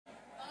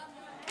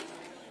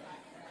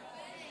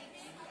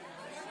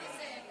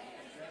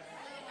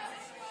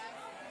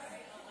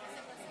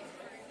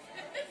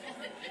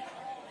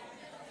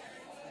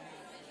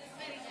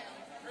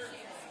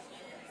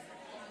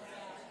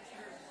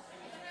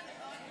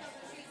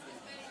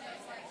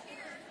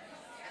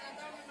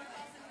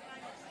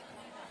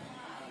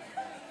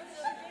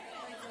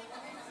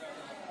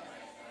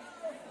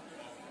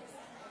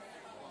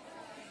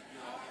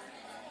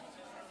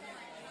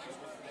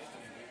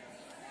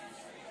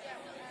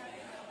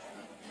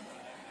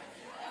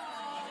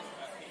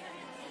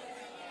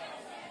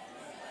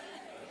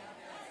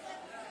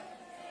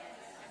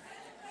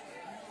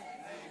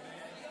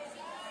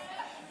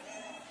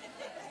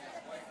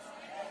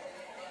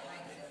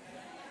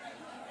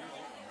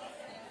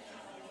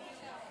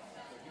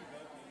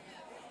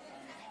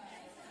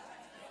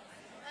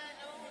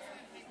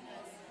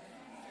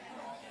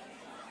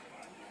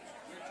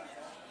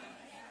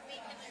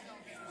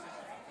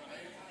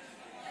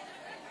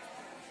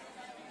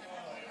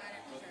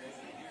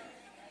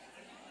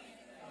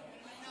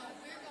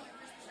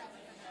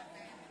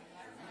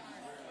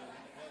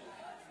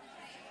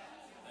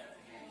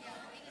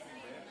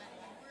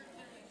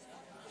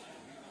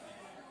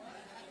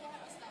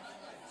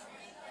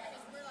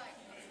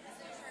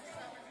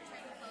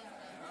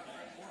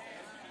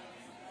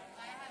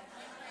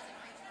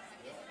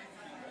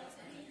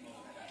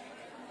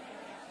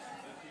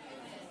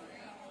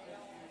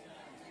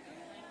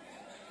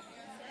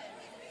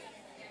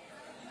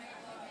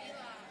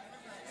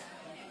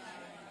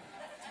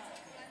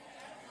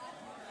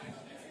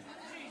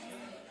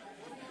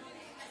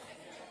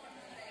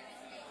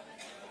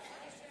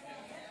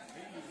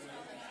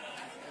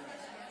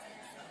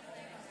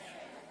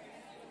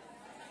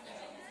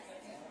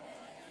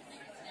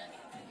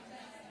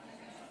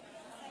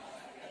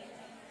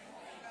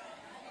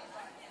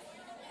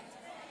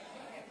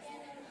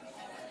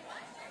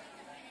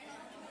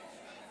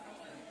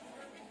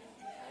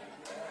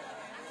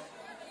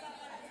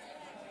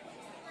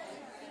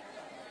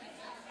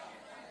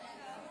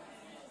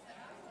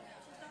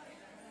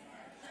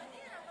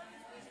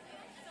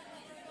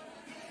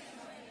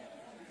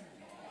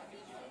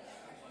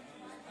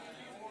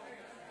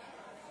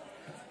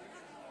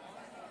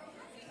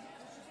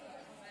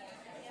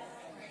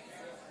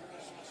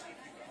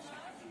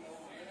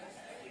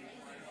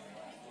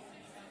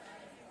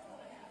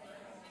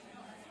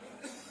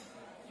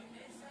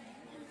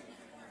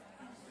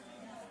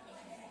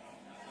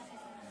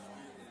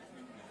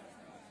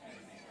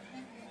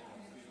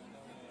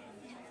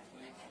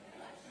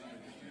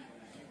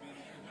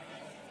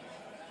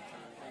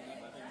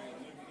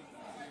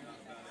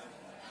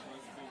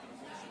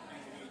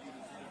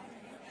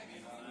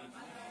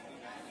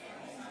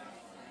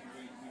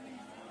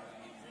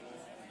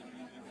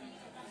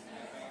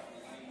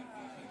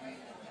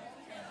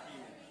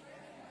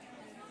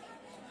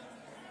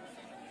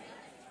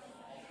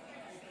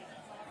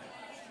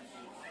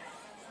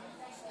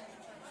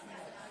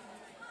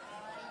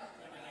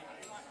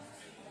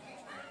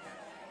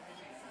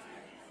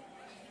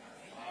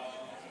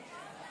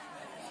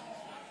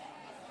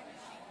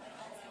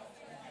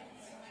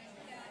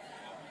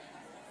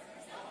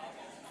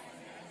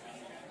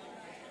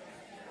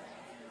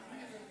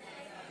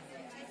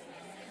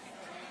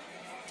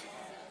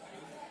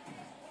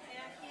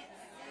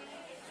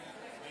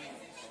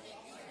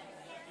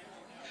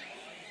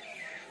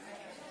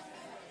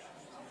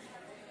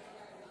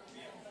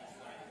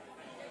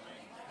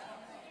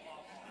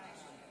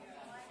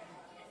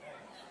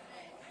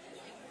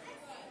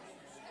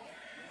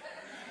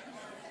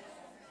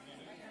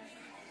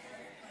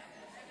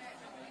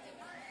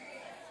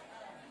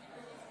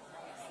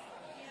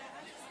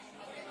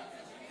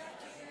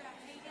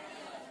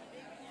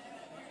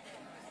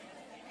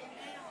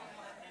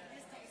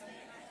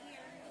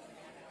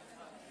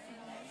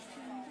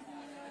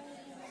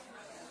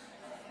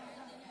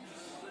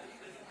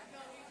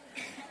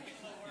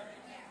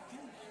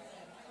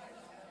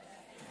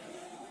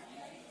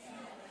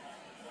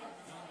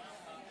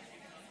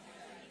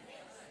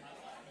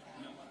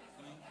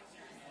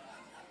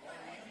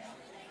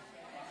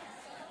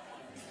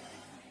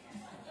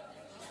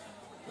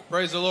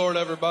Praise the Lord,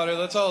 everybody.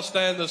 Let's all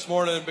stand this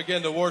morning and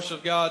begin to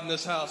worship God in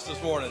this house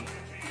this morning.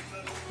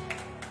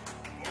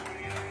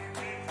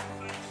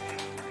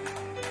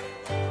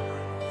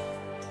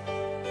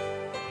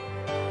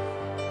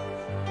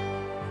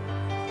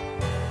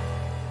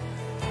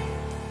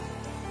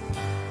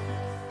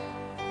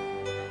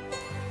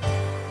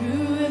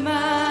 Who am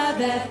I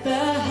that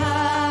the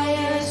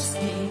highest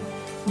King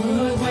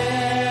would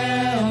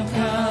welcome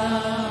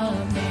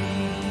me?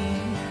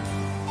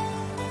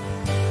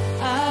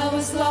 I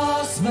was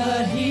lost,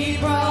 but He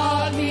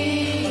brought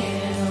me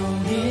in on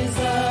His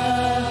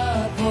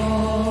love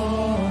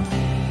for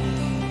me.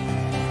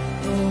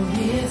 Oh,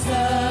 His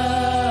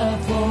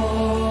love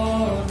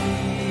for me.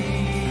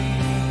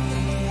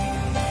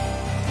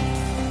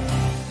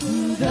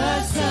 Who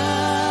the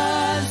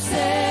sun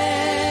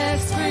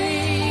sets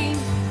free,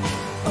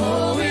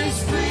 oh,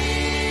 is free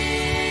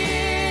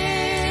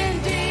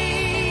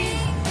indeed.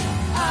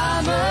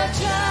 I'm a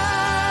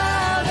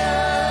child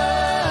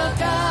of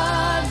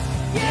God.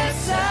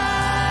 Yes,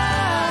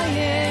 I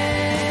am.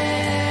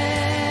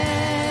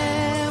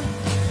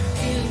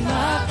 In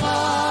my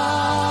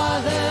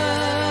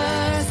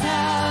Father's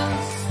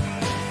house,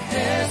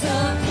 there's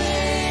a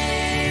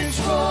place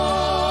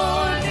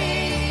for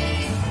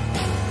me.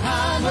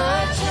 I'm a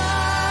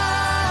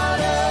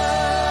child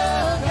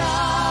of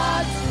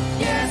God.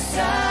 Yes, I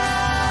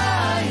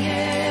am.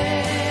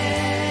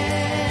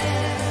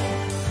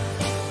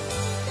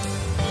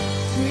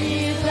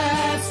 Free at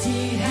last,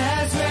 He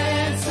has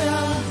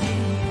ransomed me.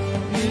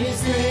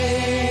 His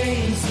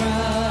grace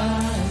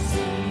runs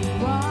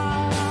deep.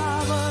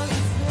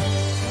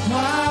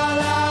 While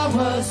I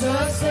was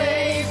a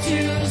slave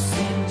to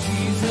sin,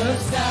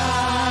 Jesus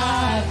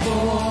died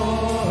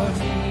for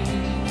me.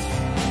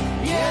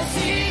 Yes,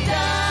 He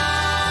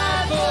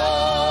died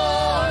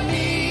for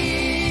me.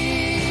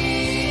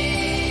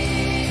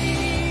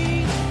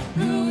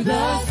 Who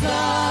the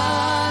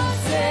Son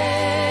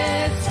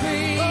sets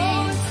free,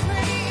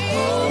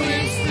 oh,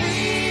 is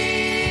free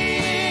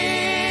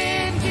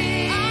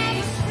indeed.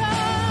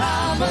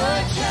 I'm a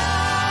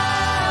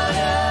child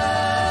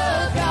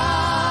of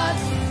God.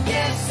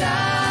 Yes, I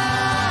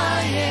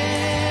am.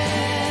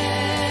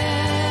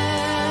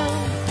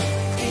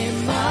 In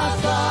my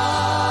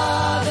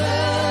Father's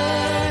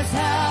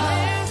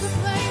house,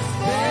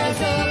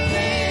 there's a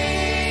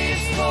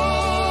place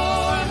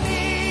for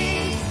me.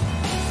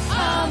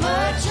 I'm a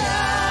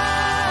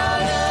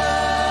child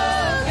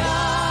of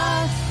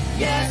God.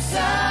 Yes, I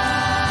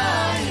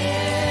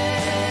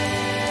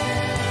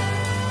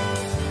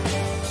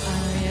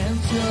am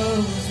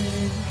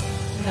chosen,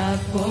 not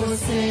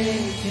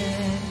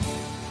forsaken.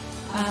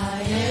 I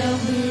am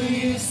who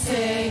you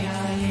say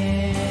I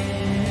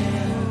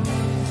am.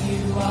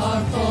 You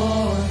are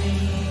for me,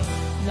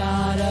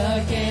 not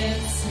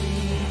against me.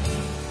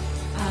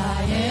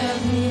 I am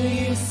who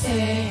you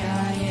say I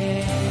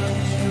am.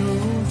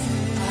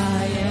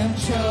 I am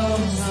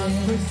chosen,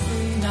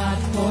 not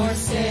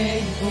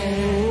forsaken.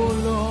 Oh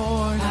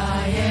Lord,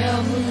 I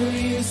am who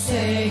you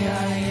say I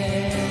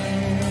am.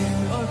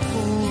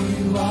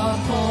 You are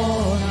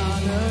for me,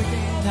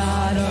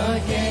 not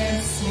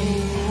against me.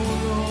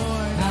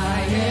 I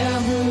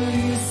am who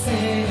you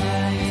say I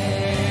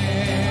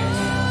am.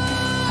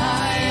 I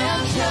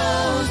am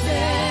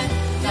chosen,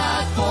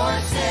 not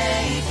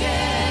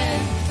forsaken.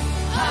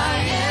 I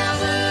am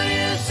who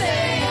you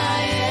say I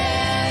am.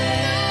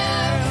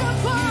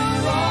 You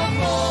are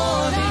for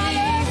me,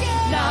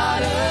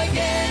 not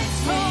against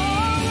me.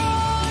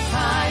 I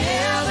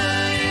am who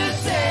you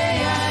say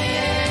I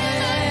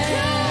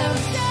am.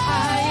 I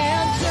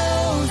am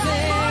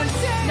chosen,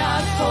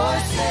 not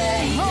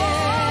forsaken.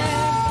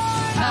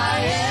 I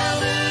am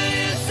who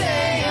you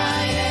say I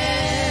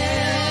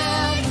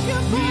am.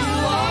 You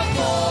are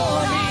for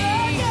me,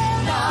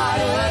 not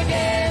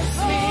against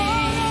me.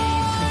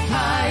 I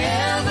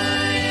am who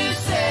you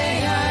say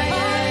I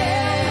am.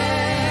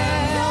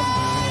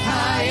 I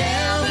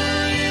am who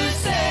you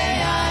say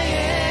I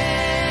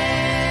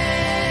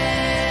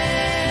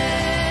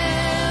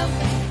am.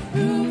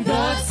 Whom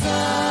the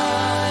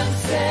Son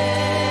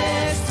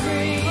sets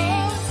free,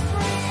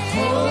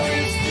 oh,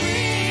 is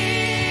free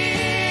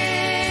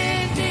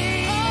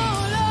indeed.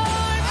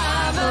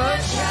 I'm a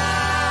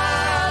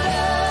child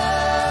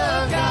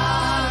of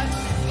God.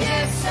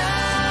 Yes, I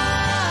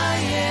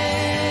am.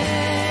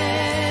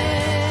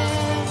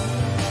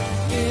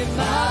 In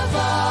my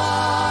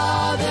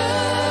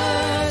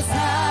Father's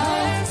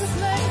house,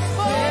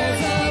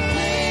 there's a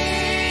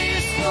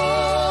place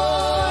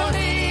for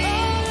me.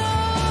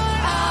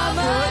 I'm a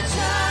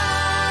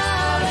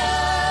child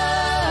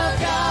of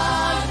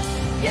God.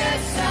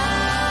 Yes, I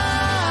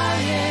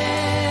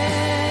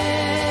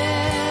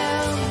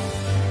am.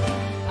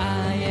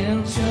 I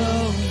am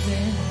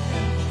chosen,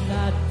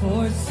 not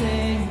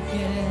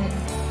forsaken.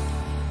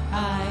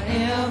 I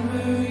am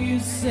who you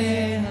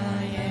say I am.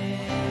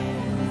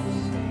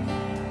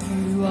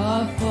 You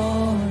are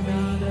for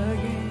me,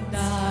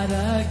 not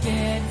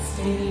against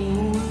me.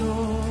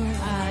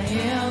 I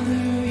am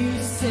who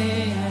you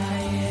say I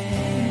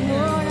am.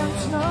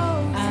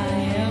 I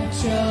am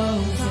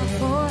chosen,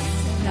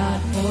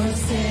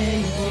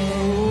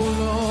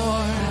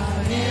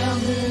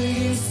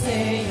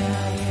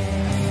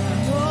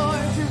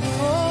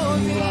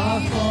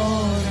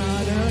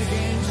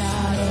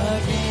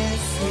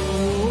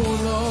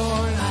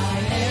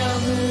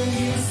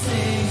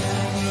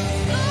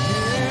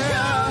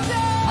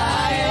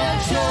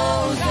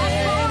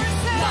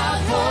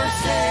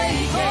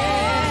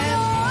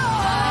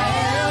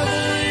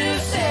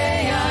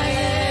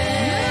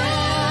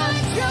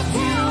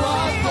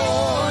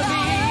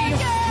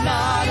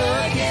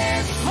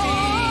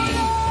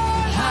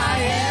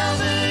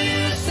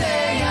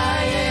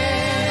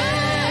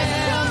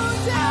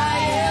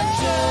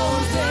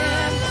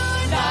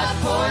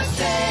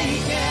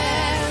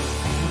 forsaken.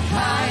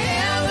 I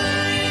am who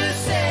you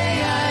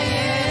say I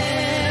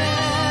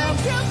am.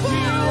 You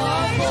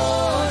are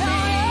for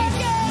me,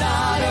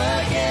 not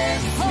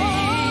against me.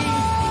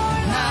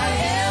 I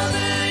am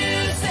who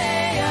you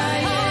say I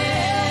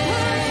am.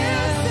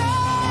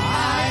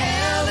 I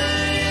am who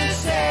you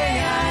say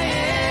I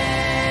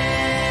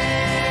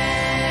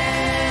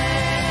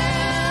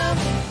am.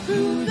 Who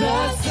the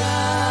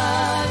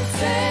Son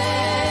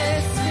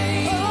sets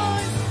free,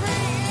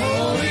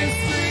 oh, is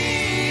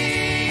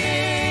free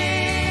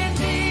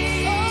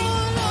indeed.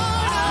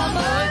 I'm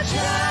a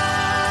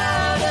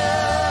child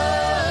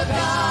of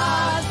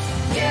God,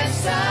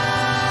 yes I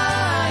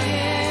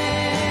am.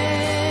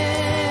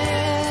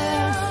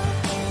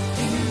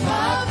 In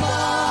my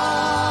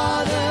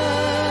Father's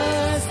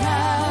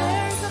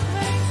house,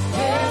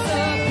 there's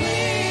a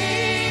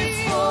place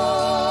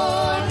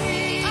for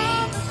me.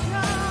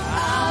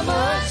 I'm a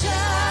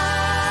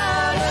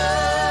child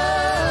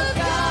of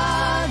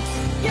God,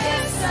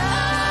 yes I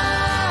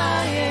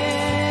am.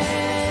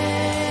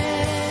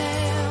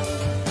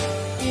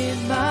 In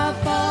my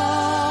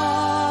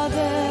Father's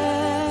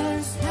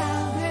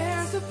house,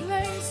 there's a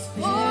place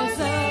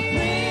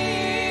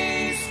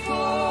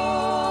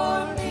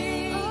for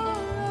me.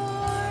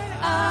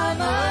 I'm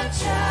a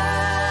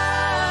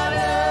child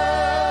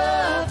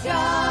of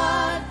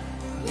God,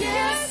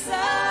 yes I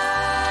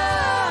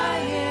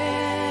am.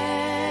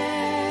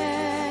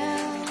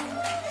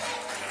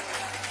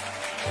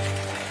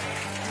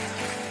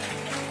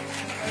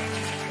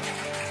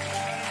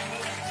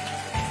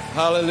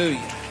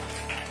 Hallelujah.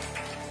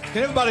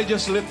 Can everybody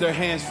just lift their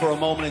hands for a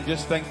moment and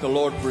just thank the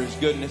Lord for His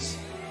goodness,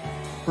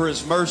 for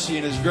His mercy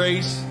and His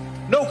grace?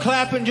 No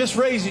clapping, just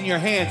raising your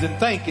hands and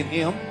thanking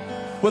Him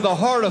with a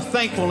heart of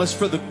thankfulness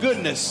for the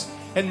goodness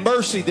and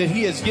mercy that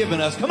He has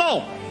given us. Come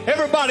on,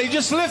 everybody,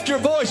 just lift your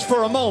voice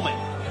for a moment.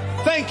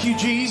 Thank you,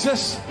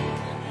 Jesus.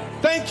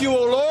 Thank you,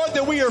 O Lord,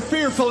 that we are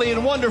fearfully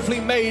and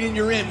wonderfully made in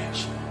your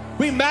image.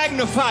 We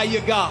magnify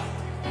you, God.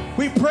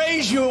 We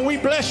praise you and we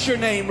bless your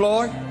name,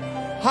 Lord.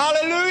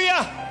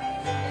 Hallelujah.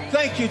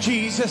 Thank you,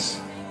 Jesus.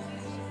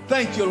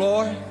 Thank you,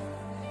 Lord.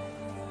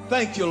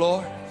 Thank you,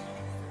 Lord.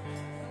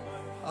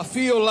 I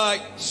feel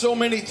like so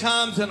many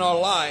times in our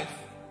life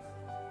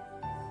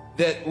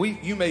that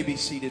you may be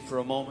seated for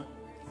a moment.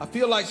 I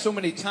feel like so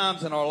many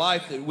times in our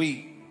life that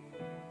we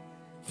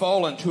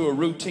fall into a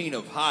routine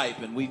of hype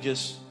and we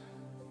just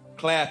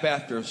clap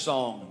after a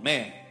song.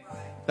 Man,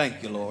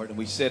 thank you, Lord. And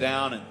we sit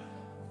down and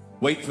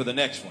wait for the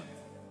next one.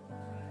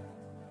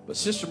 But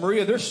Sister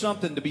Maria, there's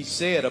something to be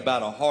said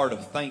about a heart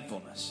of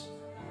thankfulness.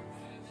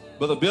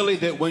 Brother Billy,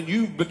 that when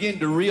you begin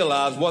to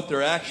realize what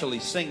they're actually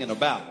singing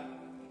about,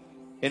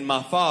 in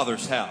my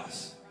Father's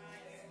house,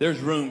 there's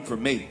room for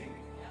me.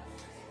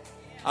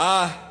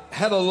 I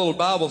had a little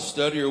Bible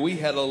study, or we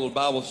had a little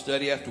Bible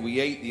study after we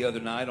ate the other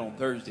night on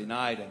Thursday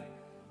night. And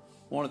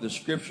one of the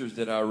scriptures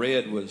that I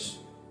read was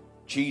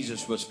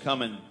Jesus was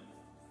coming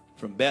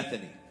from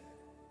Bethany.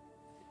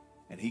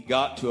 And he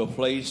got to a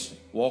place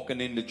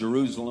walking into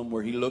Jerusalem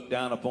where he looked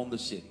down upon the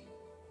city.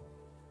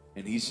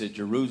 And he said,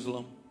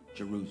 Jerusalem,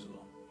 Jerusalem.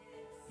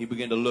 He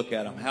began to look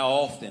at him. How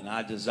often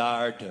I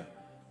desired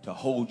to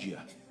hold you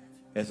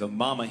as a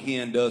mama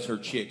hen does her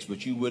chicks,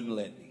 but you wouldn't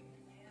let me.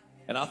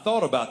 And I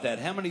thought about that.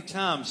 How many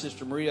times,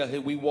 Sister Maria,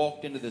 have we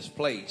walked into this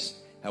place?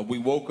 Have we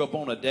woke up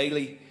on a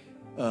daily,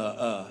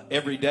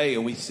 every day,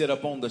 and we sit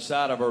up on the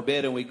side of our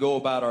bed and we go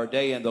about our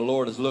day, and the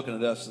Lord is looking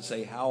at us and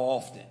say, how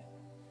often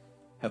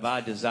have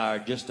I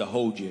desired just to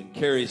hold you and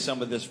carry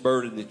some of this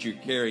burden that you're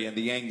carrying,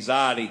 the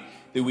anxiety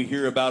that we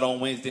hear about on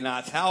Wednesday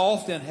nights? How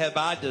often have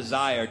I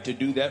desired to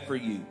do that for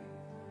you,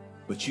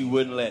 but you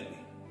wouldn't let me?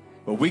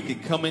 But we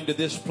could come into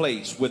this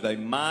place with a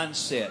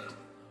mindset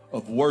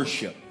of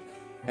worship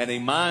and a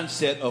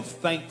mindset of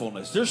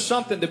thankfulness. There's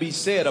something to be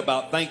said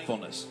about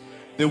thankfulness.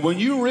 That when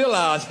you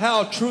realize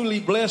how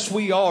truly blessed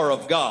we are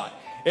of God,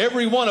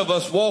 every one of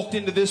us walked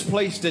into this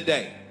place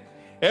today.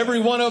 Every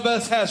one of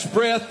us has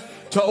breath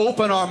to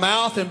open our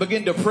mouth and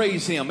begin to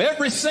praise Him.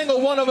 Every single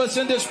one of us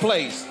in this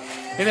place.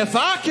 And if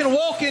I can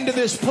walk into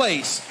this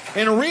place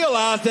and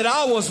realize that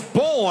I was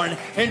born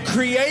and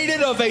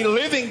created of a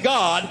living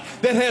God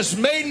that has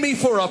made me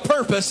for a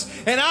purpose,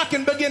 and I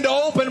can begin to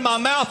open my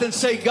mouth and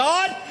say,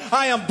 God,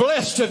 I am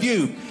blessed of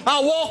you.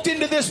 I walked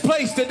into this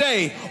place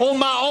today on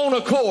my own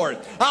accord.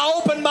 I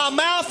opened my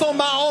mouth on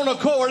my own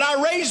accord.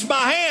 I raised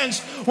my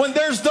hands when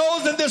there's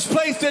those in this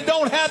place that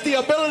don't have the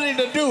ability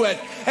to do it.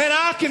 And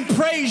I can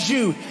praise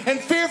you and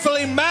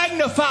fearfully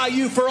magnify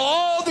you for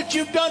all that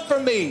you've done for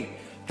me.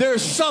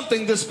 There's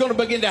something that's going to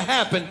begin to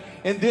happen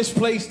in this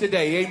place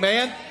today.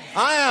 Amen.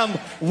 I am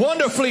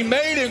wonderfully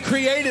made and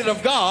created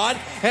of God,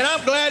 and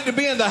I'm glad to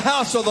be in the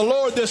house of the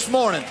Lord this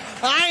morning.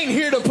 I ain't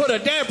here to put a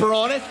damper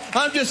on it.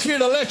 I'm just here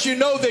to let you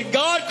know that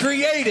God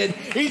created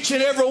each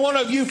and every one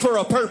of you for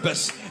a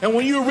purpose. And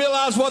when you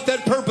realize what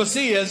that purpose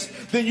is,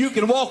 then you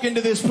can walk into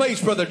this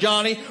place, Brother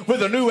Johnny,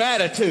 with a new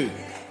attitude.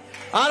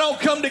 I don't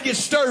come to get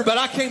stirred, but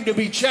I came to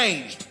be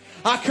changed.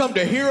 I come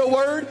to hear a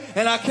word,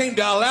 and I came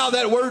to allow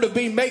that word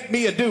to make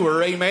me a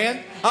doer.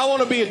 Amen. I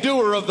want to be a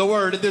doer of the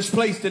word at this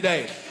place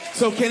today.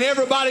 So can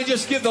everybody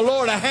just give the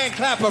Lord a hand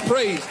clap of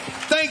praise?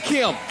 Thank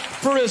Him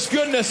for His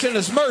goodness and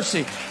His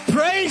mercy.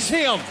 Praise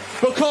Him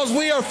because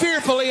we are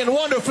fearfully and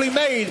wonderfully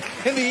made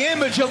in the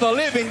image of the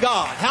living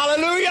God.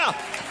 Hallelujah.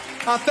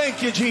 I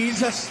thank you,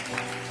 Jesus.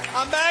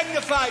 I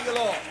magnify you,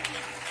 Lord.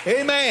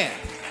 Amen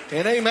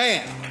and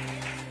amen.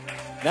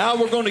 Now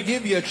we're going to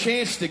give you a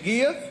chance to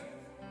give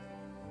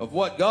of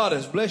what God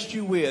has blessed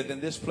you with in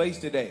this place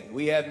today.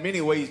 We have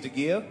many ways to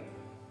give.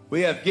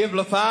 We have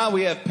Givelify.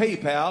 We have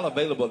PayPal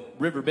available at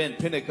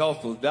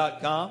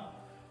riverbendpentecostals.com.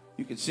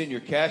 You can send your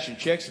cash and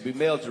checks to be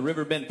mailed to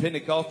Riverbend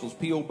Pentecostals,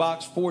 P.O.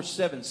 Box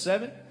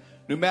 477,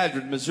 New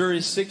Madrid,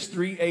 Missouri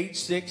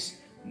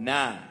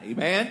 63869.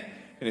 Amen.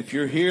 And if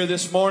you're here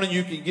this morning,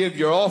 you can give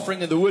your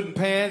offering in the wooden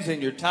pans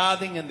and your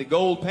tithing in the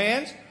gold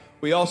pans.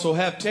 We also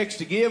have text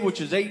to give,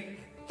 which is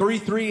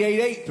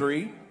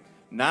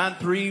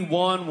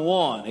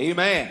 833-883-9311.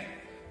 Amen.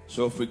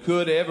 So if we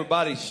could,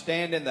 everybody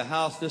stand in the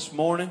house this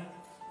morning.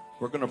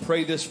 We're going to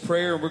pray this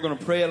prayer, and we're going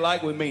to pray it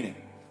like we mean it.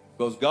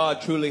 Because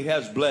God truly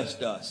has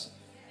blessed us.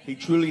 He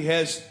truly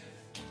has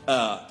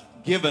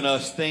given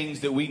us things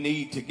that we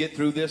need to get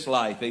through this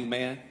life.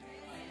 Amen.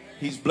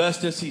 He's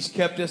blessed us. He's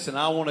kept us. And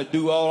I want to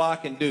do all I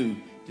can do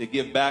to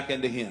give back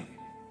unto Him.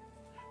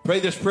 Pray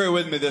this prayer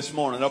with me this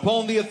morning.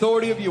 Upon the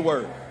authority of your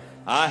word,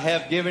 I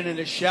have given, and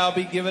it shall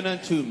be given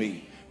unto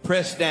me.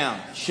 Pressed down,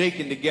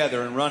 shaken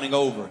together, and running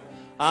over.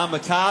 I'm a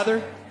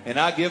tither, and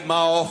I give my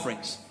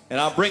offerings. And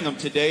I bring them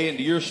today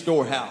into your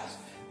storehouse.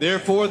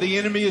 Therefore the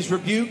enemy is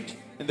rebuked,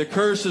 and the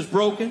curse is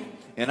broken,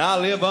 and I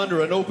live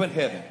under an open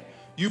heaven.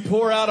 You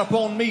pour out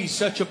upon me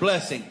such a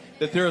blessing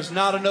that there is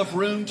not enough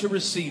room to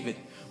receive it.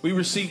 We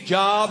receive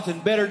jobs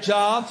and better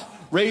jobs,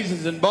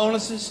 raises and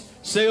bonuses,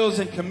 sales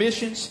and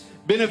commissions,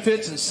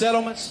 benefits and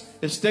settlements,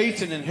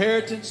 estates and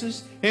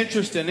inheritances,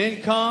 interest and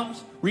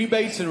incomes,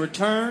 rebates and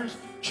returns,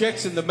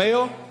 checks in the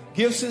mail,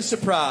 gifts and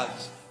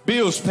surprises,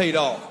 bills paid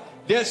off,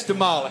 debts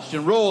demolished,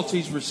 and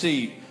royalties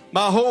received.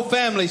 My whole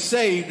family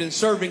saved and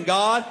serving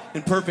God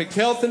in perfect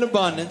health and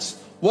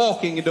abundance,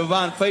 walking in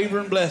divine favor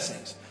and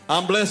blessings.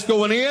 I'm blessed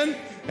going in,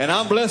 and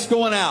I'm blessed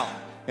going out.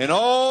 And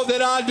all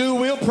that I do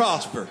will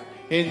prosper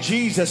in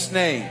Jesus'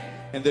 name.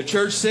 And the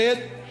church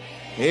said,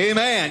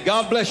 amen.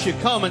 God bless you.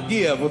 Come and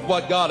give with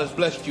what God has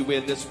blessed you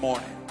with this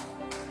morning.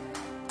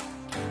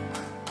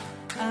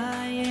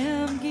 I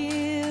am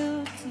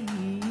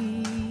guilty,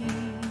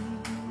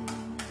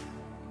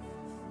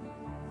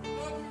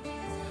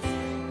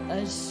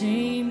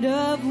 ashamed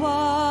of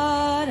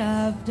what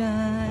I've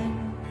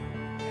done,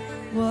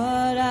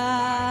 what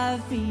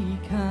I've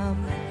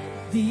become.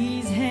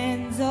 These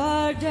hands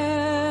are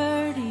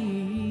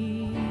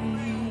dirty.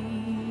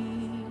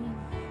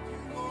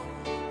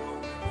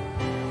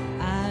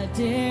 I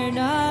dare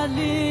not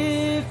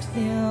lift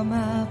them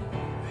up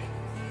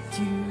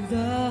to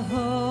the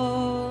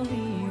Holy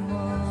One.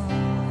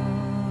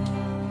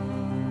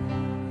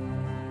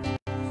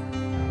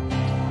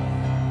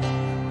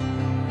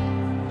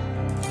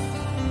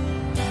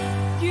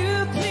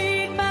 You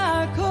plead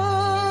my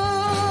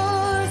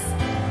cause,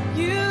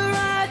 you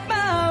right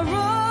my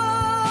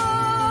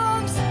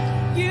wrongs,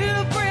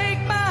 you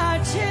break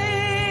my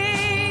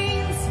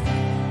chains,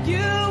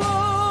 you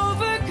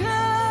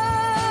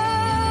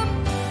overcome,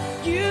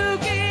 you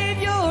gave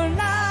your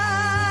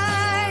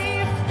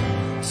life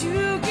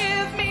to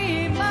give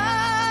me my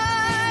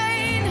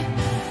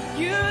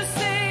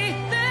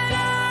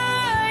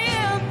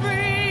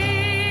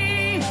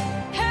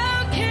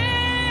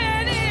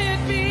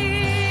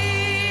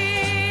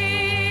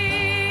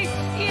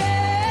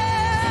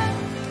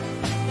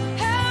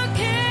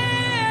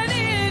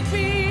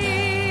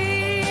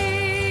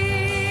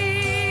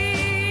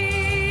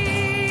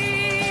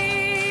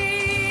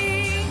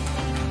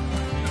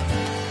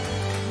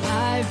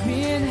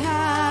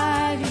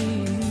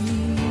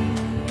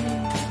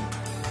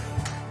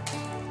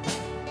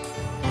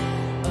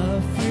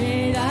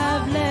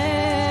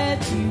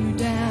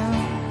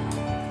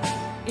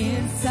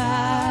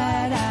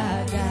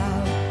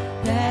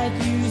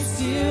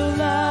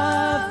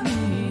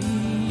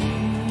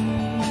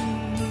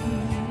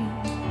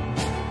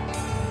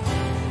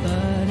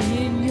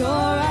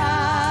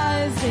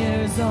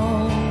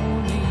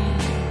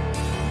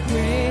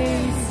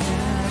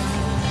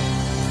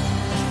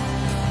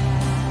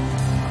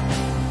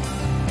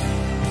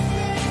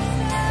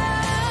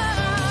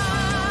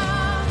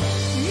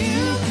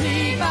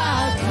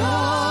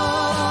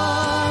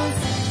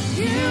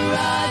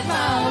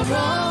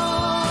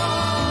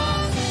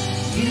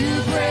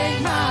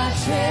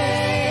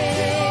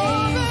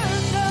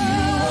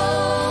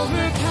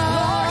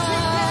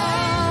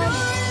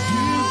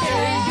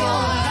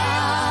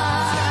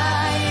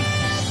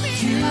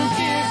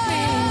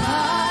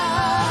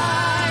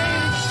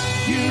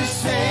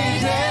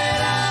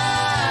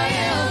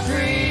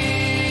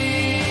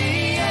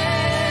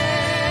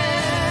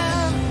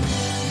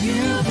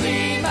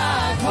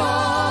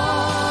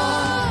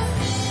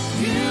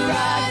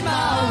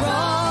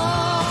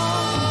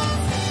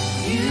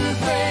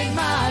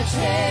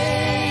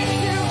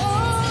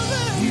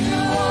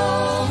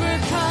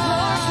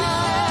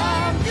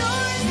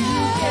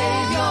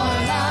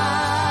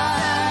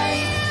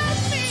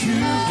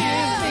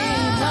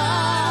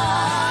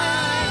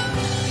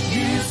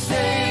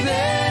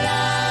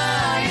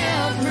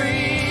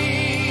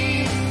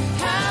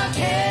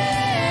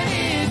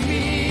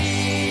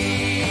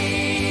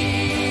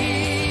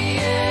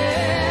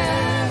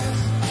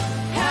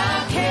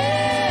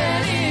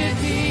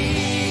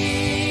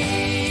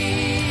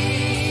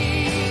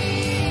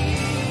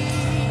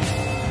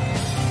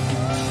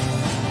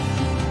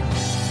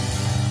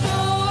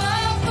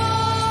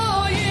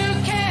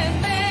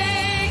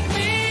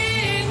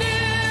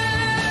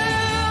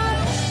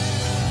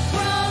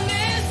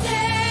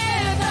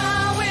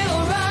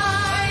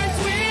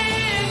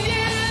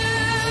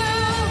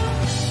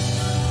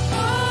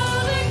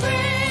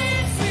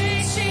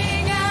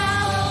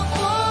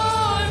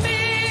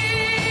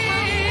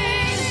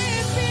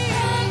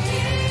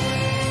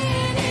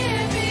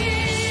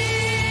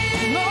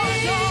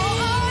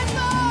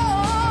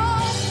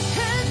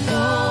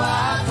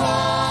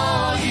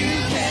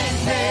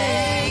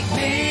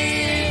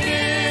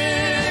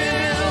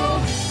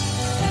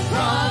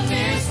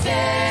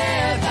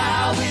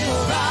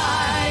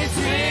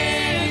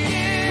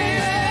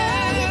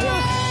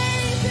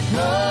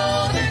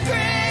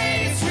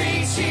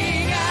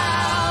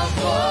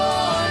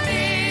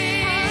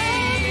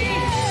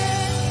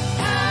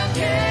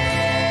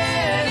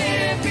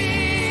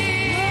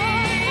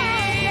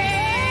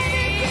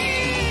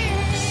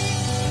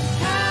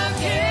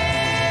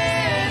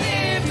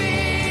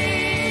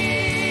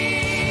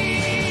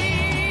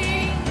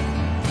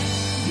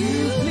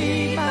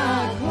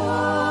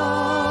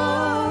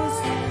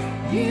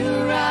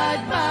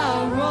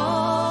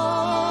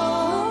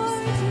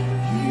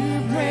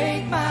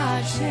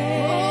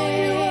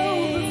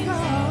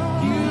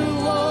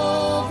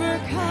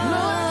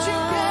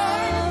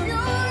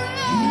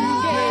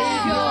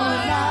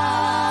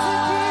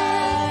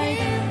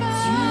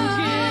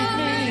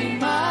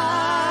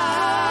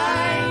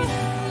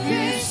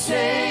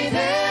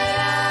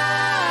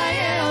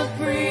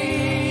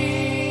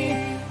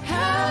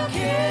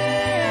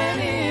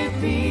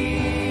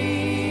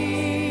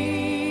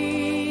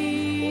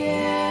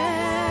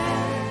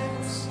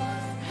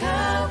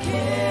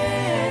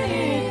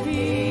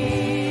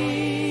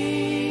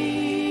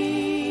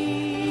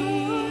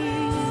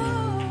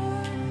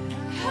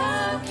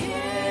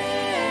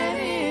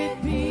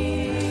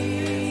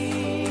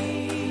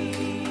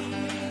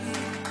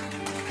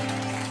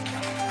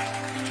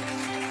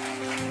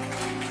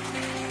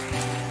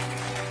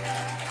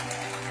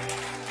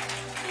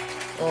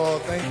Oh,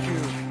 thank you.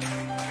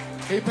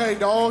 He paid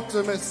the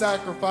ultimate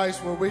sacrifice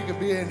where we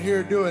could be in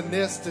here doing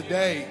this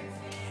today,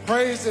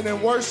 praising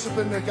and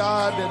worshiping the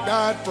God that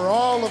died for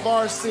all of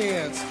our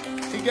sins.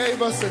 He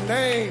gave us a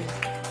name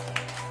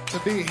to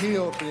be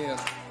healed in.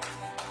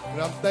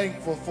 And I'm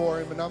thankful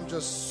for him, and I'm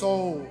just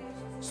so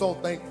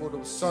thankful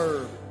to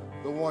serve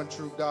the one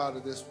true God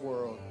of this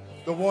world,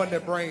 the one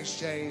that brings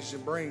change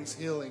and brings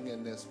healing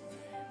into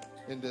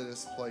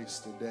this place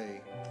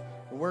today.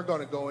 And we're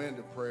going to go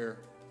into prayer.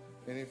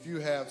 And if you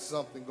have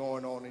something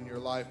going on in your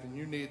life and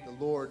you need the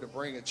Lord to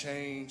bring a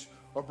change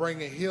or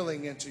bring a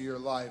healing into your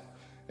life,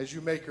 as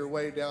you make your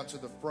way down to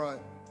the front,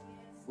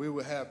 we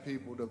will have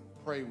people to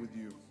pray with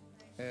you.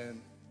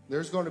 And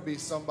there's going to be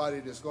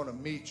somebody that's going to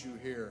meet you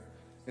here.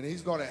 And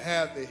he's going to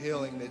have the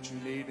healing that you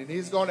need. And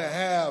he's going to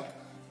have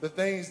the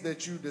things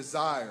that you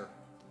desire.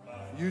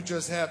 You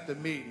just have to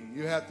meet him.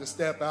 You have to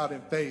step out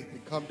in faith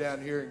and come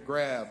down here and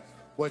grab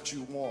what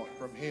you want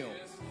from him.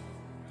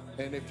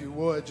 And if you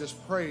would,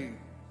 just pray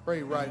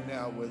right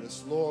now with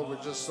us. Lord,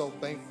 we're just so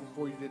thankful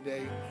for you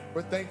today.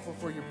 We're thankful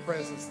for your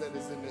presence that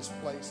is in this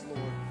place,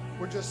 Lord.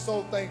 We're just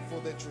so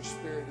thankful that your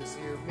Spirit is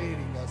here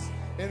meeting us,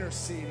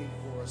 interceding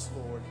for us,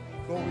 Lord.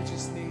 Lord, we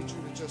just need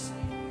you to just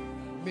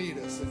meet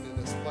us into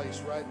this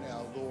place right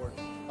now, Lord.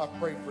 I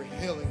pray for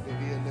healing to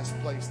be in this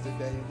place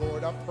today,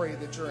 Lord. I pray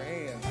that your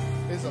hand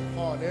is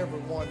upon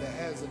everyone that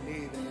has a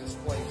need in this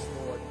place,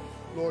 Lord.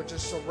 Lord,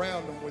 just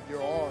surround them with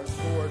your arms,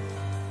 Lord.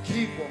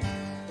 Keep them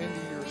in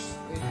your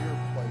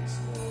place,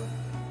 Lord.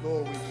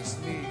 Lord, we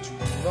just need you.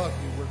 We love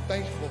you. We're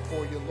thankful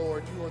for you,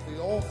 Lord. You are the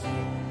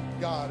ultimate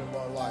God of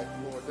our life,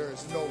 Lord. There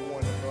is no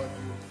one above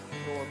you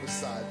nor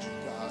beside you,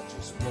 God.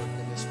 Just work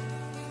in this place.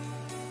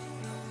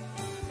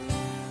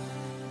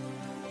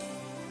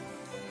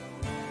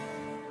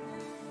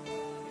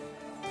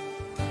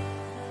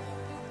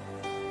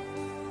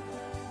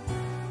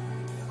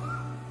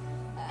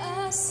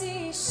 I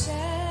see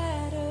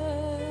shattered,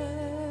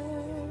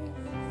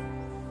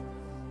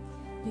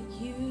 but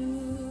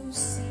you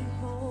see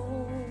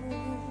whole.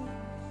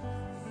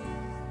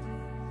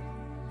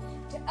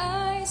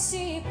 I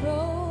see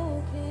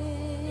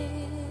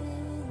broken,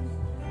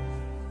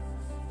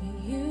 but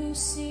you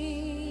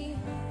see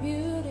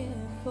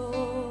beautiful.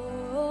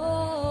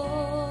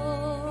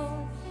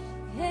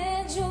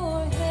 And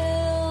you're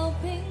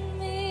helping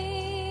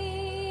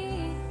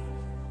me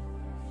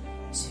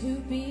to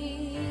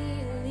believe.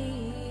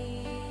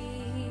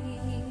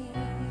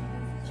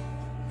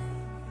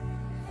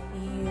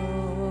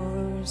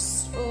 You're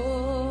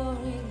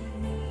restoring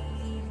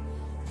me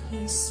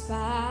piece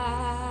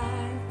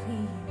by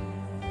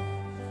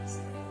piece.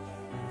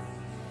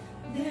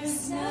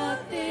 There's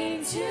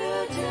nothing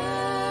too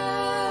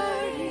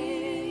dirty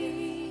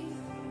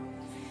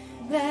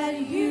that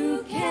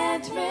you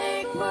can't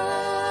make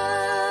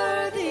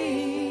worthy.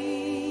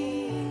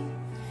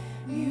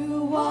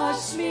 You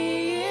wash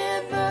me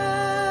in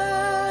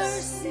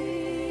mercy.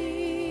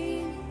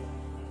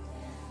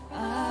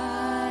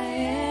 I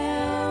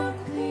am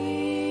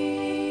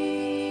clean.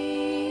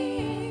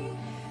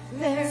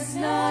 There's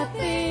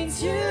nothing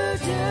too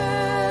dirty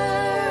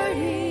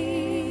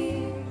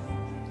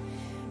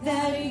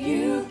that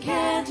you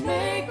can't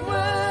make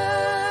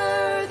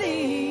worthy.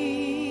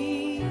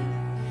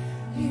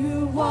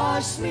 You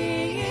wash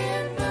me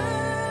in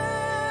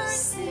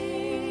mercy.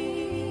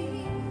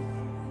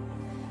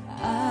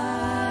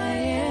 I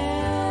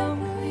am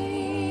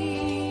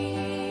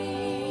clean.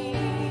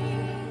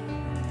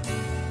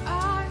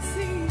 I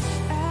see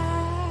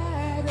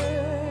shattered,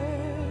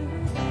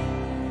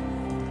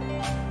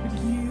 but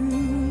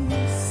you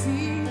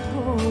see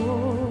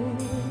whole.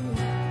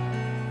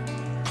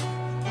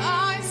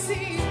 I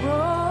see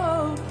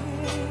broken,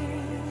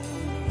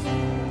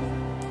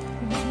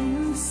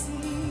 you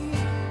see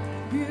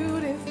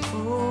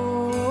beautiful.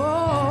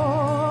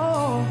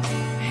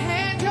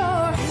 And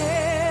you're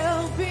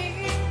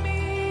helping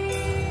me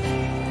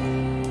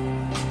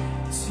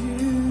to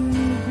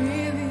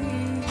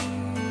believe.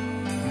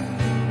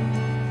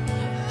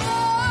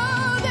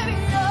 Oh, that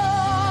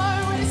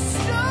you're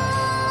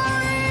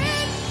restoring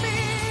me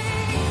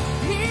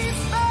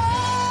piece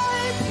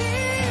by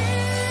piece.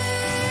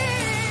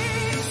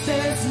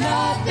 There's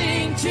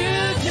nothing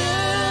too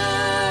dirty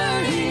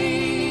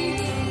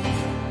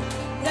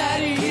that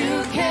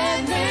you can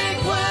make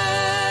worthy.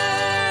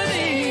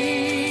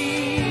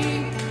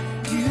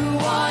 You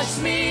wash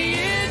me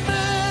in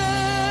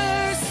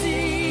mercy.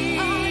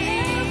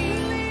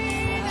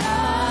 I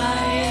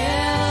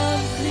am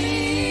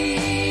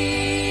clean.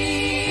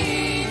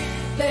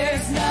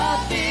 There's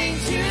nothing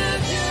too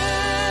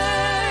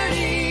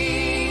dirty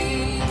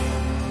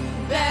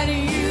that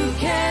you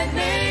can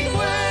make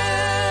worthy.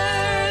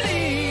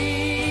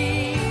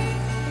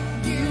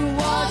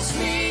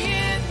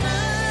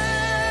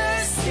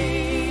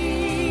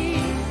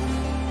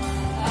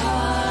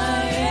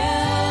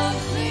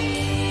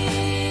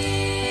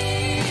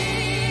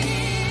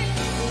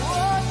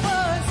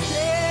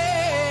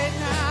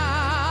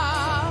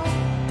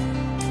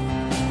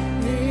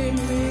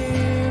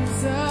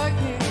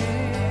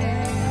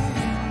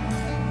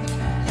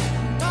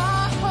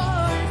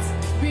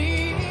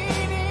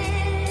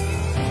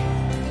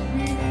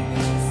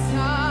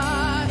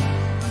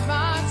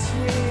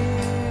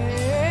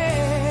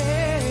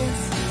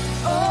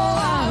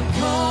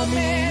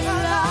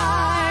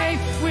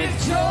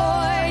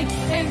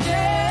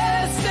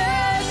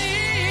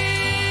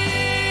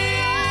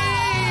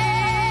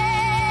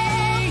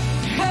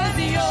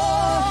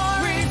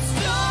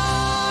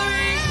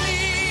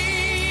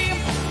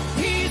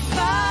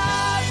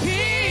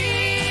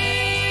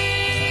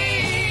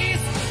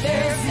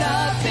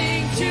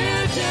 nothing too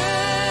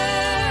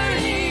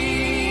dirty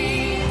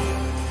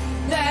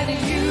that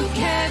you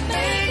can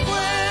make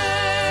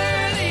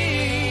worthy.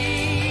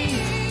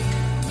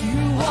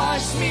 You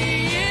wash me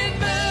in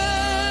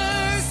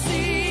mercy.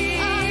 I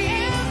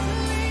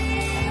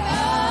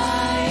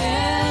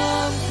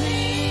am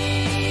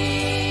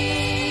clean.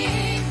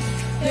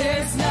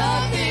 There's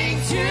nothing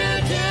too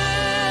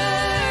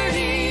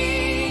dirty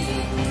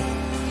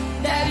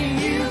that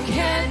you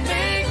can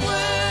make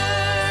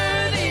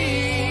worthy.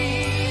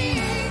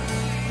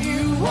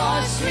 You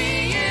wash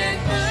me in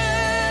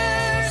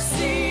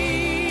mercy.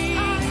 I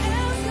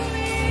am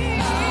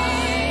clean. I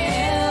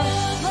am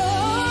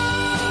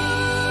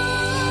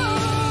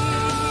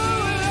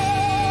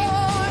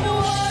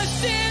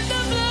washed in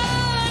the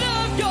blood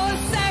of your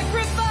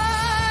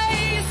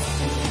sacrifice.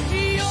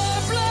 Your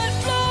blood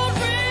flowed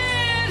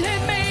red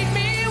and made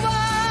me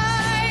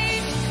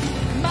white.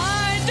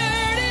 My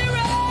dirty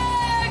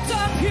rags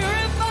are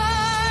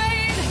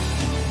purified.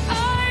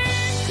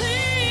 I'm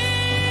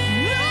clean.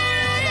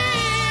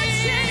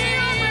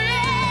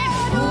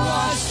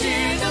 Washed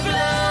in the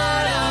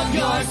blood of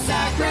your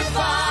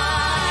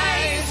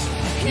sacrifice.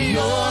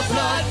 Your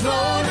blood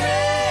flowed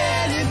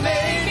red and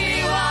made me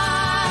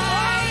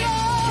white.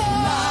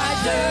 My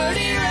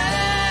dirty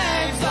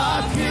rags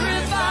are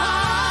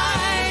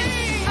purified.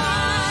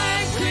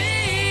 I'm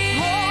clean.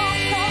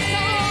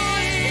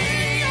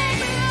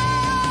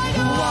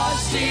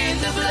 Washed in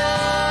the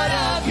blood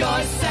of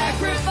your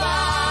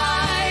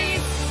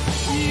sacrifice.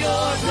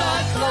 Your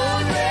blood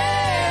flowed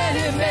red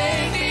and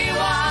made me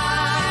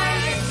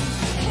white.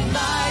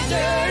 My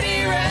dirty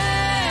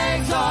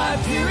rags are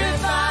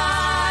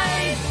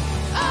purified.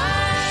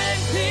 I'm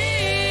clean.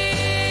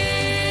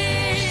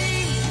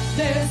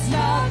 There's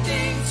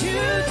nothing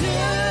too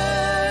dirty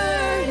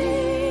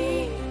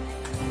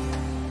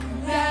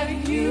that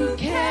you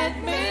can't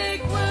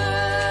make worthy.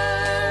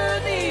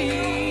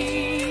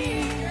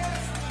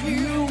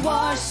 You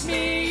wash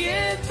me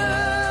in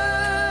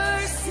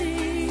mercy.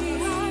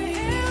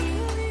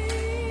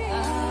 I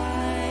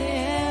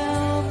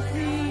am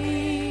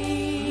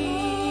clean.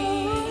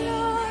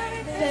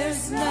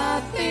 There's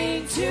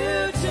nothing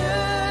too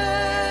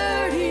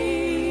dirty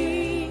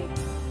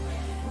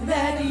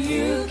that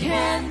you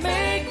can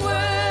make worthy.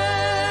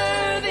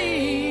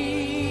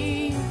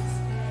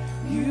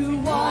 You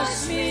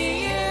wash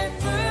me in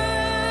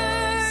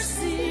mercy.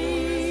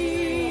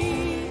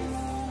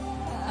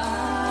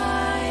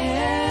 I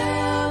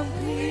am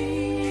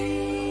clean.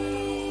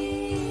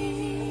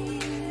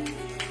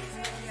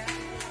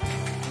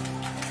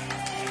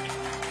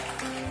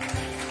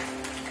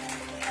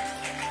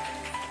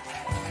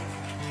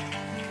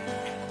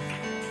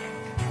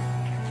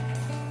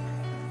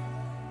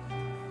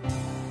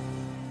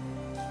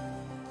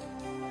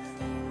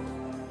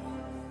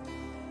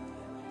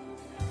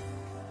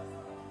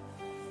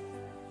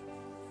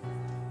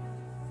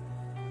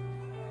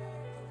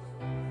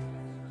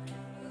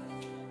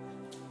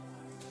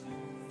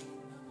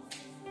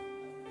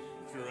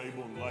 If you're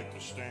able and like to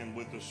stand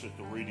with us at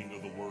the reading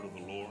of the word of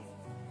the Lord.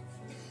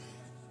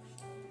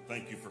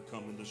 Thank you for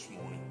coming this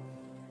morning.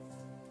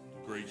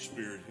 Great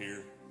spirit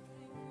here.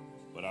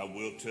 But I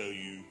will tell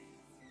you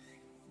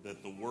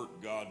that the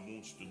work God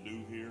wants to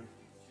do here,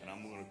 and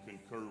I'm going to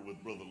concur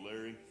with Brother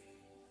Larry,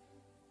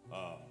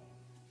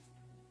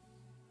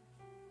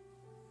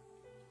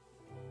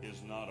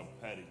 is not a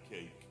patty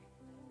cake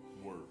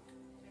work.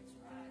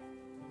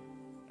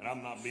 And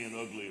I'm not being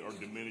ugly or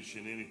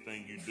diminishing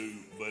anything you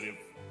do, but if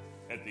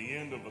at the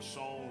end of a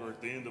song or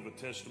at the end of a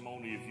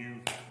testimony, if you,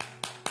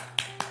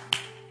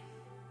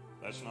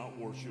 that's not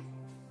worship.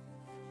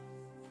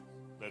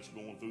 That's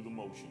going through the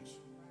motions.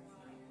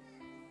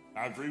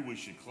 I agree we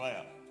should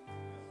clap.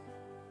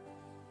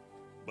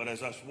 But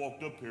as I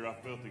walked up here, I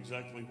felt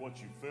exactly what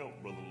you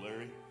felt, Brother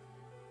Larry.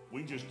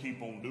 We just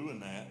keep on doing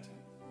that.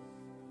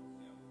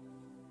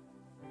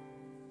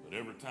 But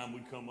every time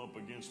we come up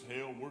against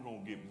hell, we're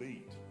going to get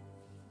beat.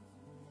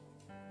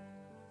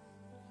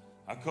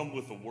 I come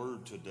with a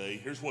word today.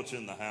 Here's what's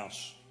in the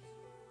house.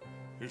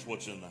 Here's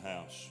what's in the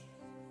house.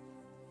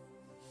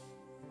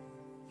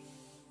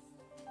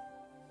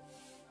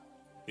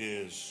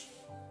 Here's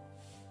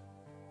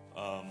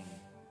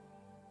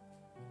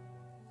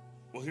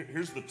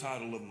the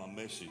title of my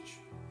message.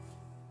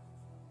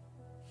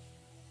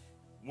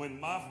 When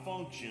my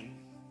function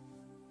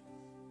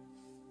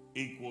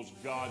equals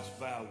God's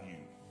value.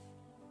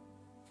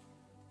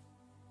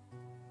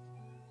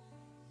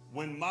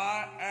 When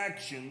my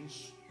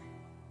actions,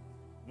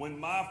 when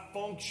my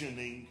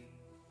functioning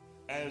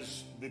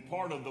as the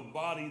part of the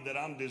body that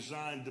I'm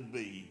designed to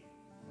be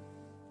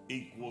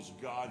equals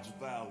God's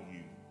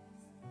value,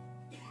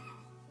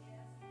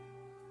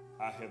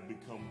 I have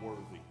become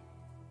worthy.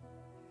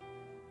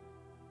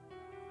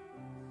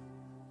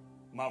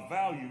 My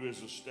value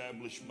is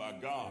established by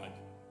God.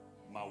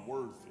 My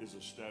worth is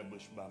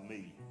established by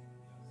me.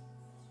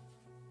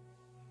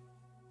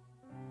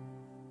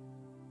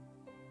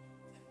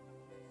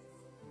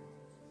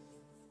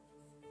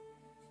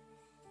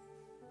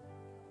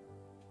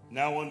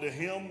 Now unto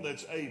him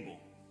that's able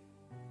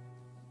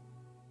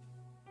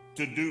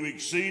to do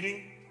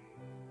exceeding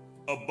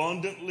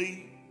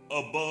abundantly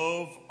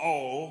above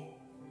all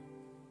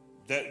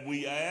that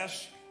we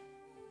ask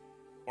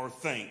or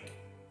think,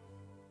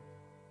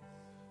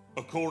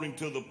 according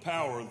to the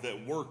power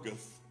that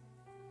worketh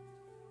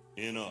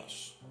in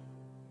us.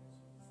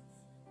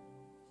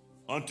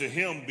 Unto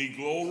him be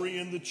glory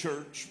in the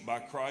church by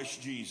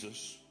Christ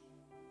Jesus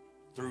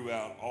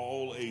throughout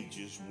all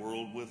ages,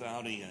 world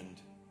without end.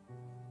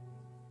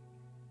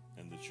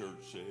 And the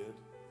church said,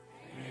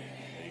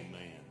 Amen.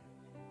 Amen.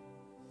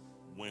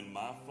 When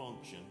my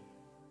function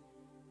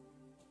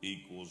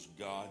equals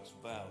God's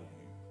value,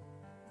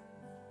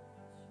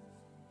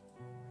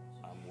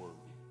 I'm worthy.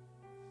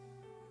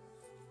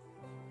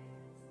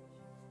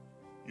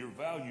 Your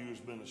value has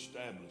been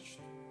established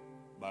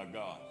by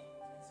God.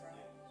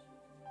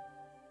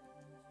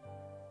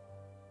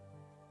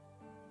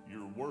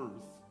 Your worth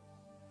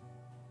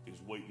is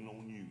waiting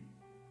on you.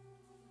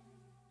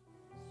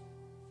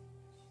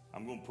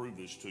 I'm going to prove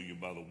this to you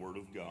by the Word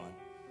of God,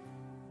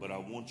 but I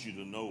want you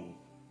to know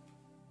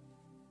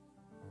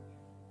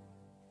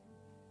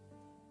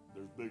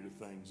there's bigger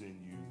things in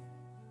you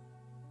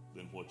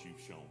than what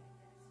you've shown.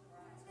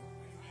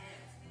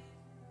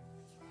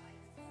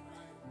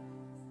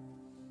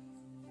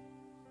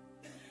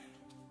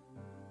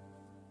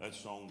 That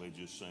song they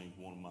just sang,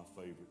 one of my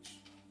favorites.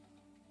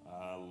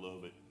 I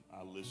love it.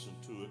 I listen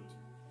to it.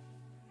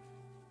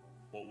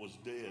 What was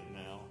dead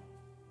now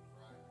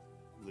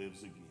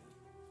lives again.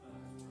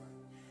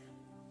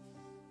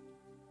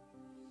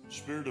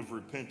 Spirit of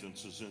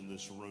repentance is in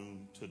this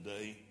room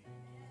today.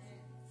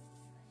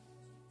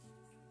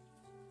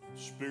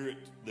 Spirit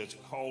that's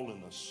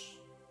calling us.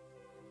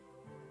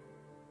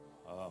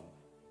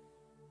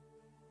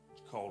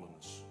 It's calling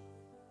us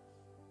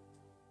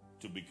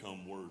to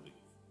become worthy.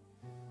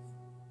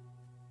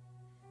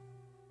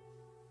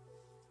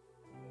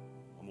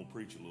 I'm going to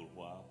preach a little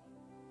while,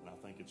 and I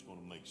think it's going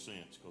to make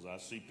sense because I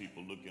see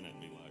people looking at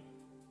me like,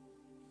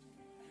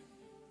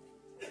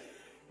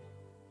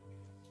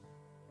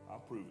 I'll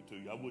prove it to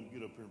you. I wouldn't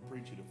get up here and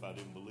preach it if I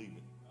didn't believe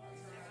it.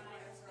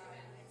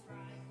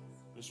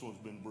 This one's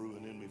been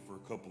brewing in me for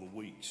a couple of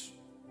weeks.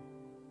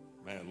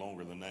 Man,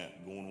 longer than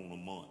that, going on a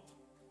month.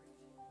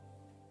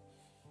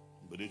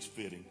 But it's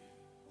fitting.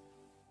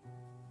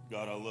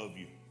 God, I love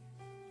you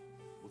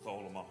with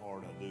all of my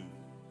heart. I do.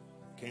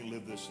 Can't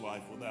live this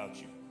life without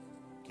you.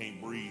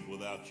 Can't breathe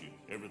without you.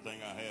 Everything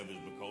I have is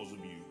because of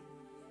you.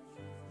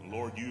 And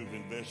Lord, you have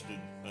invested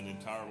an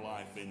entire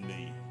life in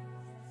me.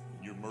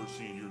 Your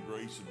mercy and your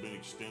grace have been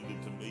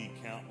extended to me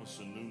countless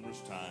and numerous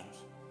times.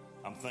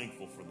 I'm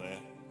thankful for that.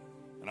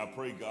 And I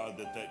pray, God,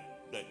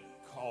 that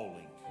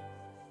calling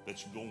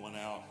that's going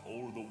out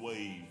over the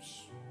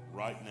waves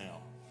right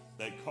now,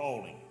 that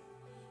calling,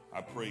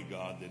 I pray,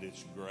 God, that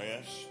it's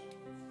grasped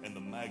and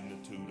the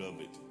magnitude of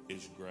it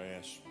is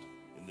grasped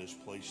in this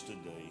place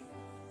today.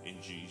 In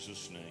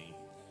Jesus' name.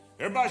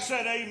 Everybody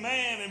said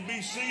amen and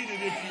be seated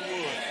if you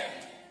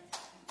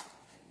would.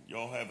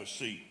 Y'all have a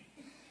seat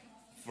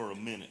for a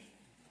minute.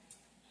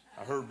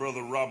 I heard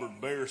Brother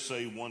Robert Bear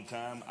say one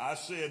time, I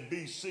said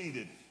be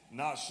seated,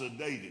 not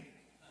sedated.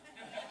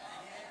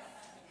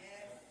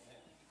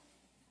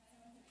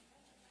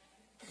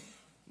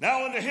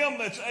 Now unto him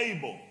that's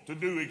able to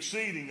do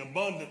exceeding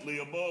abundantly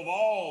above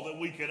all that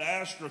we could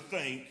ask or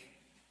think,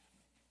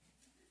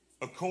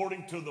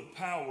 according to the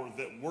power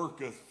that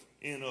worketh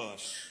in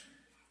us.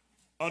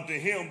 Unto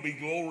him be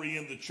glory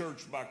in the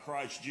church by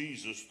Christ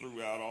Jesus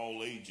throughout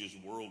all ages,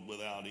 world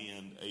without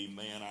end.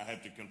 Amen. I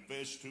have to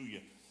confess to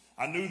you,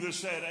 I knew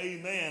this had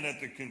amen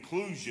at the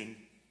conclusion,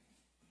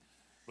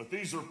 but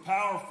these are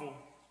powerful,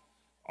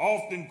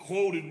 often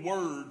quoted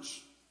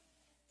words,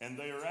 and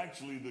they are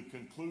actually the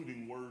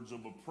concluding words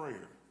of a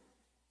prayer.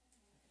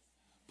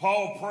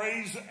 Paul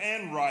prays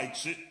and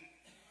writes it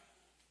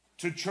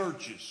to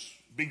churches,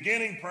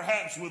 beginning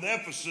perhaps with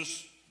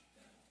Ephesus,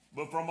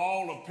 but from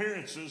all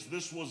appearances,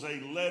 this was a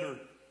letter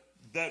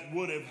that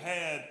would have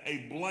had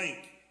a blank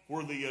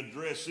where the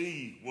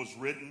addressee was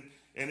written,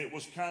 and it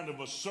was kind of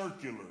a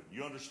circular.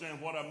 You understand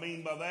what I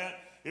mean by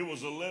that? It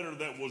was a letter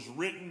that was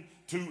written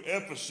to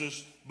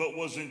Ephesus, but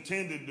was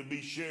intended to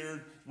be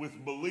shared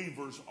with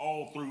believers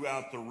all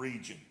throughout the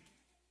region.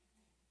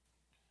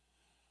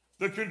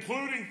 The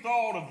concluding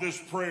thought of this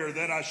prayer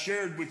that I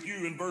shared with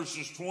you in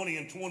verses 20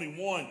 and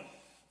 21,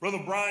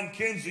 Brother Brian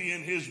Kinsey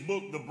in his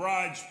book, The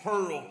Bride's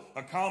Pearl,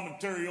 a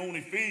commentary on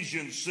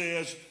Ephesians,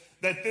 says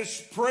that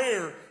this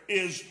prayer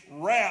is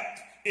wrapped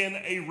in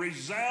a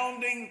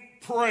resounding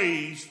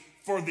praise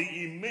for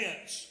the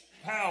immense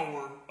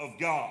power of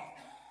God.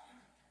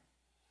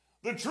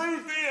 The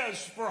truth is,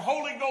 for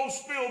Holy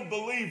Ghost-filled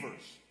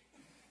believers,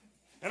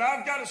 and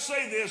I've got to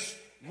say this,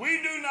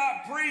 we do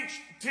not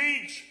preach,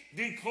 teach,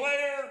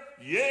 declare,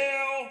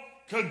 yell,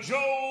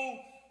 cajole,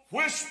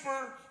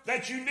 whisper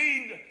that you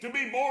need to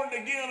be born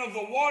again of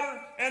the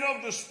water and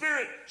of the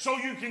Spirit so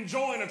you can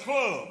join a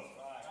club.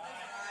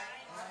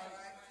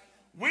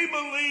 We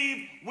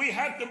believe we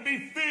have to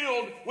be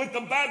filled with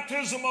the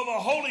baptism of the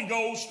Holy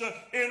Ghost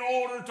in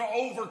order to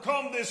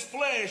overcome this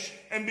flesh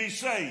and be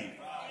saved.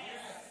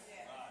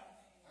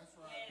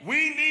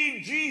 We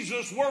need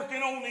Jesus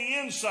working on the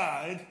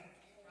inside,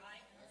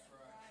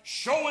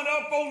 showing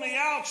up on the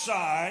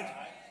outside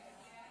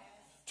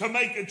to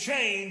make a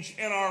change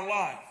in our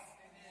life.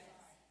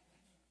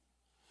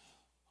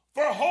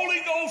 For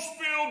Holy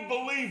Ghost-filled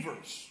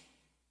believers,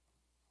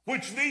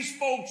 which these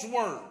folks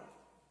were,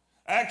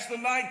 Acts the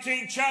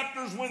 19th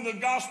chapters, when the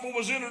gospel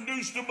was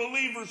introduced to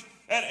believers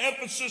at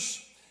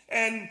Ephesus,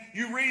 and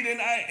you read in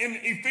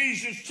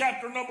Ephesians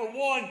chapter number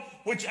 1,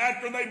 which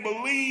after they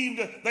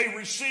believed, they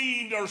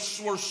received or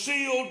were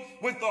sealed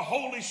with the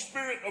Holy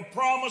Spirit of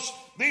promise.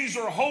 These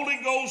are Holy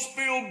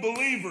Ghost-filled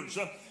believers.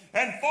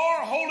 And for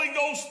Holy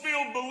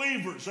Ghost-filled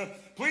believers,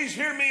 please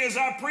hear me as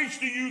I preach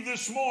to you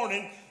this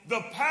morning. The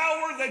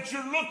power that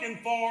you're looking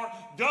for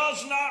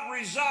does not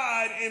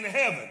reside in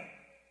heaven,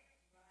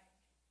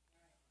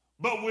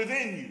 but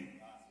within you.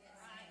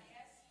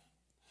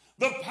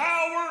 The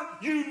power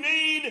you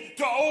need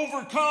to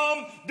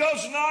overcome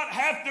does not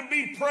have to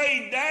be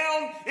prayed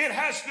down. It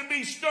has to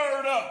be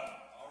stirred up.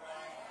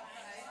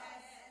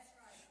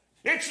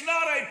 It's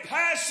not a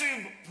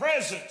passive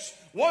presence.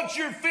 Once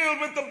you're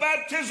filled with the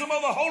baptism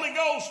of the Holy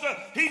Ghost,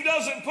 He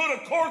doesn't put a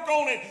cork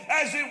on it,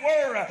 as it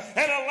were,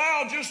 and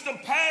allow just a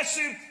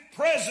passive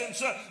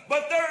presence.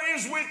 But there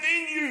is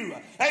within you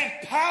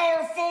a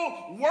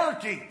powerful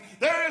working.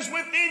 There is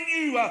within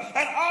you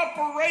an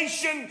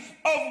operation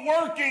of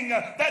working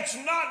that's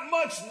not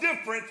much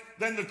different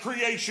than the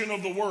creation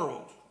of the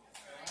world.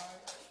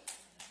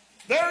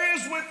 There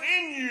is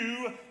within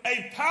you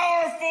a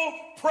powerful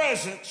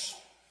presence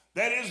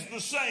that is the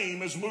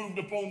same as moved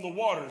upon the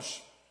waters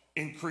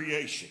in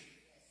creation.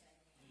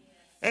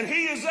 And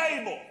He is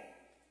able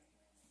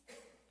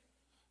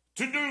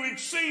to do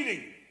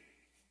exceeding.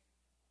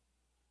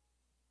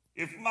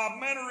 If my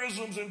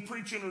mannerisms in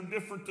preaching are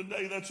different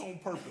today, that's on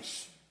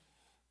purpose.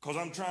 Because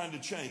I'm trying to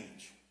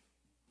change.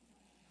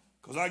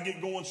 Because I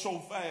get going so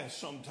fast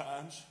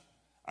sometimes,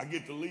 I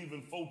get to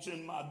leaving folks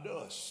in my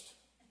dust.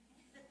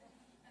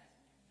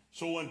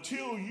 So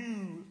until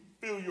you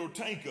fill your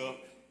tank up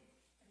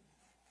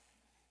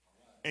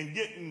and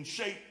get in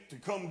shape to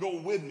come go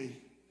with me,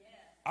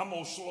 I'm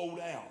going to slow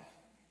down.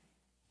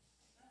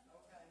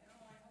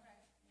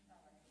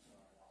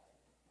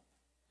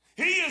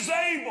 He is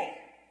able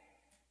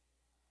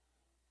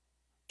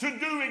to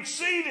do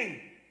exceeding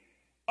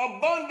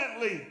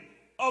abundantly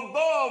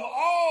above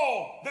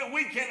all that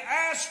we can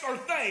ask or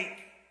think,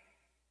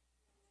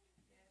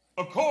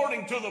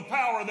 according to the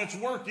power that's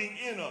working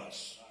in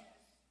us.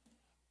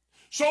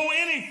 So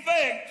in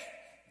effect,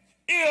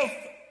 if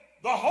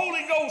the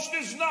Holy Ghost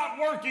is not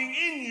working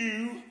in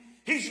you,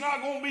 He's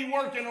not going to be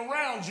working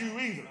around you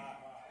either.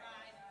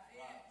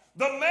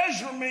 The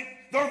measurement,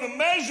 or the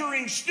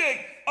measuring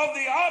stick of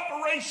the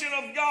operation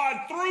of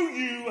God through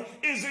you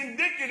is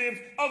indicative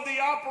of the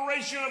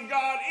operation of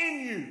God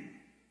in you.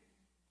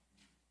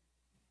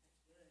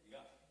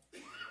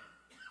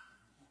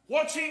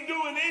 What's He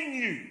doing in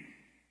you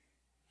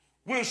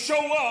will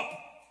show up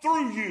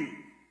through you.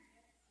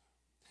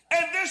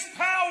 And this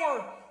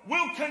power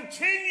will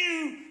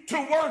continue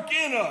to work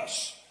in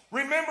us.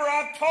 Remember,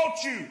 I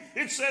taught you,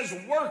 it says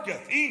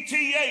worketh,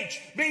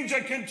 ETH, means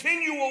a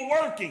continual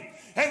working.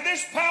 And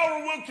this power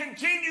will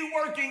continue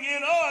working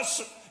in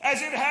us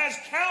as it has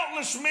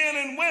countless men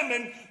and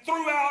women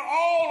throughout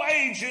all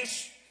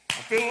ages.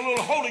 I feel a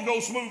little Holy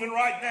Ghost moving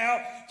right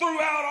now.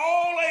 Throughout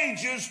all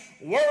ages,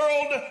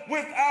 world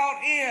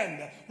without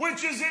end,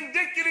 which is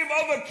indicative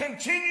of a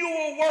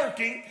continual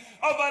working,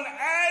 of an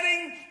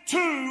adding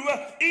to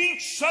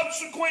each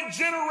subsequent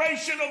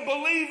generation of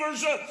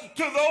believers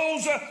to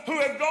those who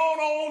have gone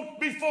on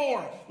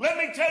before. Let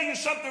me tell you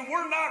something.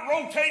 We're not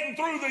rotating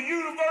through the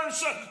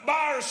universe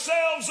by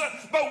ourselves,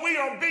 but we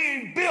are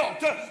being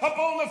built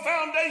upon the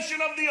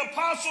foundation of the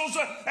apostles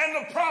and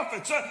the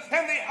prophets.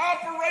 And the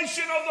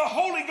operation of the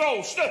Holy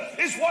Ghost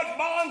is what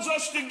bonds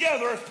us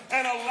together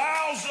and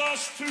allows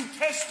us to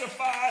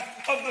testify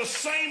of the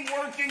same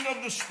working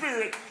of the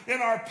Spirit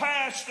in our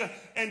past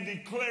and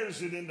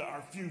declares it into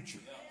our future.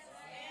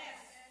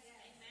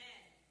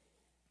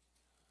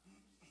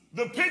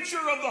 The picture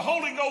of the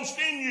Holy Ghost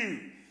in you,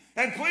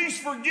 and please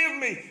forgive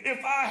me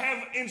if I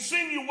have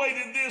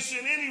insinuated this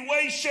in any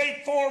way,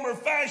 shape, form, or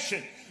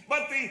fashion,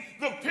 but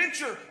the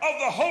picture of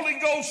the Holy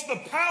Ghost, the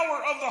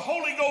power of the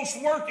Holy Ghost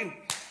working,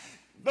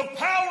 the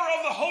power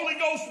of the Holy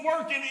Ghost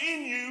working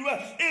in you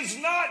is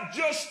not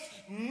just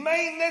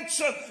maintenance,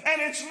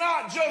 and it's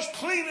not just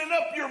cleaning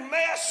up your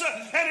mess,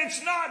 and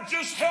it's not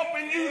just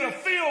helping you to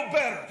feel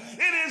better.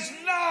 It is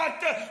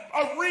not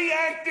a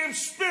reactive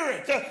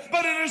spirit,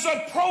 but it is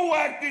a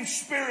proactive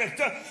spirit.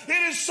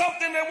 It is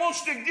something that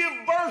wants to give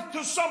birth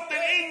to something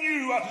in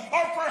you,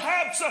 or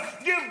perhaps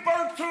give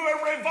birth to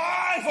a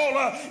revival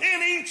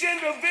in each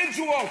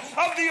individual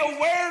of the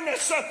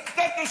awareness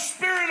that the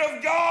Spirit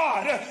of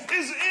God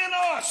is in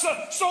us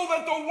so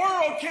that the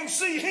world can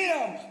see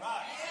Him.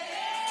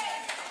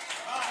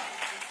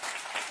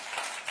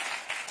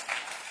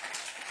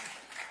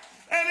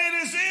 And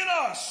it is in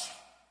us.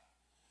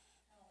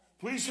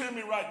 Please hear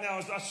me right now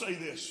as I say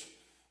this.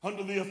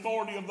 Under the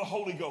authority of the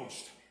Holy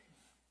Ghost.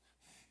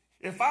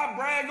 If I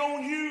brag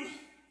on you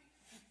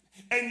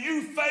and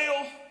you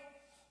fail,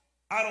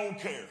 I don't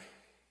care.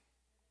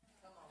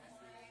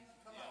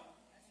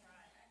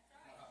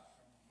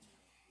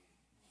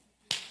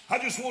 I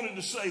just wanted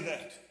to say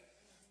that.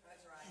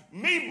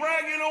 Me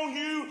bragging on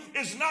you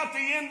is not the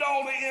end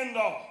all to end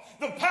all.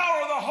 The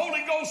power of the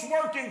Holy Ghost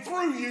working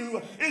through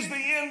you is the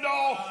end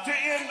all to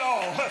end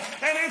all.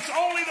 And it's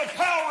only the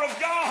power of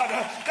God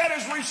that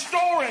is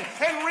restoring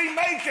and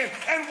remaking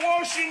and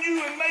washing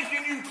you and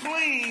making you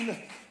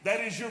clean. That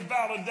is your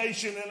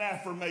validation and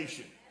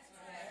affirmation.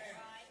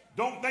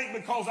 Don't think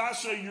because I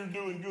say you're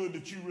doing good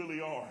that you really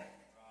are.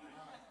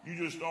 You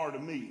just are to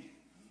me.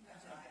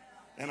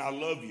 And I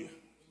love you.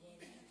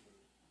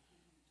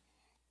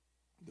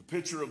 The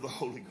picture of the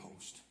Holy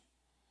Ghost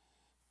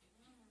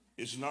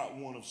is not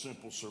one of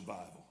simple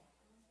survival.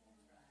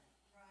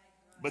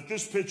 But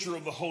this picture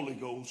of the Holy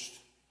Ghost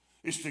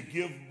is to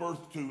give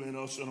birth to in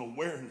us an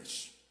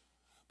awareness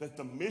that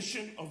the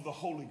mission of the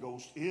Holy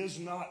Ghost is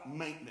not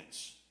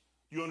maintenance.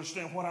 You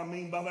understand what I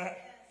mean by that?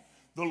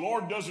 The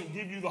Lord doesn't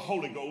give you the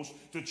Holy Ghost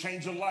to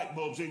change the light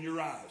bulbs in your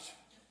eyes.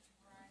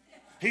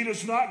 He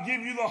does not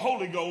give you the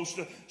Holy Ghost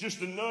just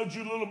to nudge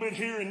you a little bit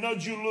here and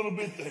nudge you a little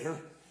bit there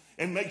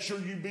and make sure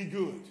you be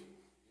good.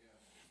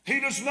 He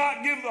does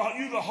not give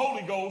you the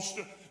Holy Ghost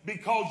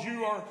because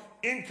you are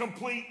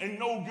incomplete and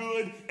no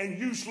good and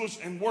useless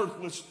and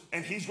worthless,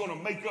 and he's going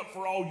to make up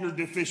for all your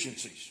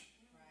deficiencies.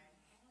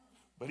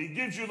 But he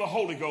gives you the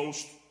Holy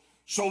Ghost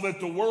so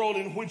that the world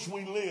in which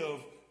we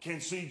live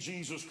can see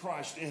Jesus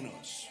Christ in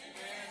us.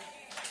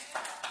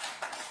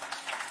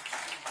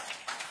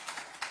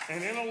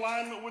 And in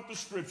alignment with the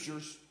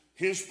scriptures,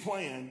 his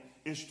plan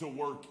is to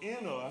work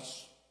in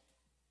us,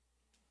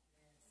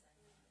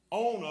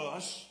 on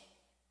us,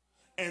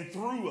 and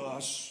through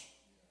us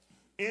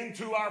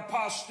into our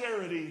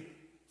posterity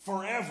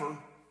forever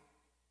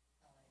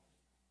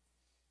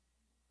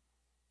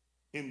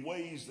in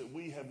ways that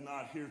we have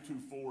not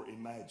heretofore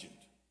imagined.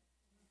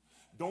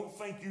 Don't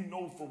think you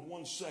know for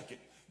 1 second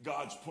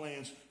God's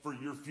plans for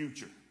your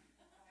future.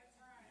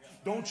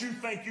 Don't you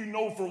think you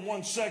know for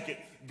 1 second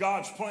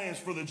God's plans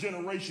for the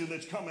generation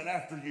that's coming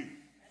after you.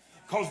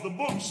 Because the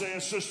book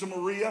says, Sister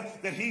Maria,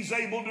 that he's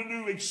able to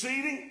do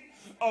exceeding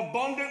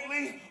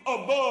abundantly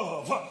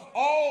above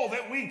all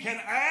that we can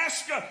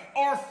ask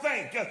or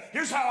think.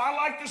 Here's how I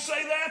like to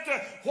say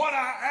that. What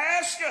I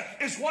ask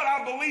is what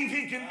I believe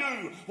he can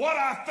do. What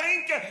I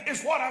think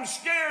is what I'm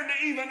scared to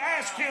even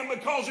ask him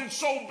because it's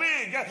so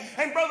big.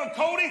 And Brother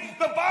Cody,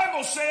 the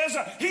Bible says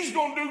he's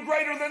going to do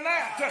greater than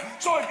that.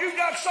 So if you've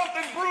got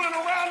something brewing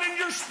around in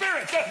your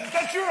spirit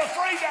that you're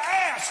afraid to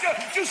ask,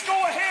 just go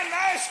ahead and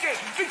ask it,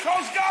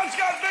 because God's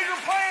got bigger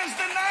plans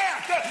than that.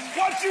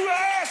 What you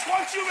ask,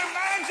 what you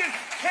imagine,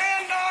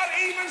 cannot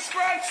even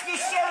scratch the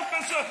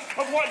surface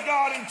of what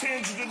God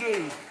intends to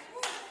do.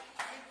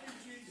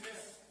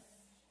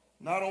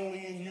 Not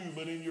only in you,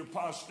 but in your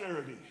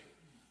posterity,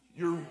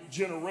 your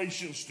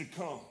generations to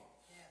come.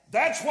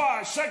 That's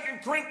why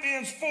 2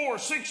 Corinthians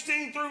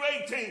 4:16 through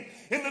 18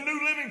 in the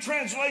New Living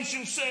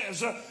Translation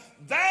says,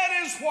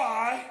 that is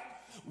why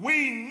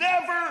we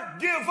never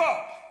give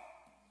up.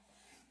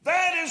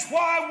 That is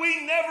why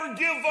we never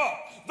give up.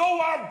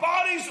 Though our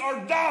bodies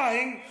are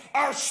dying,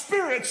 our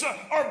spirits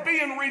are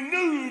being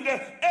renewed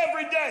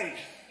every day.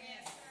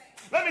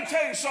 Let me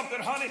tell you something,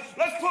 honey.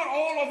 Let's put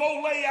all of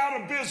Olay out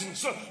of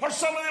business or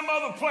some of them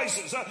other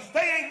places.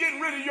 They ain't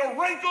getting rid of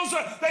your wrinkles.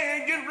 They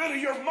ain't getting rid of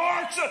your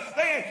marks.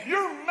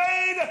 You're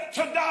made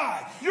to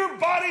die. Your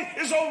body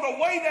is on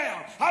the way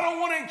down. I don't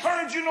want to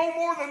encourage you no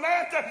more than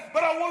that,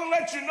 but I want to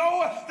let you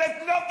know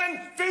that nothing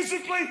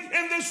physically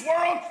in this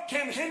world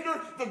can hinder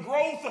the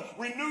growth,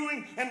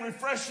 renewing, and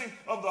refreshing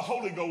of the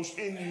Holy Ghost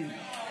in you.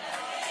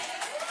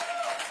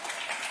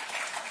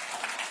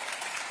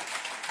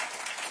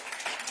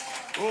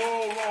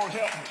 Oh, Lord,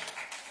 help me.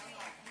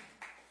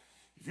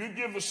 If you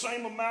give the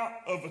same amount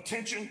of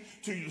attention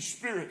to your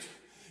spirit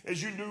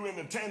as you do in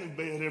the tanning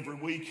bed every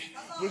week,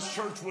 this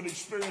church would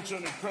experience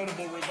an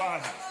incredible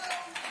revival.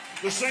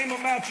 The same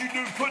amount you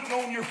do putting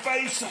on your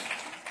face,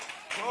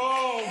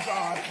 oh,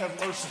 God, have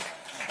mercy,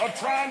 of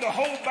trying to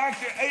hold back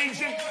the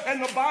aging.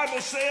 And the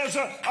Bible says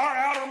our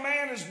outer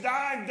man is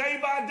dying day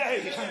by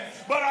day,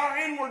 but our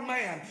inward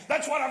man,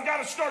 that's what I've got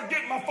to start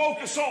getting my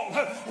focus on.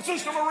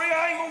 Sister Maria,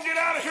 I ain't going to get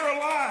out of here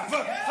alive.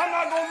 I'm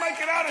not going to make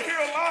it out of here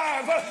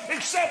alive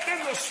except in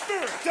the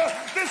spirit.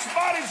 This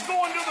body's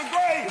going to the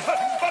grave,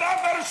 but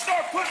I better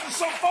start putting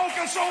some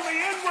focus on the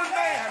inward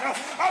man.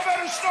 I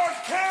better start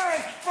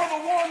caring for the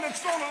one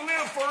that's going to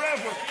live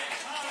forever.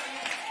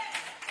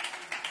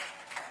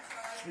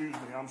 Excuse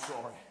me, I'm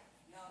sorry.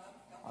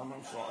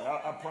 I'm sorry.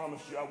 I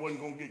promised you I wasn't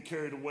going to get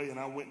carried away, and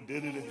I went and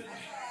did it anyway.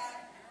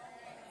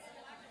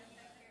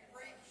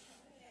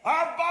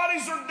 Our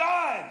bodies are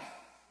dying,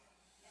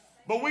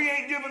 but we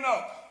ain't giving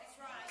up.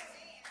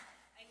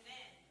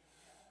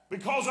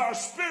 Because our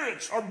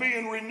spirits are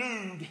being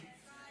renewed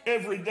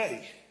every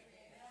day.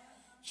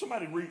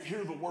 Somebody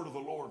hear the word of the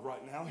Lord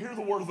right now. Hear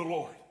the word of the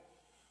Lord.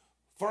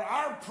 For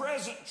our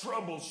present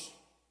troubles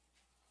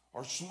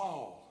are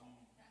small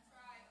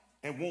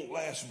and won't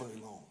last very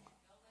long.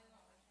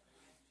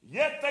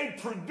 Yet they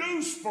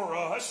produce for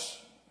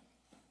us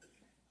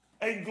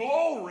a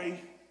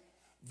glory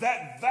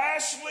that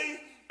vastly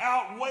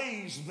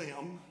outweighs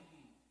them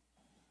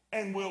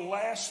and will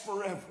last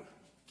forever.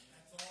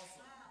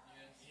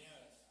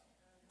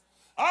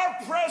 Our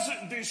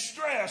present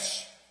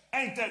distress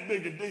ain't that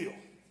big a deal.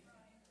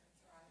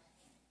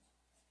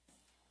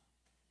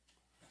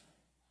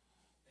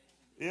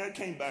 Yeah, it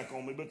came back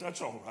on me, but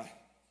that's all right.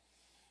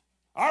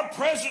 Our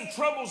present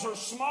troubles are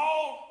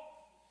small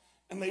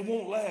and they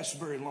won't last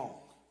very long.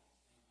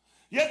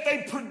 Yet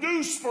they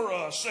produce for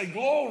us a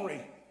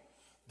glory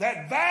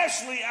that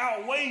vastly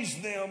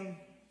outweighs them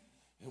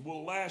and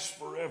will last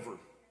forever.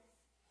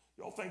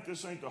 Y'all think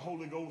this ain't the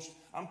Holy Ghost?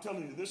 I'm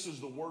telling you, this is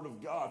the Word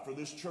of God for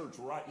this church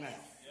right now.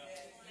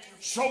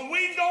 So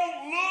we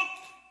don't look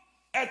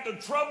at the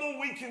trouble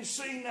we can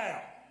see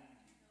now.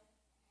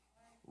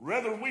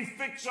 Rather, we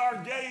fix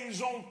our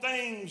gaze on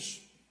things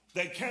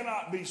that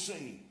cannot be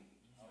seen.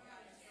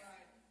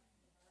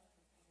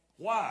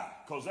 Why?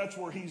 Because that's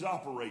where He's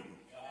operating.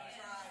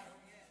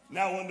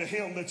 Now unto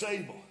Him that's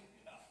able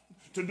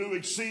to do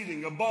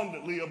exceeding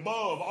abundantly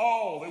above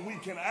all that we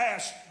can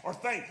ask or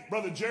think.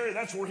 Brother Jerry,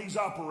 that's where He's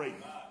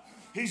operating.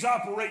 He's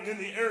operating in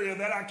the area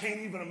that I can't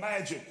even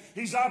imagine.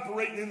 He's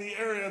operating in the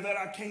area that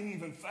I can't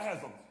even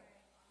fathom.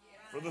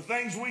 For the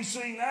things we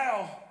see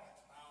now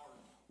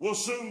will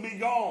soon be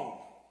gone.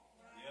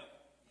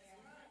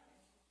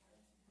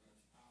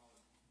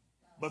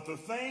 But the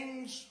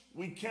things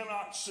we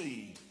cannot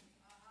see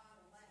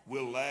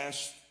will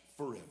last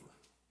forever.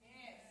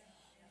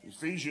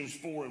 Ephesians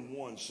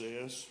 4:1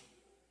 says,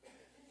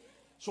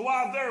 so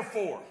I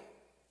therefore,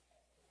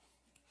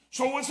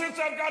 since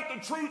I've got the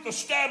truth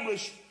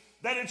established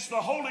that it's the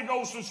Holy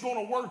Ghost that's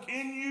going to work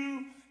in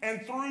you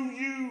and through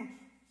you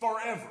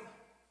forever.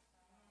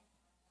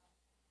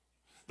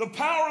 The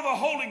power of the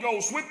Holy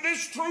Ghost, with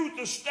this truth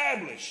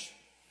established,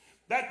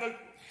 that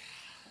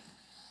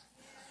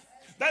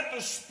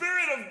the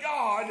Spirit of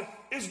God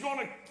is going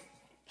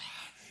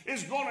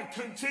to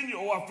continue.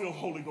 Oh, I feel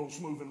Holy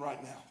Ghost moving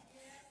right now.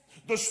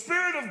 The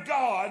Spirit of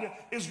God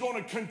is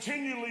going to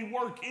continually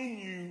work in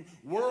you,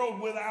 world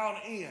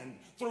without end,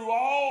 through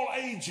all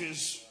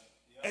ages.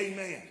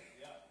 Amen.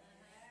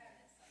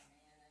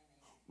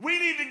 We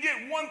need to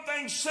get one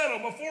thing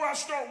settled. Before I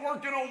start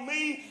working on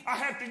me, I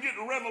have to get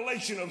a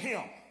revelation of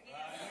Him.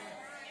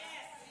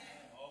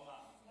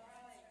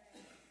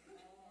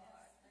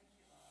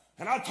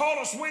 And I taught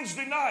us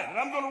Wednesday night, and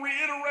I'm going to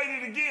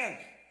reiterate it again.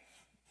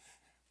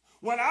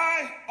 When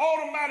I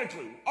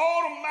automatically,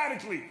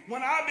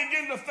 when I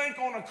begin to think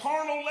on a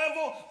carnal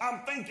level,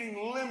 I'm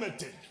thinking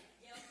limited.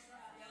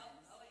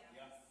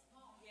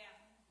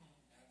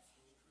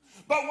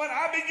 But when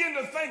I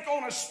begin to think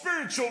on a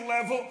spiritual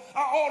level,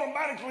 I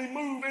automatically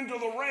move into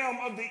the realm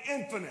of the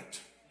infinite.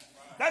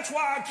 That's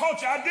why I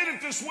taught you. I did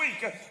it this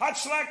week. I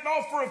slacked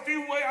off for a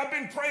few ways. I've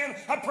been praying.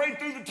 I prayed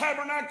through the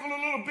tabernacle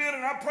a little bit,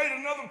 and I prayed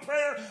another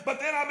prayer. But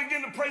then I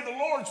began to pray the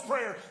Lord's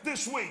Prayer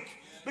this week.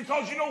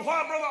 Because you know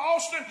why, Brother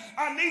Austin?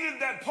 I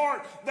needed that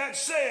part that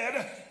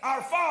said,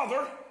 Our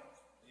Father,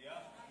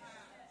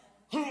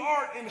 who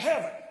art in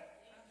heaven.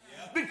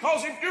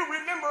 Because if you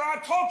remember, I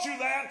taught you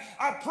that.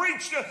 I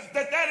preached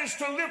that is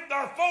to lift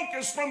our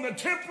focus from the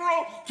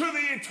temporal to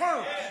the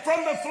eternal,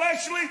 from the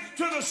fleshly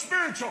to the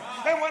spiritual.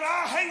 And when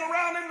I hang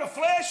around in the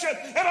flesh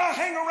and I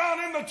hang around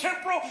in the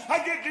temporal,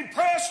 I get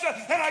depressed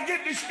and I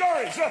get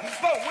discouraged.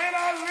 But when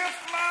I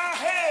lift my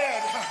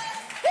head,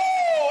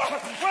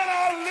 when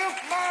I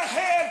lift my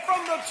head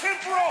from the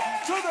temporal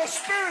to the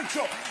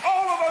spiritual,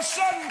 all of a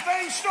sudden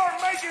things start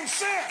making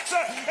sense.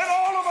 And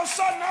all of a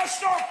sudden I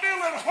start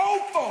feeling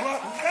hopeful.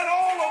 And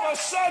all of a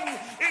sudden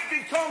it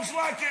becomes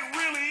like it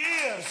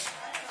really is.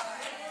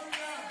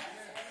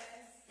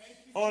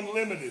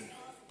 Unlimited.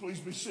 Please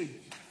be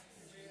seated.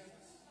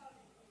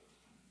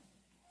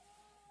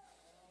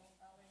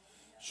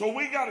 So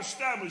we got to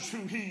establish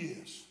who He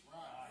is.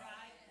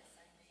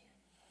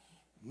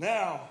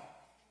 Now,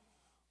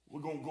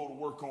 we're going to go to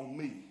work on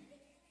me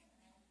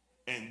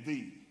and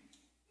thee.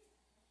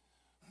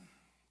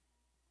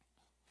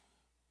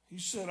 He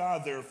said, I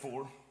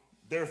therefore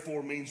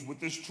means with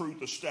this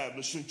truth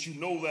established, since you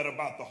know that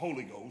about the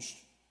Holy Ghost.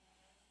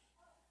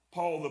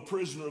 Paul, the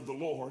prisoner of the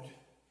Lord,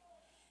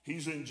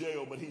 he's in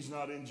jail, but he's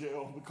not in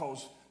jail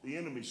because the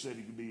enemy said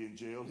he could be in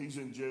jail. He's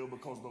in jail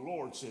because the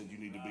Lord said you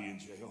need to be in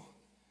jail.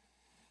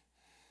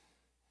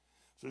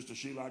 Sister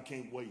Sheila, I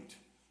can't wait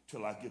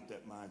till I get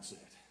that mindset.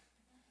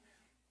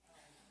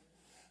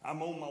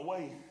 I'm on my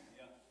way.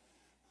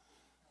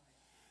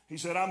 He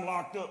said, I'm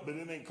locked up, but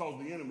it ain't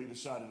because the enemy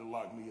decided to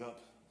lock me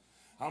up.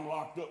 I'm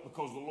locked up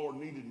because the Lord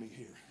needed me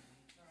here.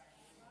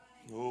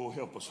 Oh,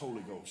 help us,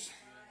 Holy Ghost.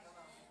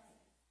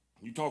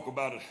 You talk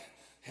about it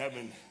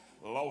having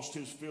lost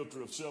his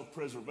filter of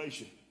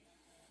self-preservation.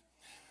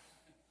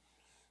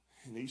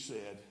 And he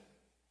said,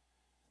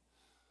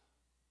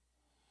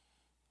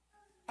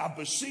 I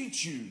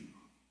beseech you,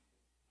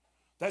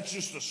 That's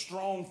just a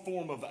strong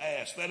form of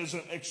ask. That is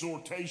an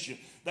exhortation.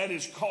 That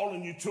is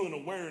calling you to an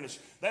awareness.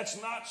 That's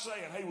not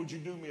saying, hey, would you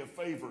do me a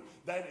favor?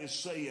 That is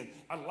saying,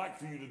 I'd like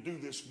for you to do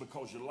this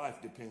because your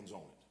life depends on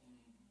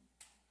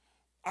it.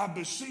 I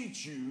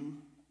beseech you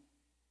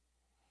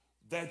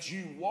that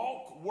you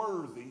walk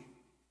worthy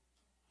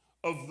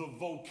of the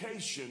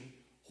vocation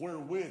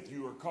wherewith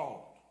you are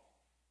called.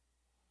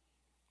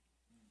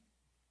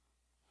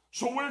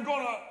 So we're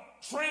going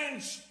to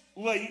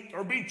translate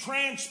or be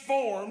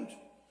transformed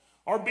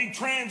or be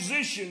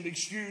transitioned,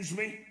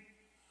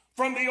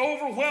 from the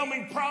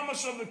overwhelming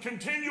promise of the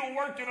continual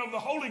working of the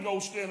Holy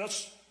Ghost in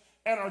us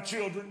and our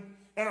children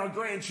and our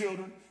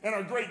grandchildren and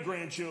our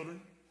great-grandchildren.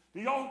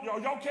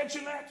 Y'all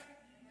catching that?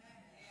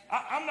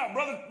 I'm not,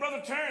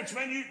 Brother Terrence,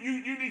 man,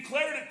 you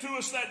declared it to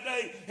us that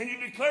day, and you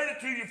declared it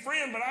to your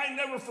friend, but I ain't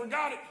never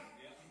forgot it.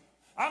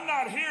 I'm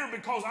not here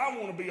because I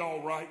want to be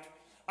all right.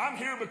 I'm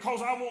here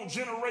because I want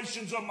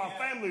generations of my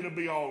family to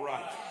be all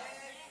right.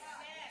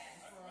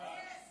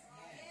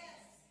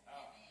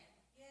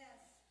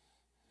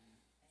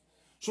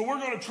 So we're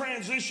going to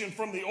transition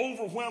from the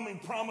overwhelming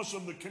promise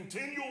of the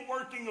continual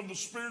working of the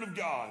Spirit of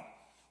God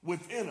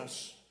within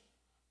us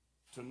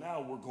to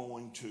now we're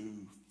going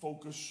to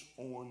focus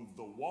on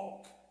the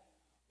walk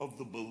of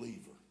the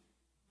believer.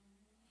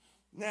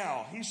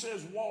 Now, he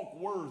says walk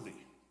worthy.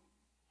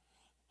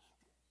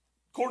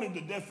 According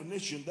to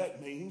definition,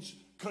 that means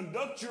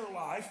conduct your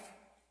life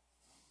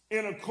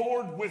in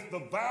accord with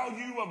the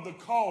value of the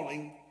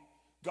calling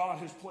God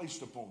has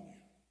placed upon you.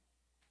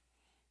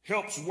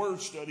 Helps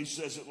Word Study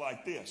says it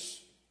like this: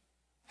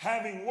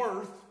 having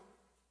worth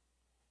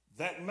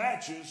that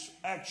matches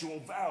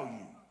actual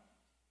value.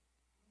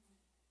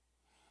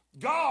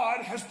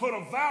 God has put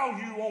a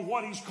value on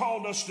what he's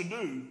called us to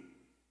do,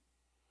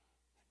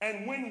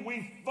 and when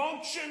we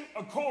function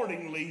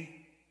accordingly,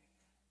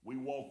 we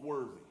walk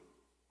worthy.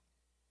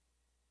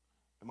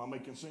 Am I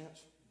making sense?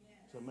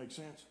 Yes. Does that make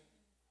sense?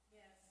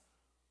 Yes.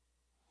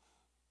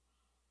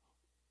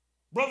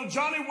 Brother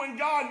Johnny, when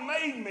God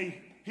made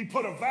me, he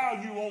put a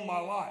value on my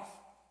life.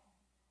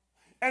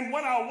 And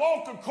when I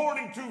walk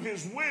according to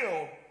his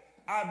will,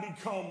 I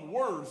become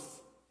worth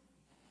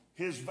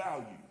his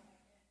value.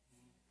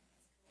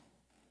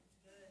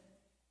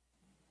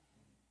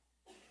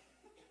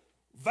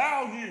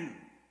 Value,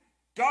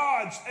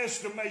 God's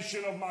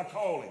estimation of my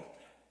calling.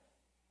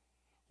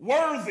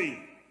 Worthy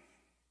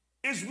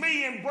is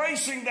me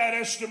embracing that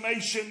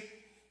estimation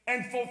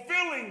and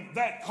fulfilling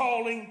that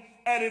calling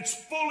at its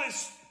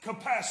fullest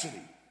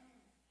capacity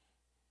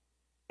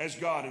as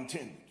God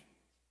intended.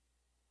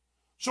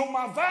 So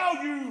my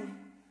value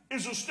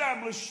is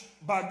established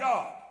by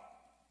God.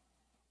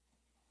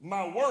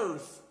 My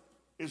worth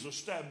is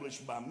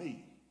established by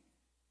me.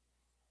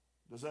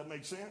 Does that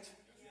make sense?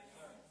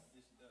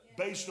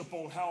 Based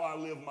upon how I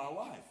live my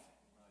life.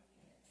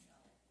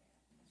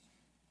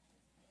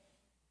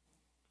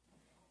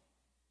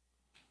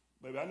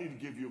 Baby, I need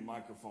to give you a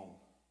microphone.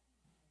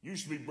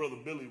 Used to be Brother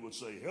Billy would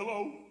say,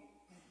 hello.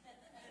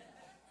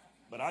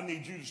 But I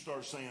need you to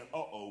start saying,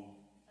 uh-oh.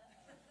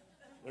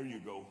 There you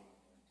go.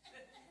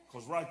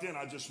 Because right then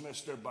I just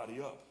messed everybody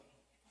up.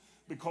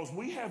 Because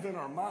we have in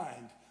our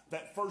mind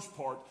that first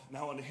part,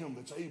 now unto him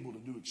that's able to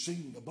do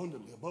exceeding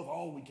abundantly above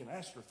all we can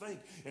ask or think.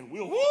 And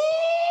we'll,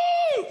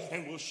 woo!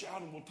 And we'll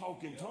shout and we'll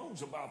talk in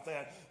tongues about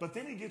that. But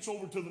then he gets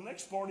over to the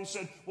next part. He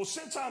said, well,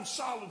 since I'm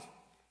solid.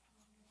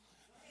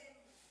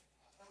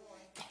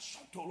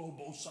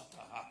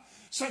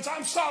 Since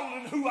I'm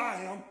solid in who I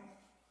am,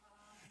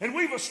 and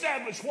we've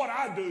established what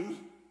I do,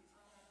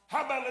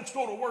 how about let's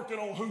go to working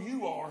on who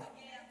you are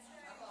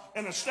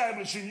and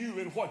establishing you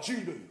in what you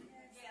do.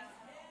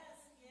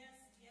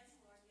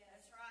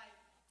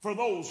 For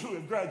those who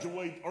have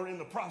graduated or in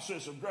the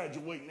process of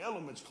graduating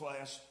elements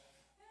class,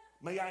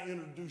 may I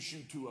introduce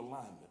you to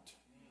alignment.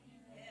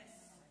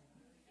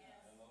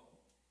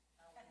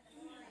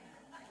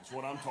 That's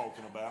what I'm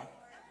talking about.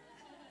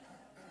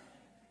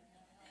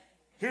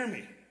 Hear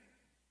me.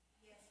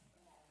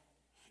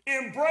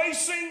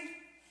 Embracing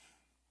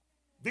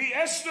the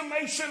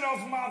estimation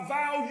of my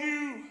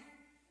value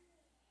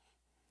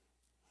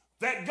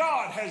that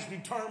God has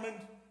determined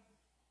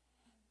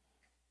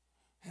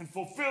and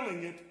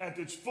fulfilling it at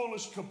its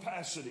fullest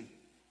capacity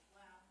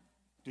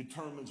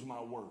determines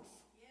my worth.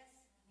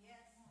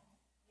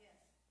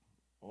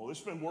 Oh,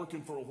 it's been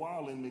working for a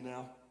while in me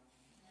now.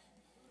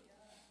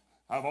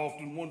 I've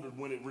often wondered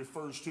when it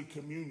refers to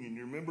communion.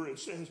 You remember it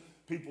says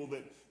people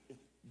that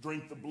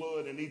drink the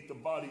blood and eat the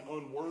body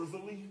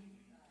unworthily.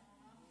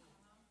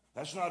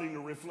 That's not even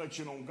a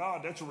reflection on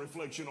God. That's a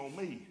reflection on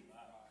me.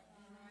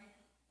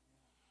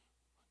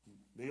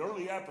 The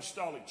early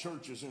apostolic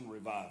church is in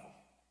revival,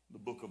 the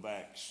book of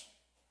Acts.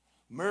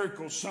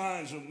 Miracles,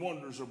 signs, and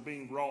wonders are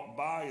being wrought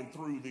by and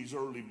through these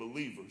early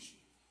believers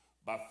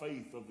by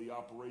faith of the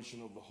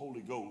operation of the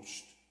Holy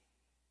Ghost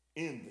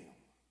in them.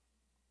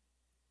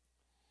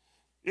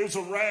 It's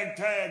a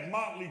ragtag,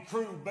 motley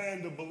crew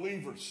band of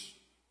believers.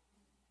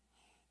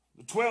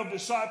 The 12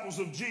 disciples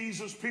of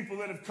Jesus, people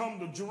that have come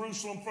to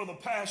Jerusalem for the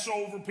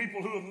Passover,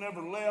 people who have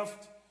never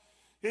left.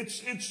 It's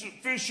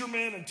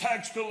fishermen and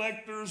tax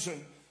collectors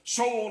and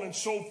so on and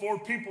so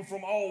forth, people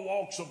from all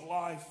walks of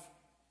life.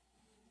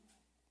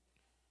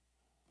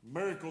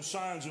 Miracle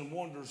signs and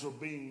wonders are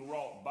being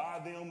wrought by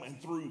them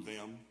and through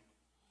them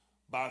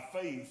by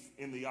faith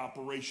in the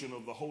operation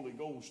of the Holy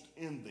Ghost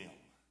in them.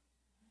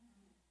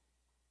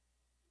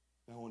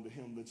 Now unto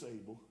him that's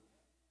able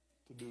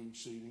to do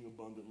exceeding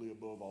abundantly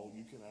above all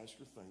you can ask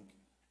or think,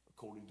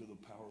 according to the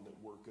power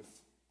that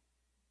worketh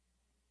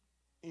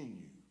in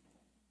you.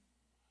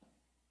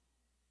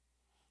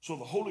 So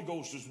the Holy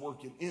Ghost is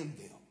working in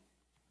them.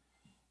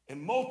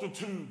 And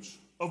multitudes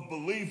of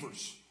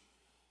believers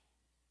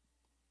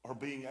are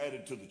being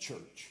added to the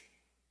church.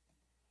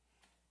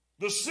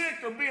 The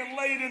sick are being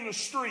laid in the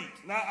street.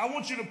 Now, I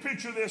want you to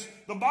picture this.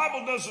 The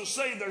Bible doesn't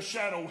say their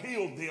shadow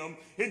healed them.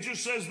 It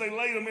just says they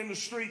laid them in the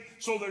street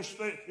so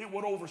it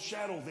would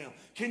overshadow them.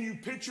 Can you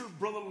picture,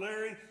 Brother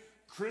Larry,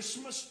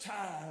 Christmas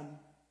time,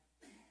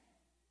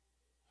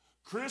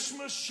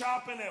 Christmas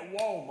shopping at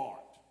Walmart,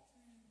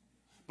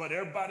 but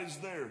everybody's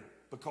there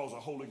because of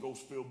Holy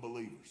Ghost-filled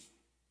believers?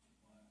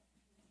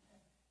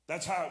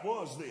 That's how it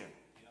was then.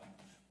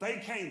 They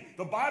came.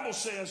 The Bible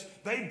says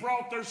they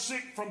brought their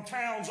sick from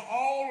towns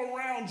all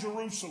around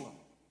Jerusalem.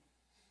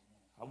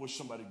 I wish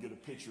somebody would get a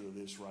picture of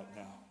this right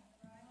now.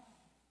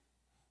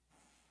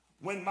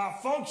 When my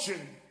function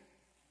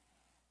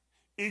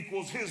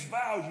equals his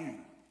value,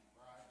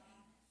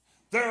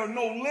 there are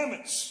no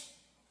limits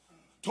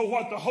to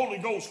what the Holy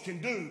Ghost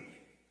can do.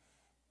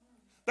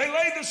 They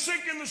laid the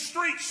sick in the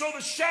street so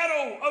the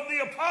shadow of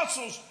the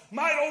apostles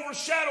might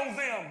overshadow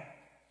them.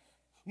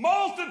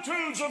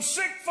 Multitudes of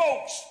sick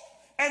folks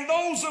and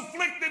those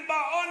afflicted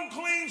by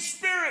unclean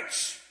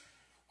spirits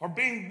are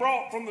being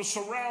brought from the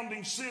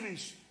surrounding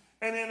cities.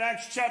 And in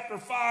Acts chapter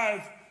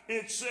 5,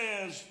 it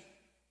says,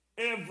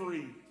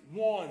 every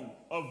one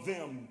of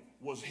them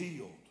was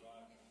healed.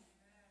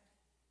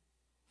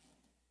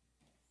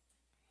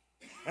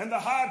 And the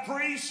high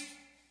priest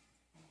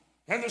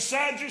and the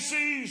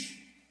Sadducees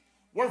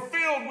were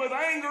filled with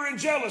anger and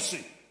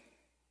jealousy.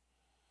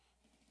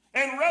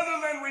 And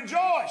rather than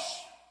rejoice,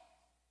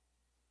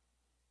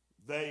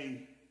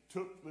 they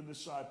took the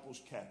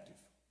disciples captive.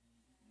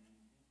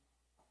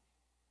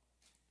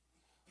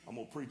 I'm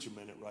going to preach a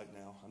minute right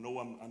now. I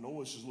know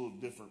this is a little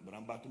different, but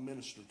I'm about to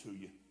minister to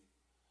you.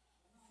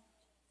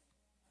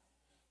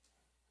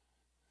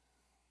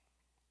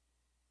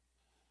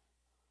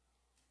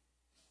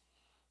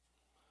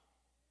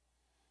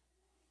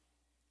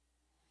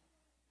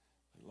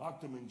 They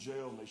locked them in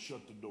jail and they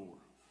shut the door.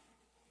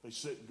 They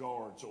set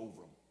guards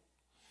over them.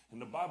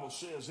 And the Bible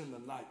says in the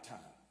nighttime,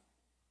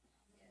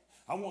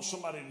 I want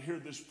somebody to hear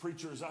this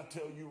preacher as I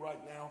tell you right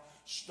now,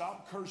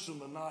 stop cursing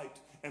the night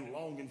and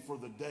longing for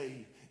the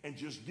day and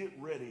just get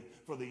ready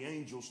for the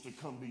angels to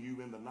come to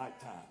you in the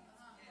nighttime.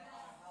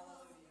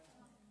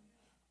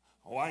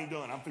 Oh, I ain't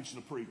done. I'm fixing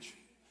to preach.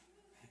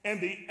 And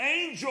the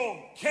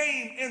angel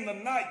came in the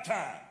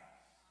nighttime.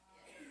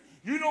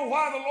 You know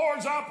why the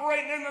Lord's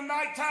operating in the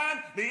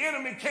nighttime? The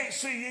enemy can't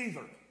see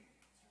either.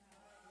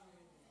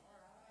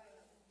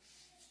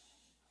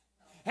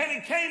 And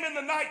he came in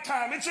the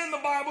nighttime. It's in the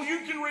Bible. You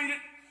can read it.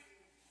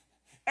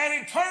 And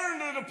he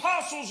turned the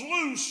apostles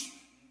loose.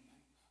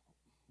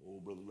 Oh,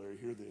 Brother Larry,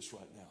 hear this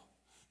right now.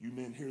 You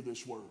men hear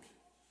this word.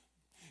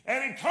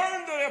 And he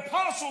turned the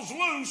apostles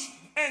loose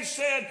and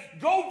said,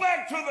 go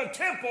back to the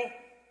temple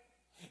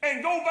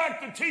and go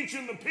back to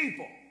teaching the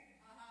people.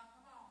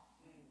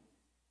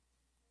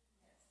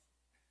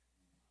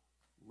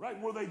 Right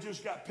where they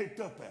just got picked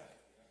up at.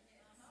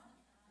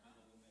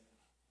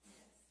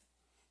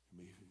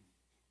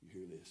 You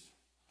hear this?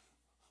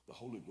 The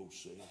Holy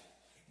Ghost said,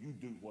 you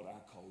do what I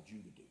called you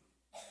to do.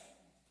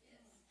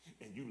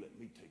 And you let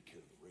me take care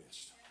of the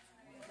rest.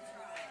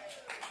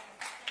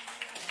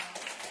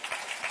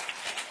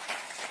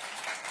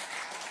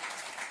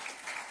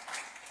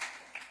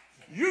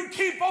 You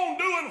keep on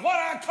doing what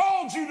I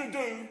called you to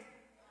do.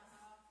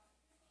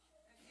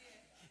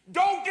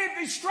 Don't get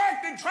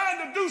distracted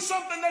trying to do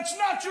something that's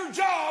not your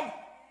job.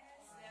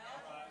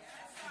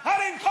 I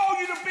didn't call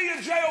you to be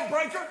a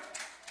jailbreaker.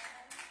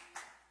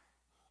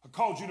 I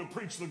called you to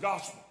preach the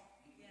gospel.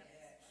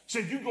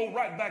 Said you go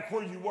right back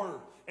where you were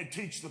and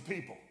teach the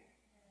people.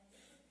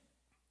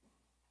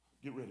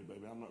 Get ready,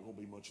 baby. I'm not going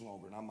to be much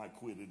longer, and I might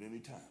quit at any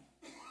time.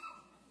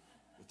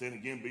 But then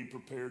again, be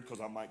prepared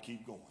because I might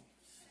keep going.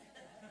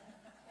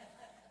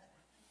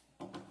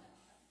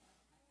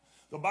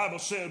 The Bible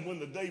said when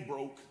the day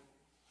broke,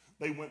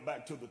 they went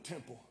back to the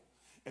temple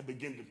and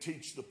began to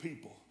teach the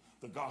people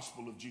the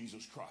gospel of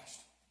Jesus Christ.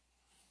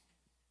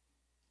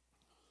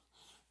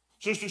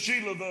 Sister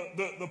Sheila,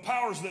 the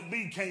powers that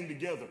be came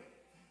together.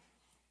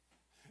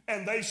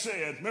 And they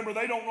said, remember,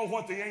 they don't know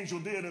what the angel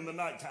did in the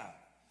nighttime.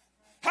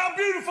 How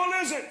beautiful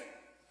is it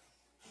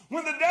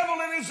when the devil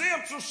and his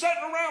imps are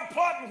sitting around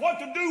plotting what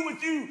to do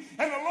with you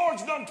and the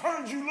Lord's done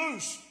turned you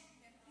loose.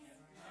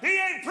 He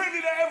ain't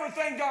privy to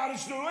everything God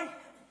is doing.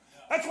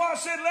 That's why I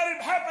said let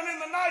it happen in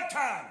the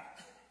nighttime.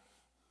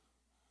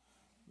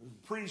 The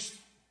priest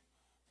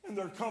and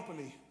their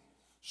company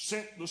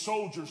sent the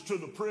soldiers to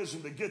the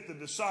prison to get the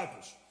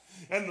disciples.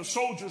 And the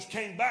soldiers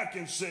came back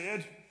and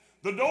said,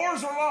 the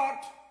doors are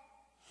locked,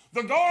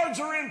 the guards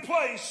are in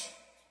place,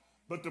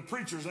 but the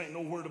preachers ain't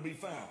nowhere to be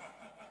found.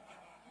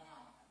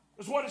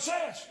 That's what it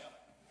says.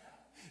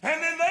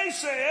 And then they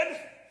said,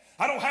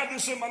 I don't have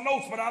this in my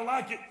notes, but I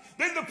like it.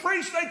 Then the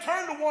priests, they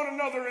turned to one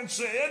another and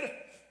said,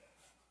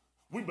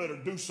 we better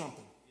do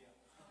something,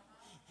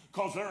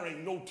 because there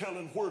ain't no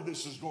telling where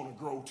this is going to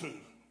grow to.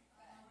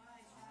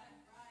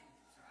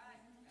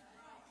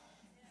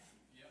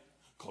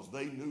 Because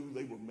they knew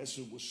they were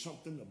messing with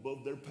something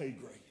above their pay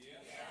grade.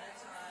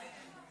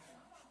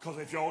 Because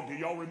do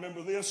y'all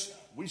remember this?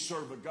 We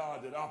serve a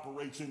God that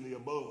operates in the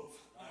above.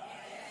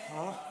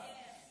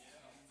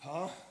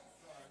 Huh?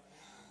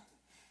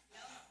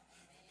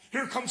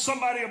 Here comes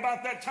somebody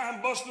about that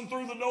time busting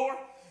through the door.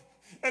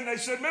 And they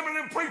said, remember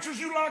them preachers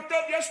you locked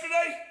up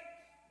yesterday?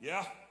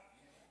 Yeah.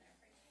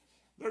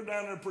 They're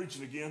down there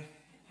preaching again.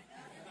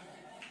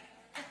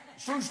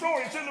 It's a true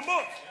story. It's in the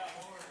book.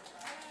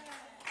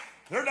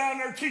 They're down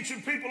there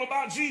teaching people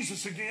about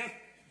Jesus again.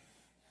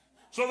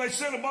 So they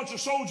sent a bunch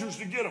of soldiers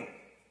to get them.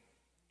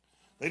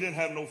 They didn't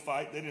have no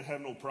fight. They didn't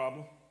have no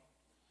problem.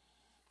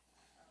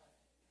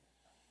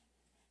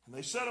 And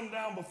they set them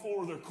down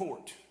before their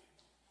court.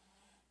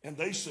 And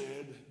they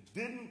said,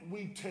 didn't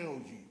we tell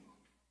you,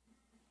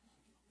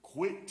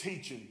 quit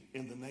teaching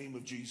in the name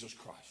of Jesus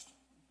Christ?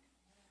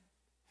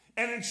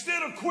 And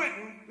instead of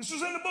quitting, this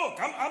is in the book.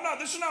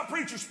 This is not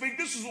preacher speak.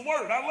 This is the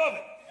word. I love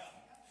it.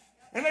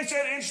 And they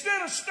said,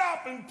 instead of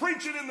stopping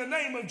preaching in the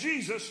name of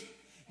Jesus,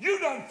 you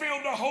done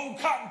filled the whole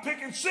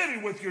cotton-picking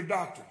city with your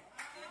doctrine.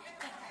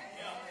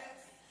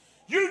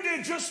 You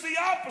did just the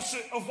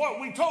opposite of what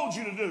we told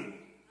you to do.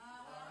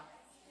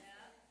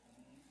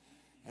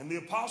 And the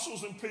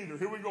apostles and Peter,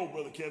 here we go,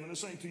 Brother Kevin,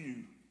 this ain't to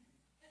you.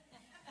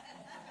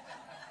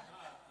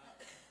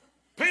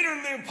 Peter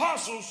and the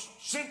apostles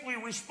simply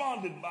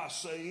responded by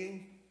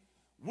saying,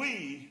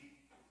 we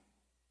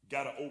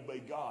got to obey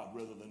God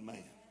rather than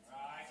man.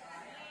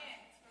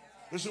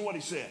 Listen to what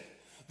he said.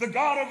 The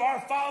God of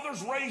our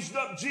fathers raised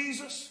up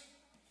Jesus,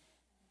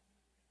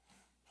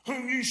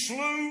 whom you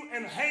slew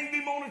and hanged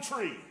him on a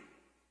tree.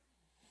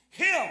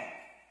 Him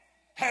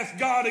hath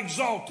God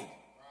exalted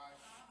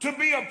to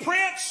be a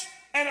prince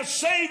and a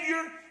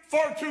savior,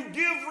 for to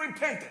give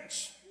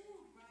repentance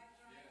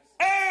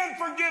and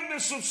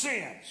forgiveness of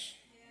sins.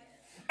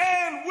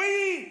 And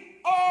we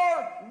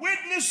are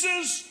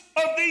witnesses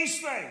of these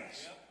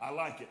things. I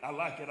like it. I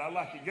like it. I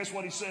like it. Guess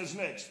what he says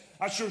next?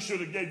 I sure should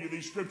have gave you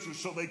these scriptures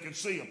so they could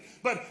see them.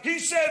 But he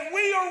said,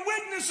 we are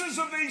witnesses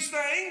of these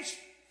things,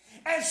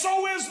 and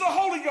so is the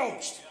Holy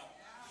Ghost,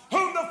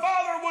 whom the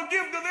Father will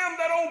give to them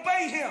that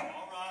obey him.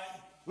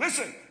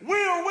 Listen,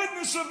 we are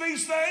witnesses of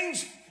these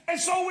things, and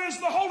so is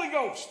the Holy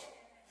Ghost.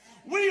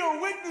 We are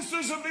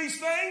witnesses of these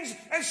things,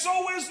 and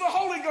so is the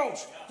Holy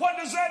Ghost. What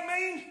does that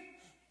mean?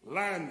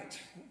 Alignment.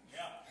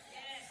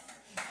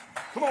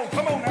 Come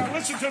on now,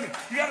 listen to me.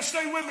 You got to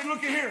stay with me.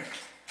 Look at here.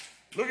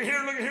 Look at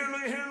here, look at here,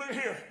 look at here, look at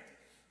here.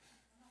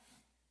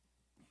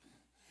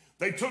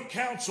 They took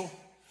counsel.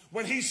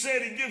 When he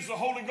said he gives the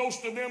Holy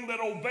Ghost to them that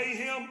obey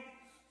him,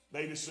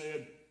 they just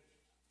said,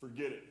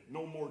 forget it.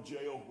 No more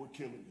jail. We're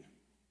killing you.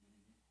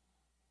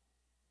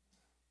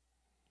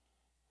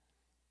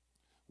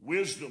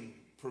 Wisdom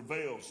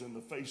prevails in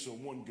the face of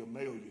one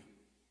Gamaliel,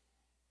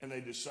 and they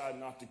decide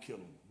not to kill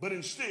him. But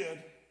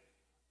instead,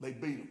 they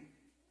beat him.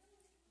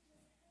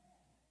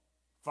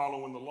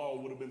 Following the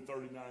law would have been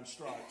 39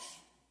 stripes,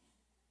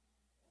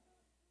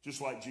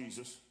 just like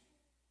Jesus.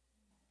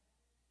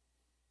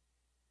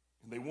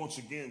 And they once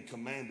again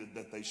commanded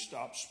that they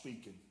stop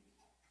speaking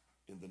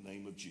in the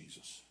name of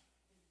Jesus.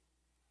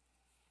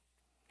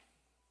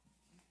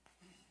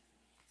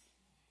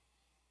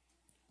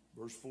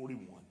 Verse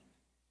 41.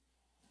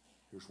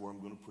 Here's where I'm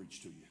going to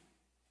preach to you.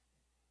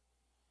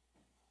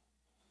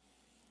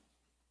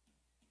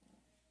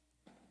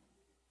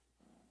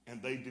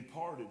 And they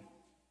departed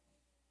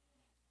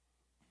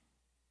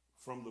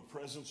from the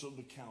presence of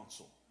the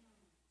council,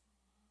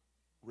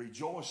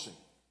 rejoicing.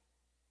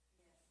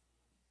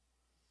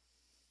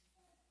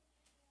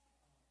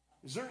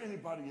 Is there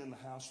anybody in the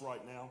house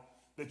right now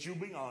that you'll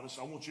be honest?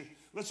 I want you,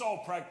 let's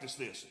all practice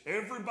this.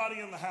 Everybody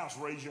in the house,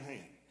 raise your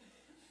hand.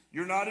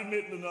 You're not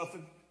admitting to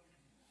nothing.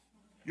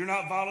 You're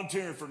not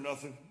volunteering for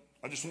nothing.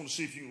 I just want to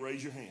see if you can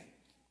raise your hand.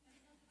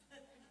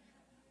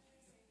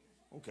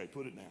 Okay,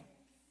 put it down.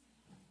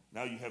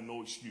 Now you have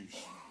no excuse.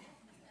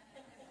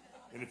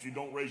 And if you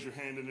don't raise your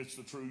hand and it's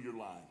the truth, you're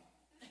lying.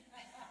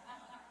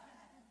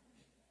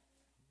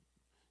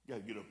 You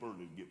got to get up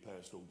early to get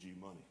past OG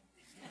money.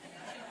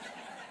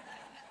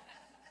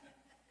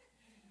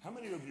 How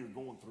many of you are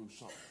going through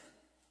something?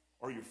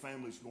 Or your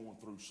family's going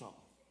through something?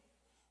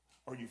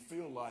 Or you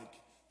feel like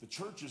the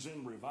church is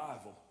in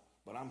revival,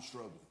 but I'm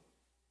struggling.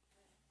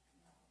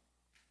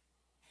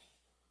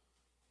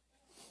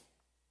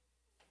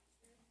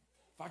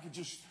 If I could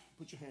just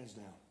put your hands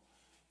down.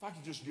 If I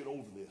could just get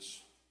over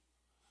this.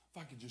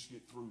 If I could just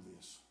get through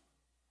this.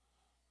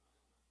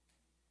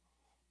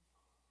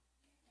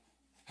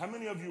 How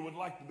many of you would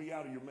like to be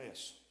out of your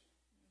mess?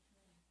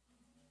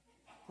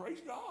 Praise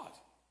God.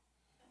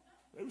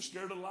 They were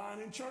scared of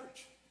lying in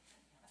church.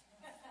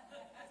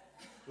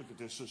 Look at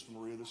this, Sister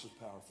Maria. This is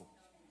powerful.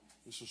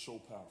 This is so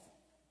powerful.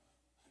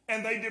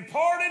 And they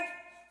departed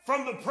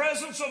from the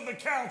presence of the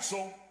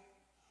council,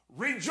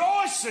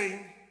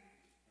 rejoicing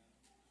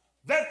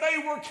that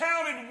they were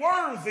counted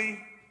worthy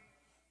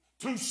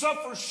to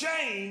suffer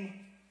shame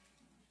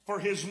for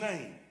his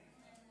name.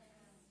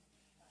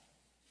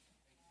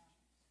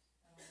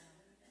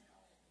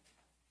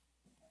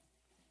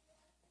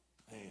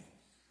 Man.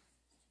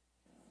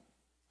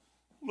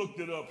 Looked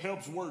it up.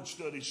 Helps Word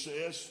Study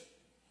says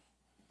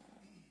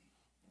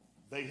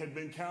they had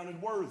been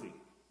counted worthy.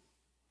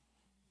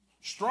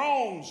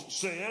 Strong's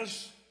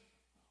says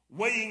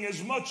weighing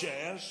as much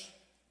as,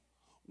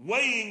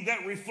 weighing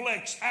that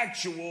reflects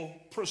actual,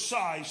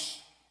 precise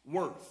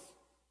worth.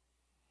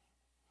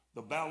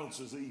 The balance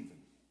is even.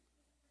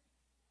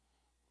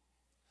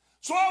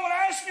 So I would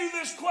ask you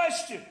this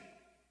question.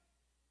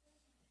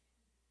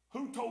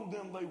 Who told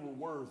them they were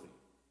worthy?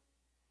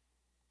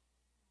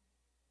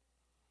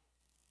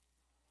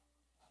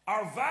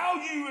 Our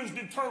value is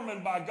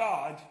determined by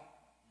God.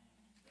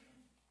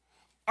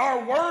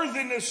 Our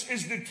worthiness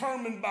is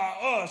determined by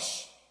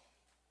us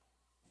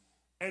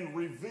and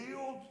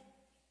revealed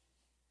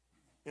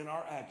in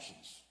our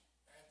actions.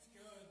 That's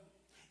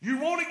good. You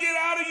want to get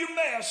out of your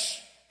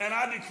mess, and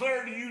I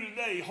declare to you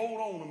today, hold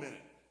on a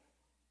minute.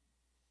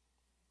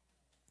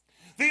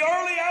 The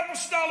early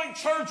apostolic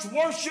church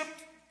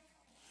worshiped,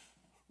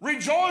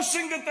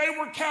 rejoicing that they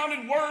were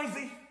counted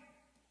worthy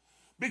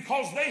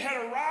because they had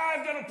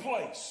arrived at a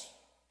place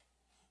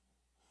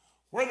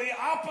where the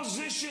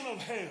opposition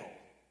of hell,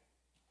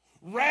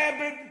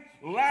 rabid,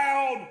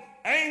 loud,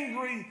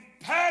 angry,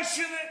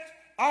 passionate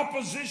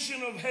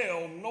opposition of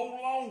hell no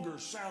longer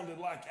sounded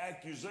like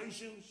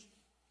accusations,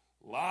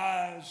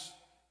 lies,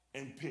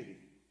 and pity.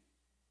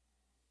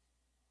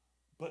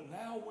 But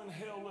now when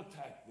hell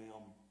attacked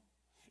them,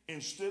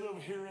 instead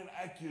of hearing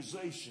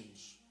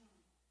accusations,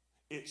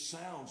 it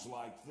sounds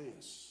like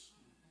this: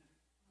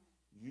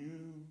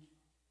 you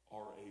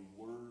are a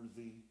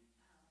worthy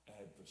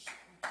adversary.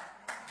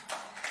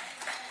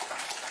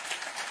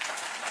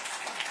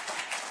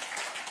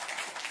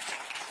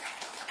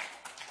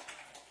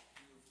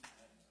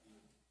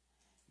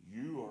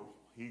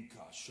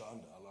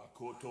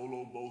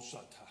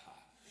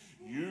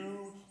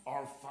 You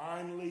are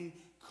finally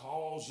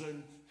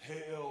causing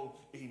hell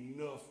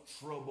enough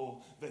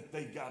trouble that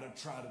they got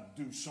to try to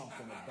do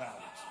something about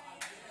it.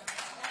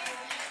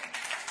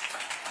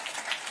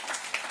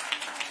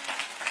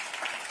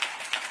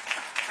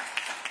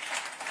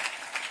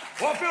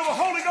 Well, I feel the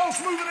Holy Ghost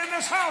moving in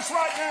this house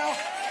right now.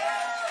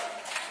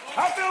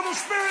 I feel the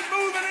Spirit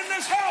moving in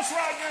this house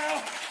right now.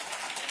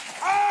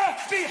 I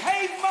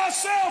behave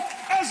myself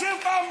as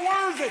if I'm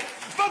worthy.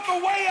 But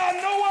the way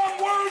I know I'm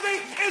worthy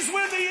is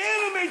when the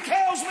enemy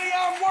tells me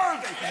I'm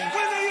worthy.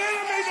 When the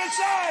enemy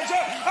decides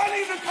I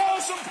need to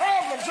cause some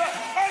problems,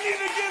 I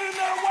need to get in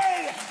their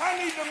way, I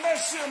need to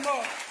mess them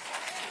up.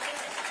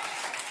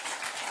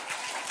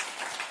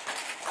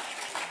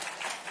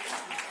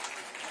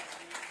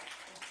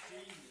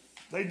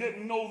 They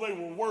didn't know they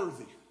were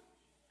worthy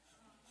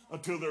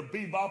until they're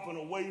bebopping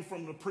away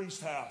from the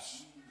priest's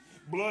house.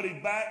 Bloody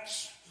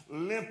backs,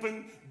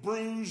 limping,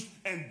 bruised,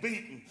 and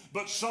beaten.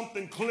 But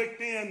something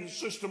clicked in,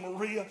 Sister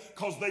Maria,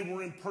 because they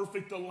were in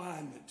perfect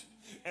alignment.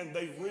 And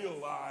they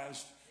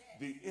realized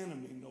the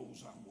enemy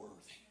knows I'm worthy.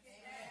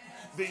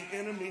 The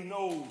enemy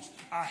knows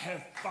I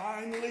have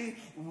finally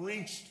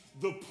reached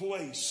the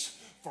place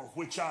for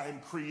which I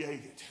am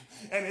created.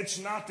 And it's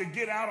not to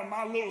get out of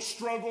my little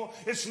struggle.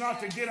 It's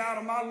not to get out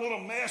of my little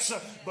mess,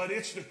 but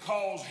it's to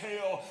cause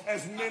hell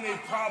as many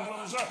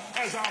problems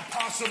as I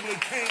possibly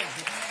can.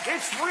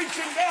 It's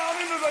reaching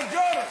down into the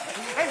gutter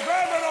and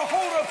grabbing a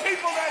hold of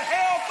people that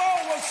hell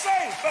thought was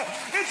safe.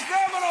 It's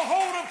grabbing a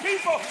hold of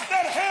people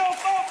that hell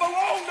thought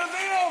belonged to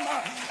them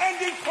and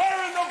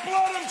declaring the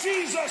blood of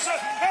Jesus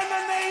and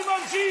the name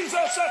of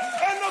Jesus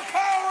and the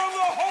power of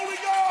the Holy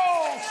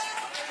Ghost.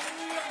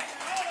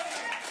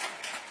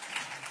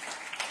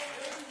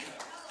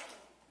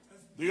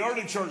 The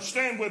early church,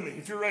 stand with me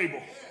if you're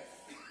able.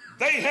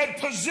 They had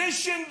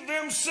positioned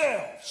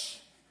themselves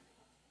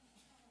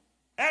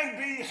and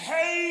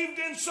behaved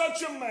in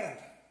such a manner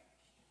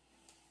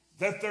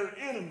that their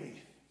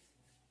enemy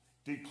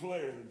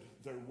declared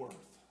their worth.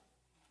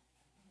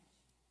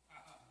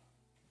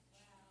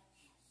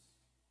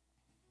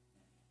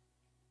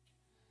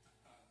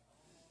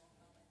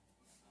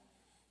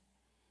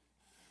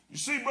 You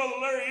see, Brother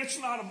Larry, it's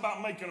not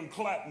about making them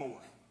clap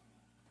more.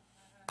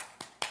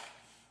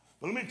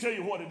 But let me tell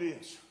you what it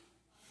is.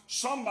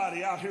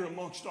 Somebody out here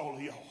amongst all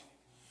of y'all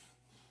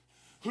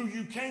who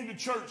you came to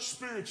church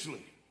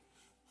spiritually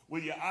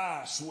with your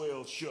eyes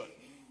swelled shut.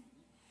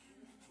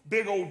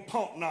 Big old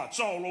pump knots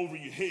all over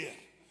your head.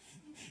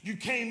 You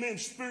came in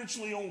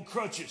spiritually on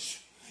crutches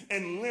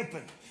and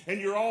limping,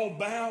 and you're all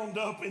bound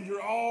up and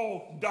you're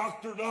all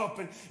doctored up,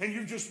 and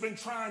you've just been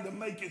trying to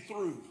make it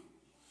through.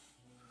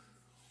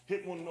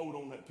 Hit one note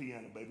on that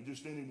piano, baby,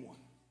 just any one.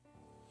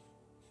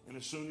 And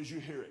as soon as you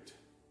hear it,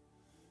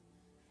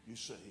 you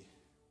say,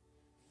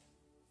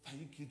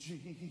 thank you,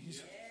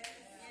 Jesus.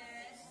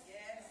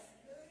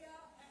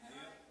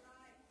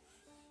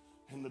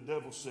 And the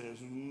devil says,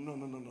 no.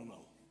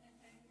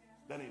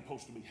 That ain't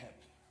supposed to be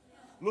happening.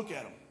 Look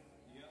at them.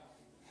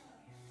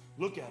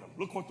 Look at them.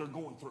 Look what they're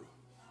going through.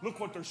 Look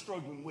what they're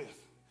struggling with.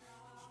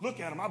 Look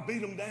at them. I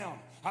beat them down.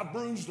 I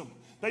bruised them.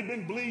 They've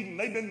been bleeding.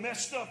 They've been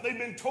messed up. They've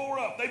been tore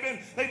up. They've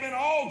been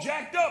all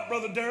jacked up,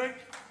 Brother Derek.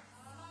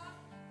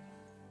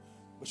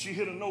 But she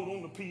hit a note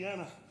on the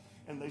piano,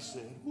 and they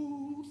said,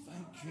 ooh,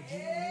 thank you,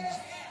 Jesus.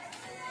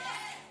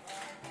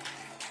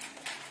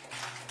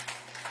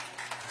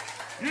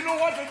 You know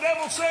what the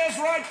devil says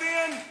right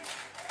then?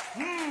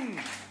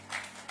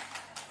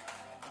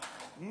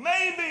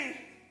 Maybe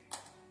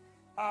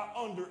I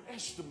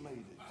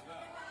underestimated.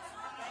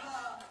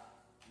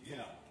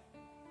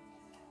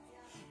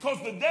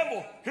 Because the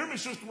devil, hear me,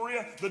 Sister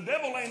Maria, the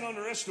devil ain't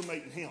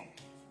underestimating him.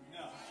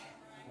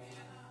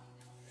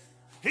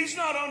 He's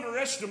not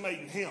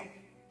underestimating him.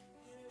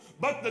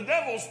 But the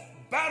devil's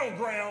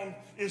battleground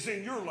is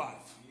in your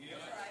life.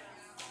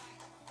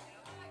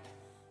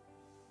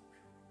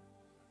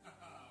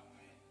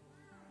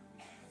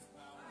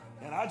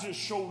 And I just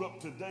showed up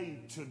today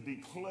to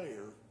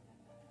declare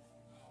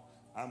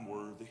I'm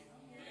worthy.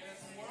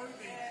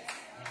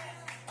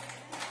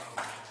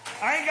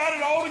 I ain't got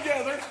it all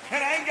together,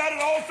 and I ain't got it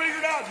all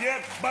figured out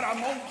yet, but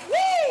I'm on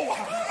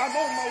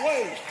my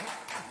way.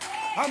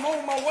 I'm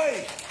on my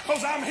way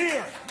because I'm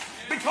here,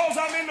 because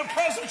I'm in the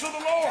presence of the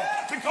Lord,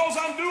 because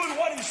I'm doing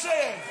what He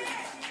said.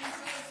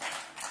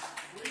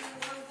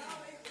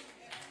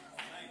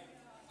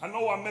 I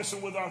know I'm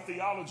messing with our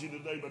theology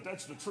today, but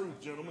that's the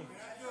truth, gentlemen.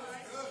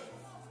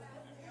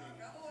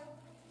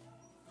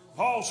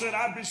 Paul said,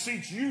 I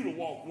beseech you to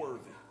walk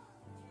worthy.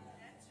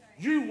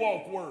 You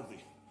walk worthy.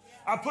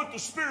 I put the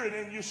Spirit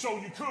in you so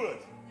you could.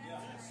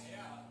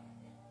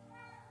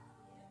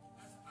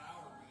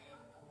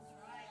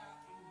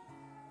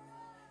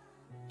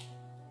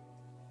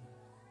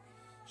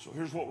 So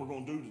here's what we're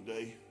going to do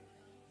today.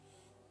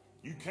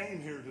 You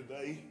came here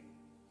today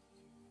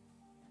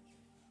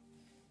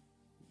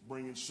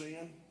bringing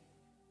sin,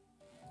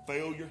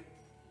 failure,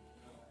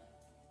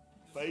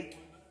 fake,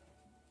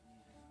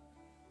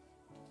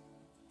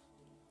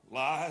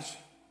 lies,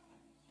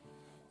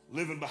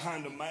 living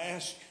behind a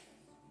mask.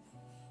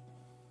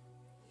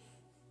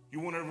 You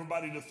want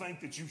everybody to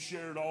think that you've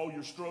shared all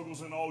your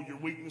struggles and all your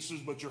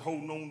weaknesses, but you're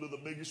holding on to the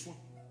biggest one.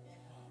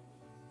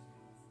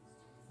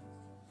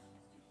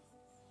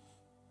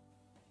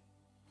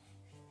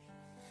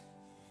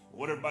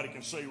 What everybody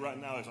can say right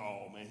now is,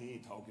 oh man, he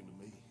ain't talking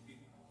to me.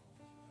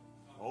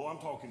 Oh, I'm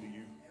talking to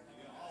you.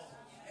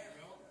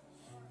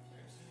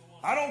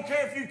 I don't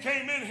care if you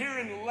came in here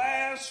and the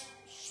last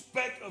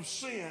speck of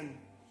sin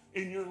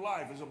in your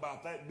life is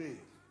about that big.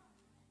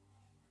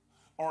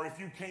 Or if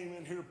you came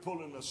in here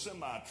pulling a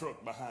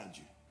semi-truck behind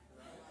you.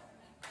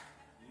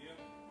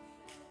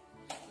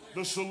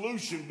 The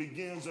solution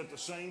begins at the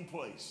same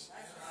place.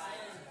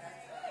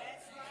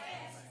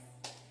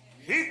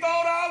 He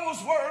thought I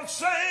was worth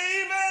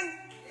saving.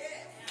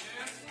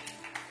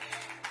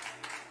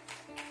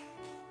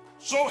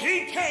 So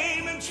He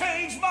came and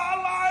changed my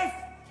life.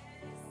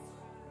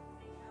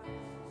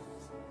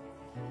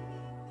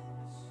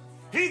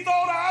 He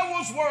thought I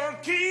was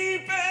worth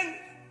keeping.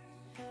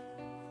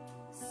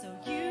 So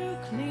you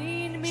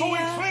cleaned me So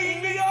He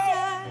cleaned me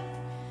up.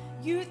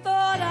 You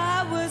thought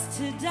I was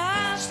to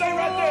die for. Stay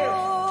right there.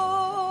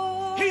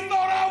 He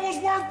thought I was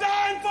worth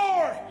dying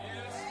for.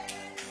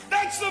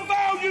 That's the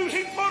value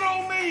He put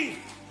on me.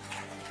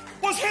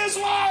 Was His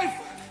life.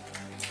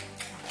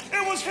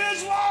 It was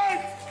His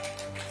life.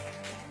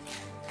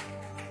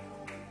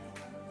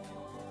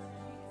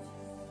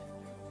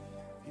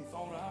 He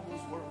thought I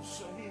was worth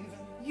saving.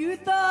 You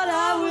thought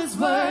I was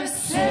worth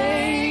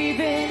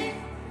saving.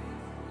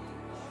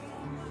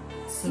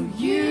 So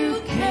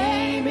you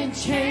came and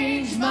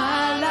changed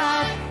my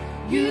life.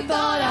 You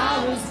thought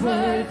I was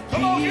worth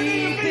keeping. Come on, you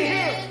need to be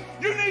here.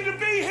 You need to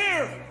be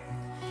here.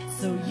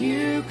 So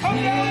you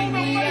cleaned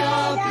me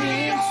up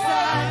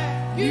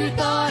inside. You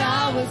thought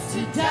I was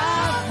to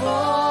die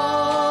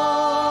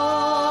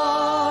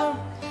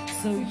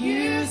for. So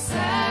you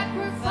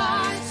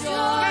sacrificed your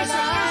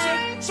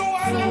life. So I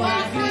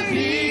could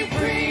be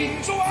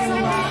free. So I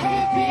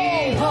could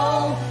be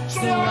whole.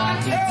 So I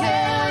could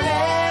tell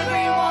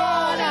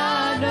everyone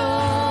I know.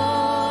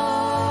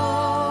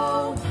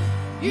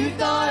 You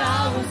thought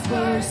I was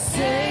worth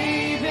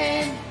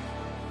saving.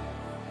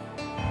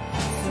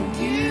 So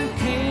you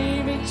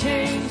came and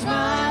changed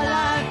my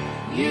life.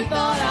 You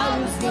thought I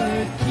was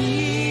worth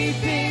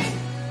keeping.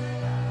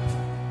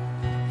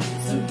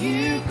 So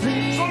you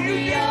cleaned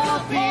me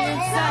up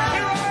inside.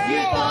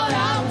 You thought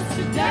I was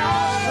to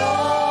die for.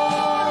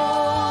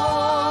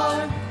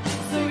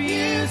 So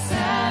you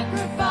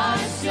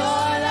sacrificed your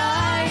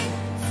life.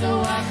 So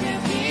I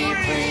could be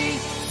free.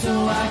 So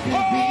I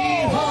could be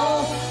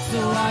whole. So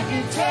I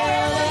could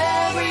tell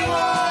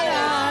everyone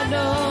I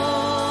know.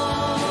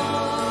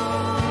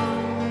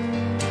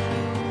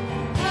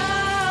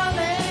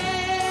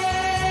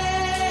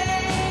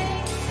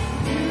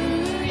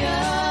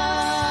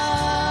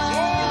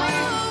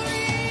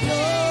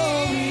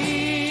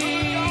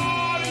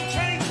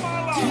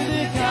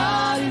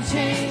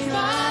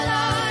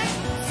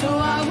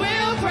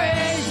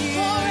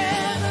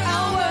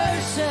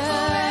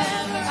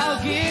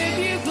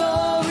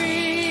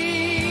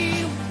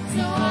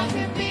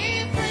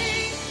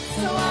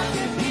 so I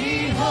could be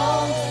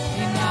whole,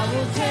 and I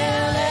will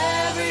tell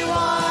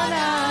everyone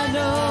I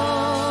know.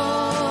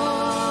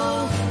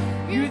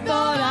 You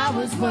thought I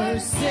was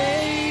worth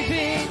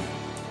saving,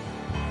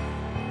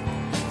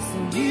 so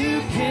you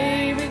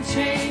came and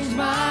changed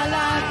my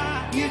life.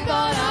 You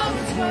thought I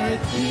was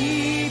worth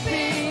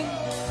keeping,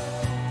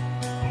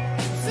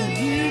 so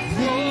you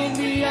cleaned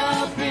me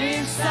up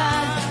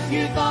inside.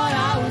 You thought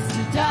I was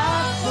to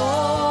die for,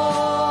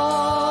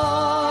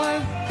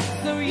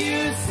 so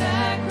you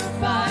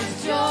sacrificed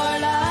your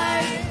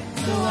life,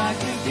 so I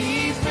could be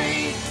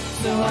free,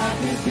 so I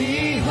could be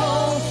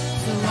whole,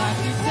 so I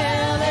could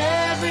tell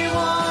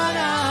everyone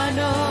I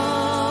know.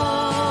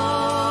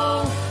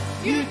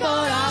 You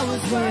thought I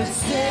was worth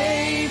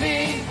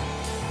saving,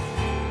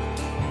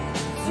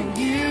 so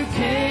you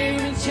came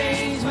and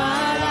changed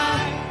my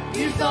life.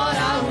 You thought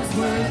I was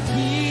worth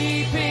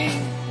keeping,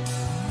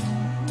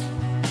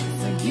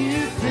 so you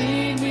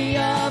cleaned me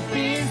up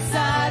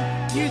inside.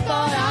 You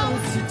thought I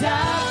was to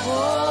die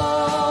for,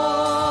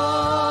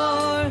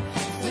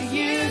 so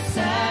you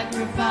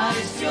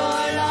sacrificed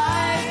your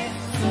life,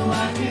 so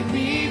I could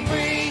be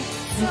free,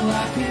 so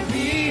I could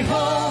be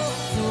whole,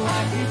 so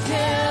I could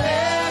tell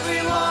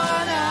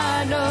everyone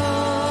I know.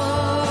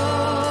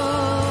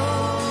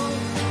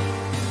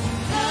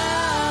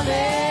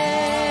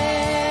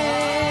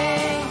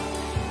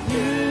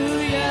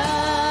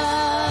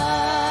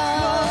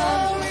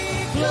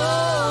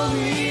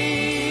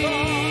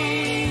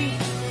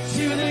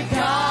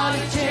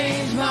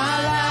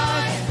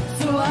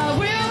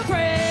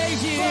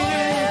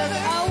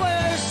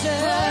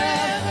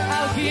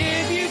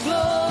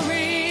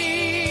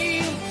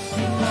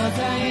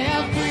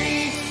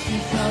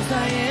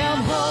 I am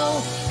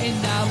whole,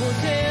 and I will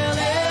tell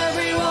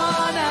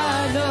everyone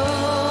I know.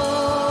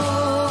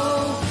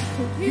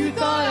 You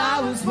thought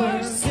I was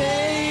worth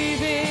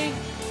saving,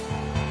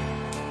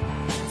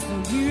 so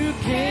you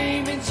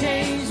came and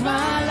changed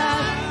my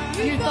life.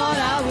 You thought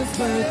I was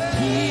worth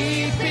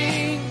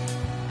keeping,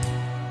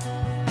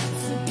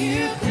 so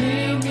you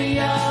cleaned me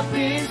up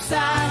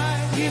inside.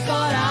 You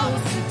thought I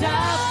was to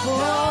die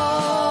for,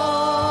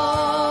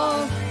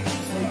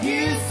 so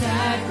you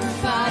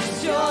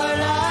sacrificed your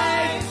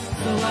life,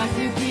 so I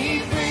could be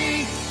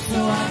free, so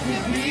I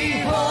could be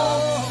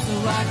whole, so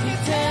I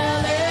could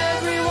tell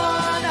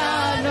everyone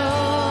I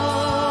know.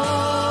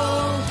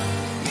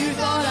 You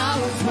thought I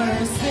was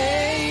worth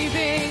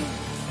saving,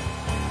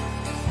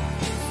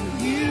 so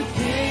you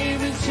came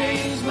and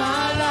changed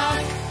my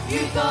life.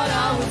 You thought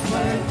I was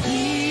worth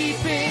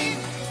keeping,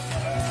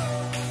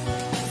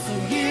 so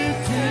you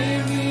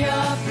cleaned me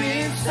up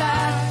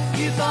inside.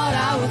 You thought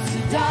I was to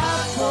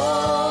die for,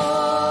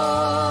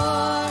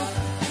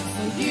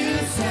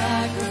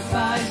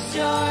 sacrificed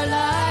your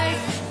life,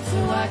 so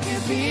I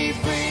could be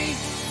free,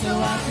 so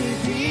I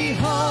could be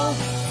whole,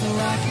 so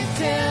I could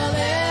tell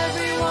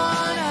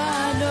everyone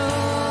I know.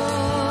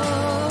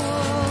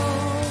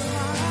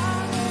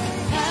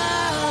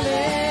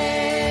 Hallelujah,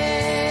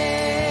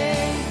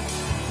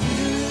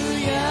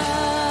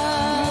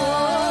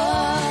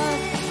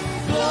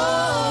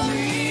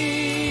 glory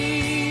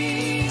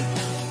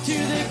to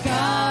the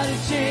God who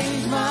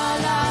changed my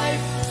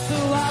life, so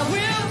I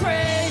will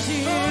praise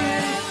you.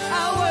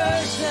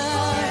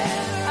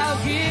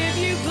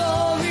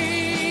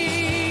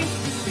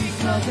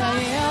 Because I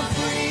am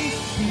free,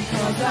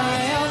 because I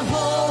am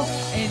whole,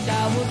 and I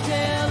will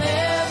tell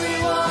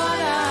everyone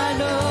I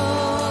know.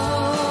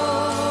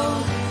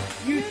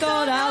 You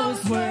thought I was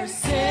worth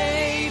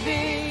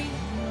saving,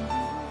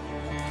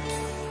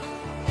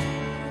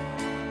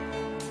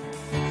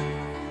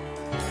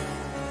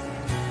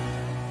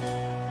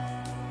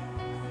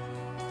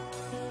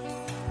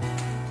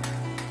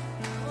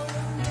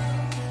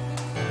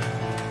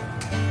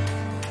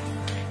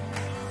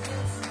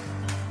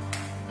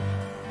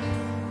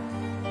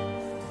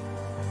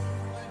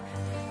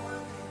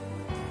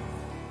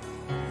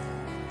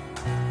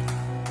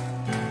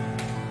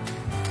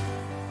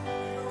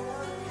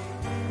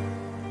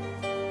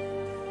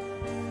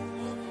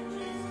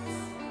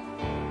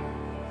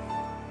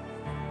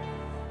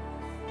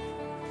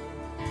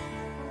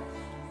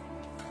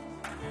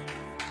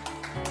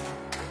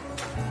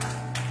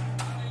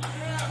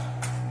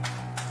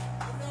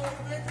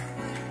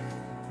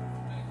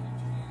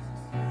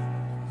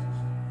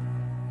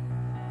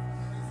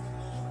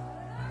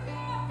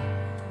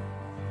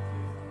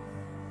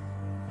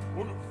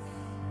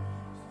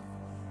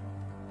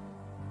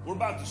 We're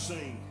about to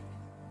sing,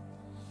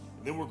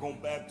 and then we're going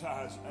to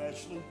baptize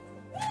Ashley in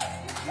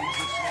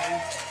Jesus'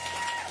 name.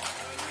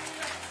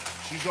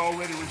 She's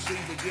already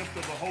received the gift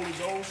of the Holy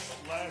Ghost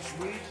last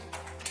week.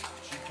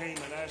 She came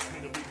and asked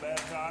me to be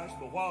baptized,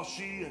 but while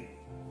she and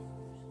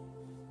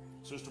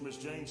Sister Miss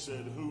Jane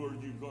said, who are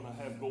you going to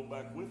have go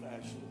back with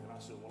Ashley? And I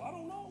said, well, I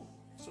don't know.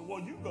 I said,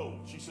 well, you go.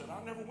 She said,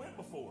 I never went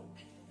before.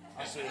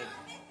 I said,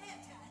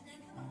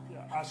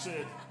 yeah, I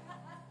said,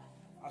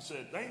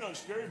 there ain't nothing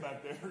scary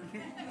back there.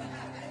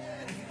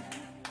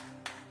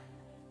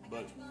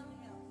 But,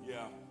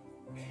 yeah.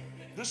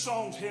 This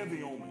song's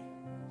heavy on me.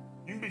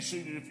 You can be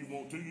seated if you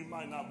want to. You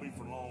might not be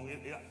for long.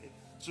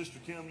 Sister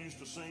Kim used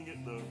to sing it.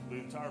 The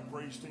entire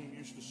praise team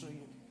used to sing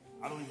it.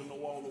 I don't even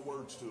know all the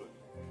words to it,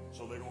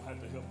 so they're going to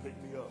have to help pick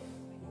me up.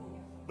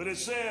 But it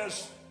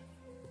says,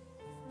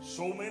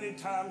 so many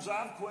times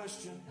I've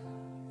questioned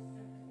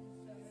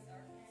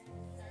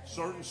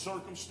certain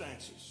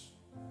circumstances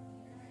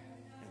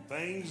and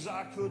things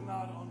I could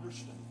not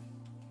understand.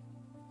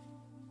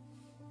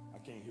 I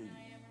can't hear you.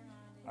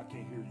 I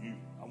can't hear you.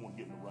 I want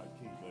to get in the right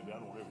key, baby. I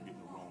don't ever get in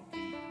the wrong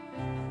key.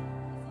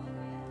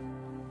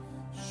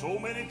 So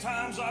many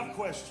times I've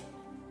questioned.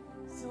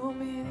 So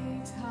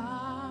many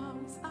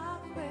times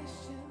I've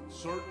questioned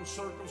Certain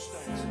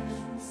circumstances.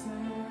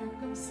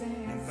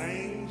 And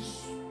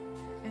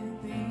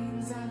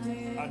things I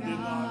did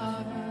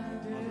not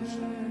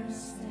understand.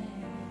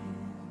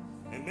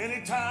 And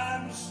many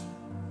times,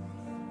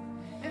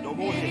 don't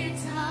go ahead. In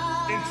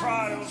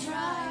trials,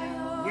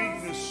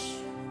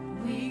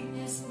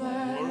 weakness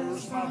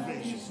blurs my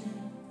vision.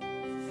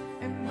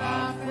 And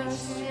my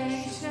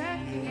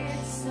frustration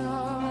is so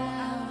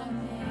out of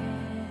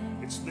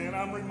hand. It's then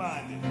I'm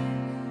reminded.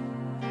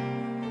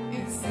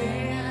 It's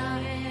then I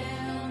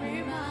am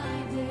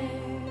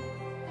reminded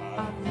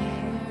I've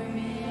never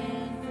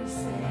been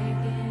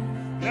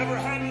forsaken. Never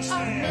had to I've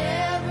stand.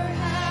 never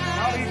had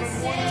Not to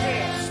even one stand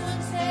test.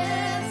 one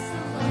test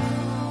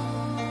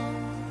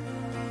alone.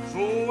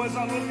 So as I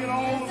look at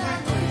all the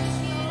victories,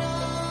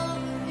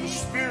 the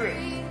Spirit,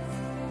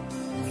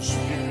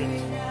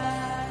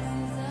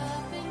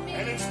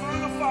 and it's through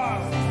the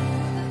fire.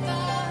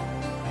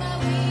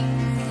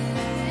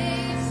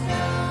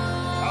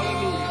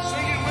 Hallelujah.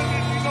 Sing it with me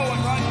if you know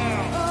it right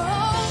now.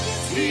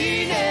 He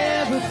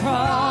never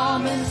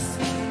promised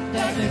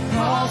that the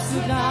cross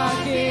would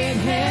not get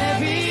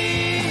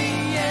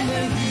heavy and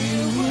that you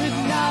would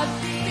not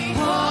be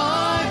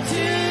hard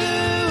to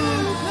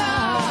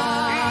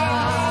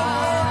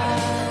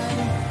climb.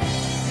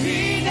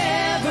 He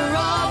never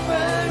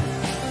offered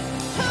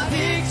a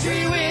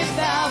victory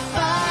without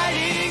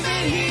fighting,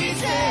 but he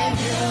said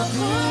help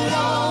would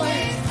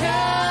always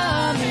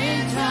come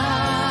in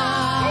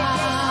time.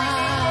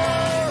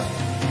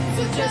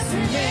 So just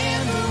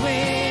remember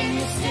when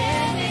you're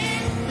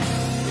standing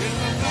in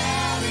the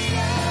valley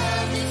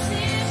of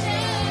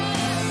decision,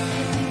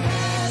 and the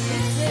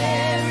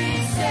adversary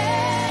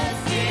says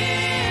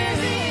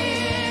give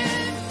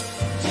in,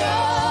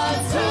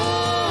 just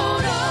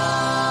hold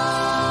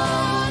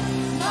on.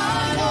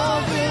 My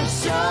Lord will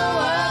show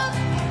up,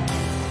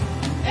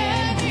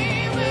 and he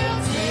will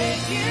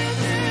take you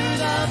through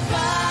the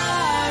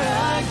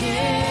fire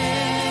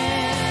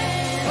again.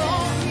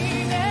 Oh, he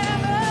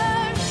never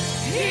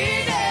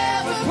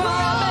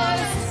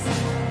promised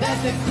that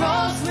the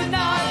cross would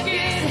not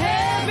get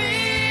heavy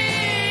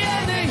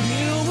and the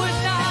hill would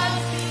not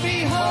be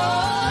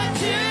hard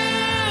to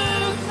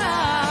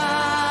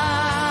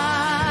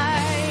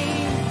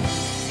climb.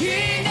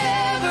 He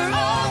never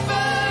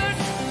offered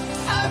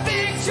our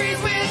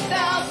victories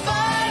without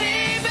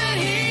fighting, but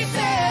he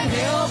said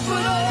help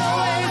would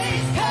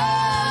always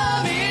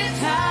come in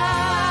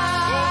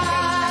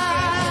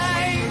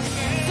time.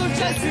 So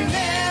just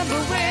remember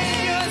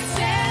when you're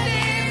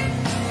standing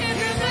in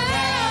the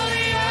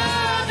valley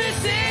of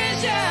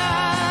decision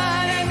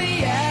and the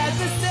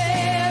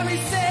adversary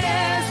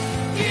says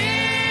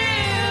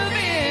give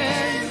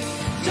in,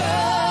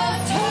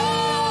 just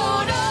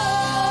hold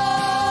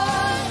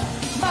on.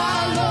 My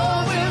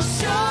Lord will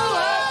show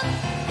up,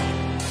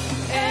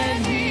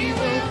 and he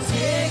will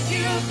take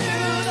you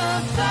through the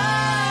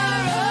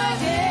fire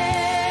again.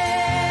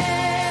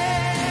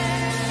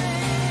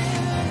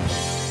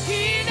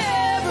 He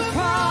never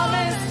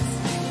promised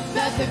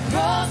that the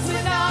cross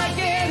would not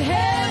get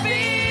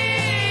heavy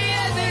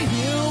and the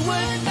hill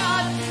would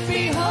not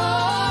be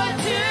hard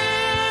to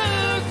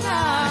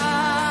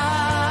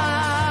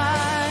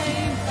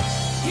climb.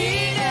 He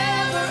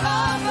never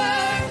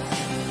offered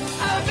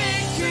our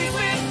victory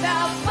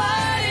without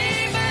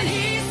fighting, but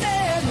he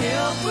said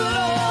help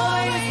would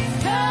always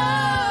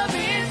come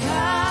in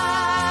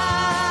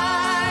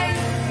time.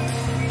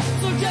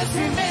 So just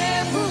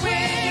remember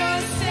when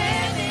you're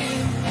standing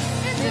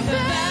in the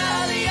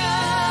valley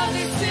of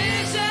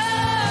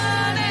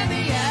decision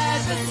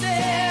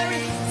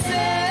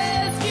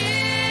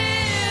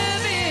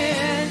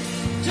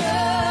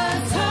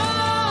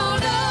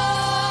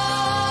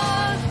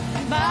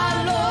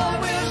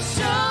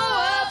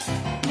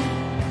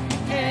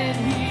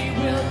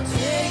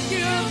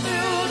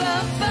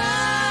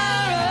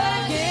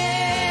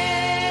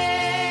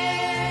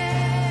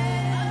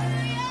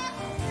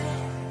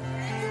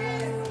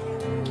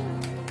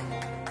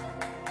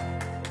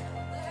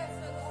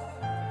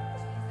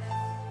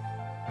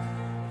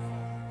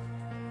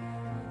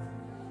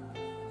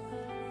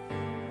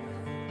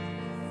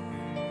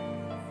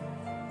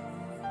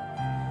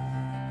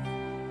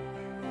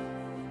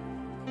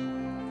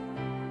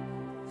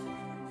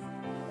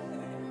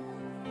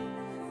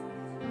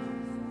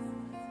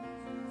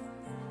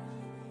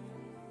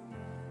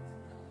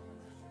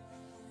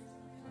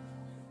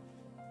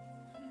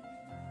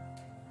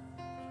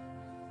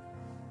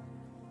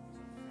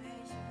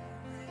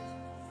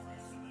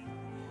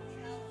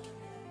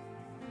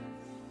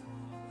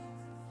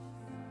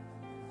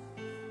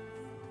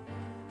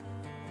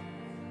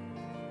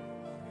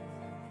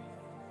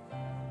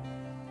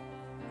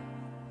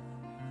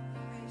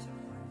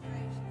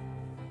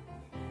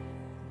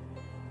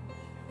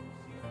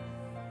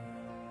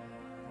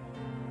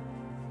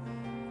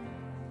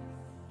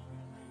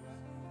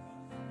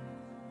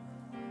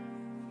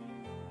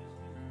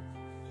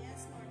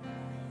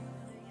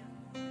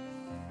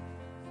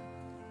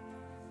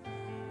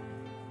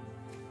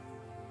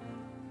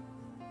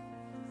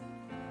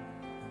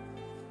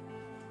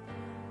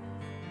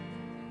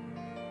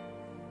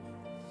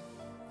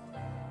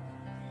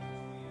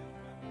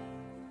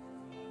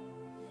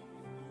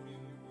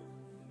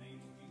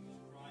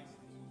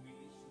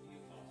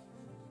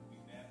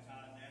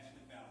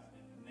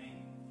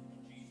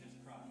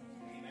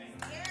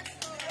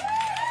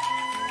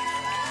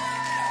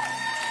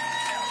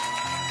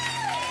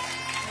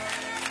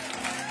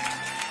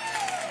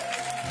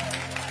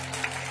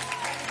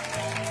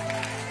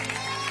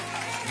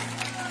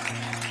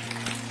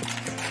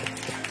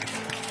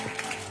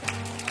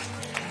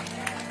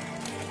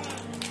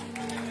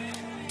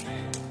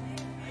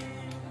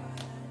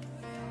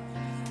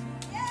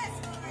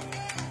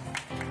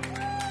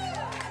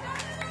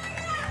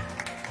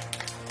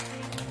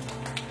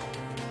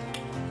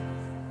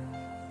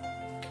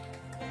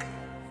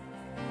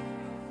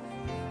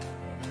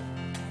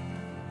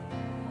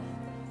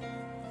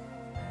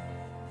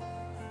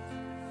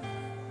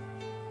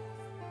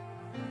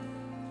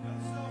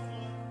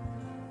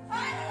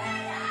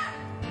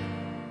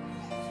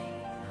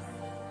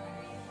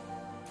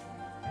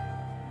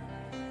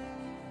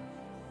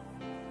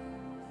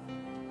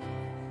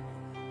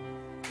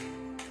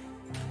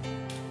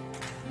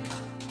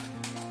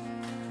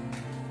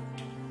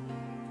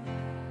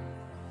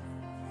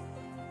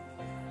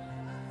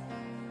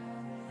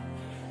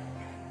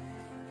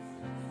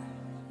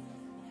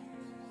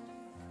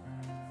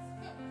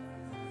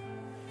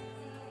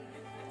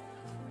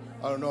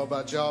I don't know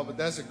about y'all, but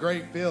that's a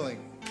great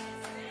feeling.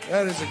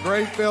 That is a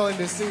great feeling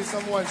to see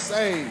someone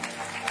saved.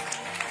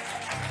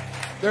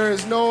 There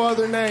is no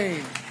other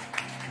name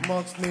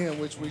amongst men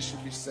which we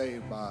should be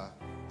saved by.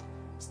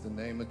 It's the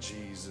name of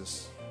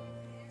Jesus.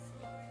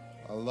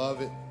 I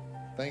love it.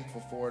 Thankful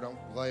for it. I'm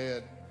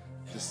glad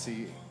to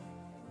see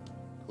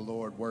the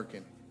Lord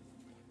working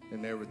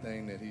in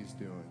everything that he's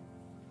doing.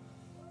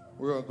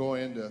 We're going to go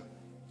into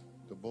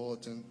the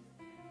bulletin.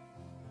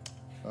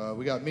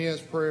 We got men's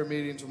prayer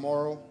meeting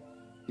tomorrow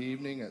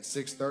evening at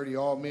 6:30.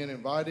 All men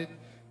invited.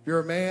 If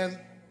you're a man,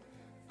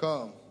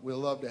 come. We'd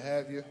love to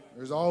have you.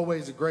 There's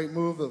always a great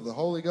move of the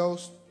Holy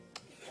Ghost.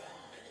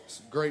 It's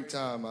a great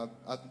time. A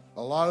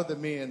lot of the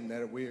men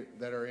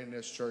that are in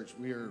this church,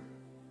 we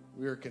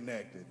are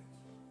connected.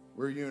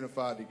 We're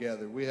unified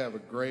together. We have a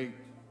great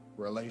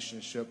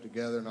relationship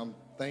together, and I'm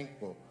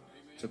thankful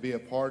to be a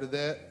part of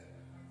that.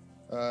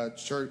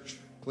 Church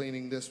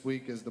cleaning this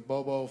week is the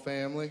Bobo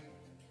family.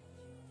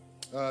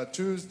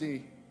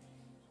 Tuesday,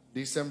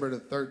 December the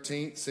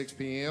 13th, 6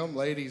 p.m.,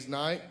 ladies'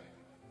 night.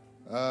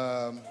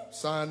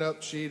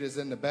 Sign-up sheet is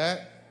in the back.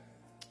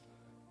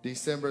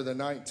 December the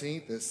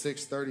 19th at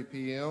 6:30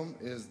 p.m.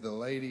 is the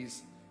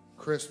ladies'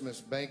 Christmas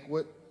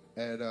banquet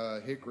at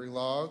Hickory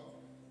Log.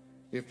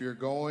 If you're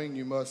going,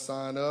 you must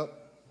sign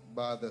up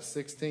by the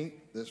 16th,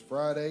 this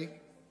Friday.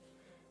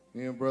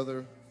 Me and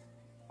Brother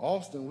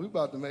Austin, we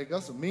about to make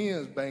us a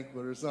men's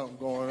banquet or something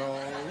going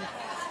on.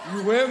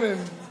 You women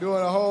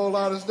doing a whole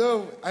lot of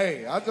stuff.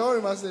 Hey, I told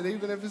him, I said,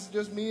 even if it's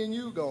just me and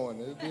you going,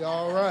 it'll be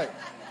all right.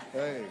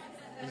 Hey.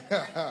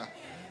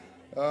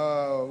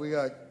 We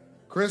got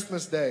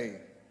Christmas Day.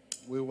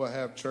 We will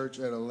have church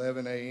at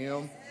 11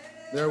 a.m.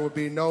 There will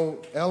be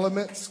no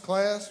elements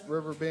class,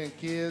 Riverbend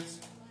Kids,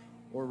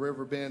 or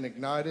Riverbend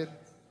Ignited.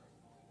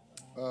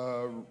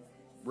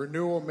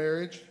 Renewal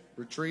Marriage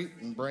Retreat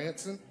in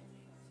Branson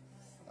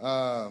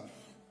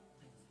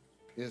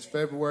is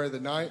February the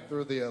 9th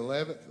through the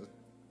 11th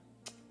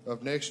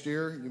of next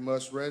year. You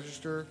must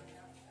register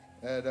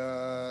at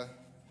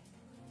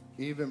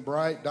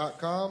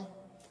evenbright.com.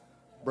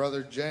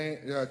 Brother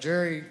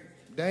Jerry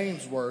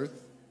Dainsworth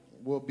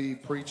will be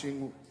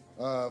preaching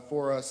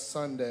for us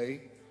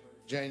Sunday,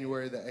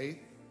 January the 8th,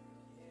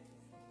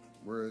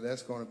 where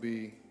that's going to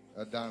be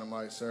a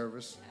dynamite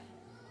service.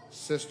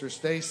 Sister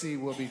Stacy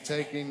will be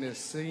taking the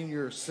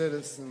senior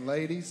citizen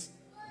ladies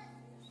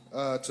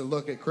to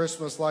look at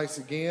Christmas lights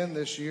again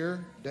this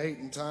year. Date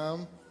and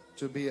time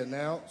to be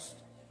announced.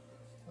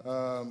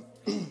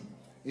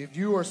 If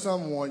you or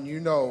someone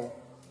you know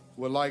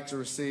would like to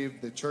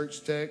receive the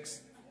church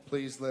text,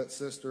 please let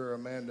Sister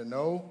Amanda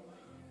know,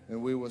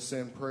 and we will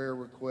send prayer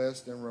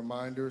requests and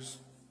reminders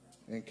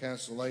and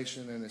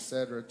cancellation and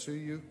etc. to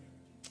you.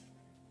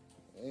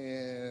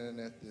 And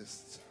at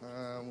this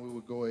time, we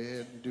will go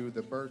ahead and do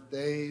the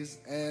birthdays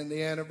and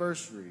the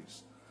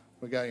anniversaries.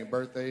 We got any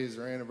birthdays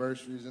or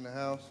anniversaries in the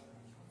house?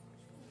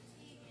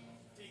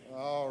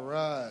 All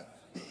right.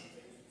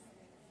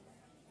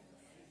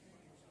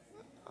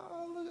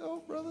 Oh, look at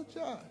old Brother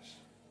Josh.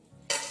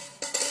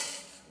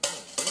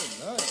 Oh, good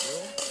night,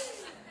 bro.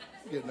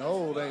 You're getting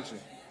old, ain't you?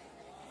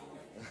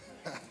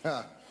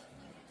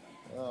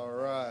 All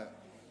right.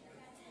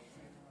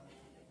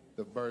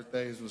 The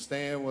birthdays will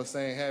stand. We're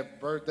saying happy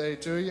birthday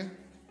to you.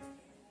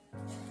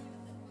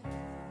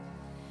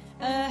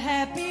 A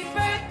happy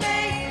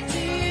birthday to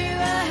you,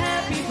 a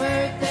happy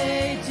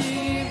birthday to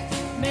you.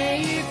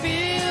 May you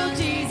feel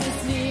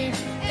Jesus near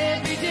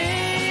every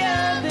day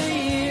of the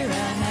year. A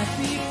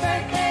happy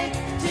birthday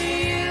to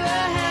you, a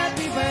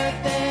happy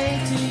birthday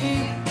to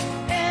you.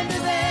 And the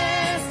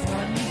best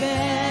one you've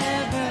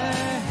ever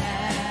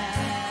had.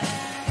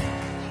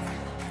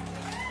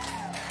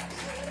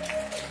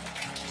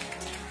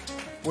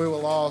 We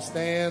will all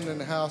stand in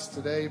the house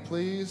today,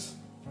 please.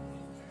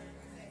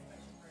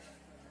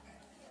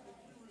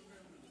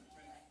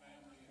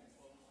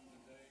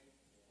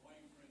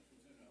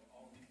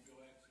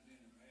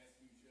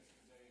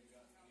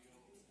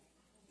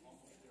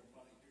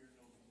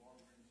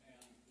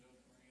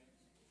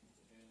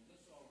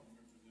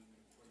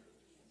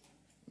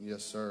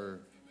 Yes,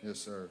 sir.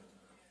 Yes, sir.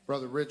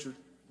 Brother Richard,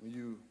 will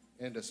you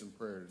end us in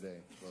prayer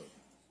today? Brother?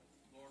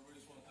 Lord, we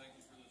just want to thank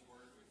you for this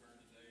word we've heard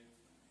today.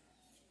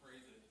 Just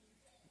pray that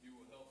you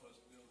will help us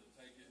to be able to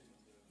take it and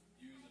to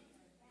use it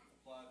and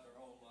apply it to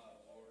our own lives,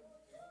 Lord.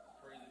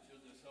 Pray that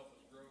you'll just help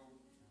us grow,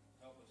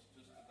 help us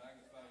just to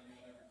magnify you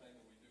in everything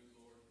that we do,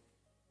 Lord.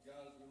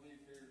 God, as we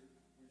leave here,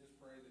 we just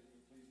pray that you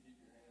please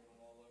keep your hand on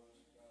all of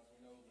us. God,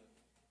 we know that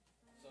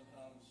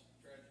sometimes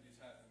tragedies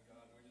happen,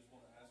 God. We just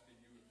want to ask that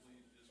you would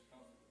please just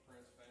comfort the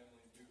Prince family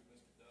and be with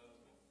Mr.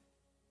 Dove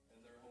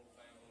and their whole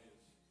family as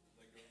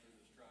they go through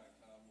this trying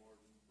time, Lord,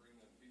 and bring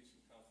them peace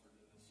and comfort in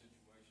this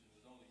situation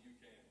as only you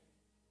can.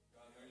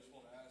 God, I just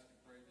want to ask and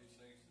pray these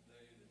things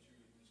today that you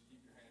would just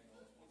keep your hand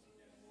on us once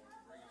again, Lord,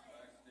 and bring us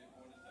back to the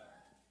appointed time.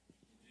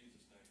 In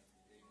Jesus'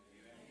 name,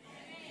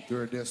 amen.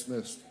 You're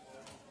dismissed.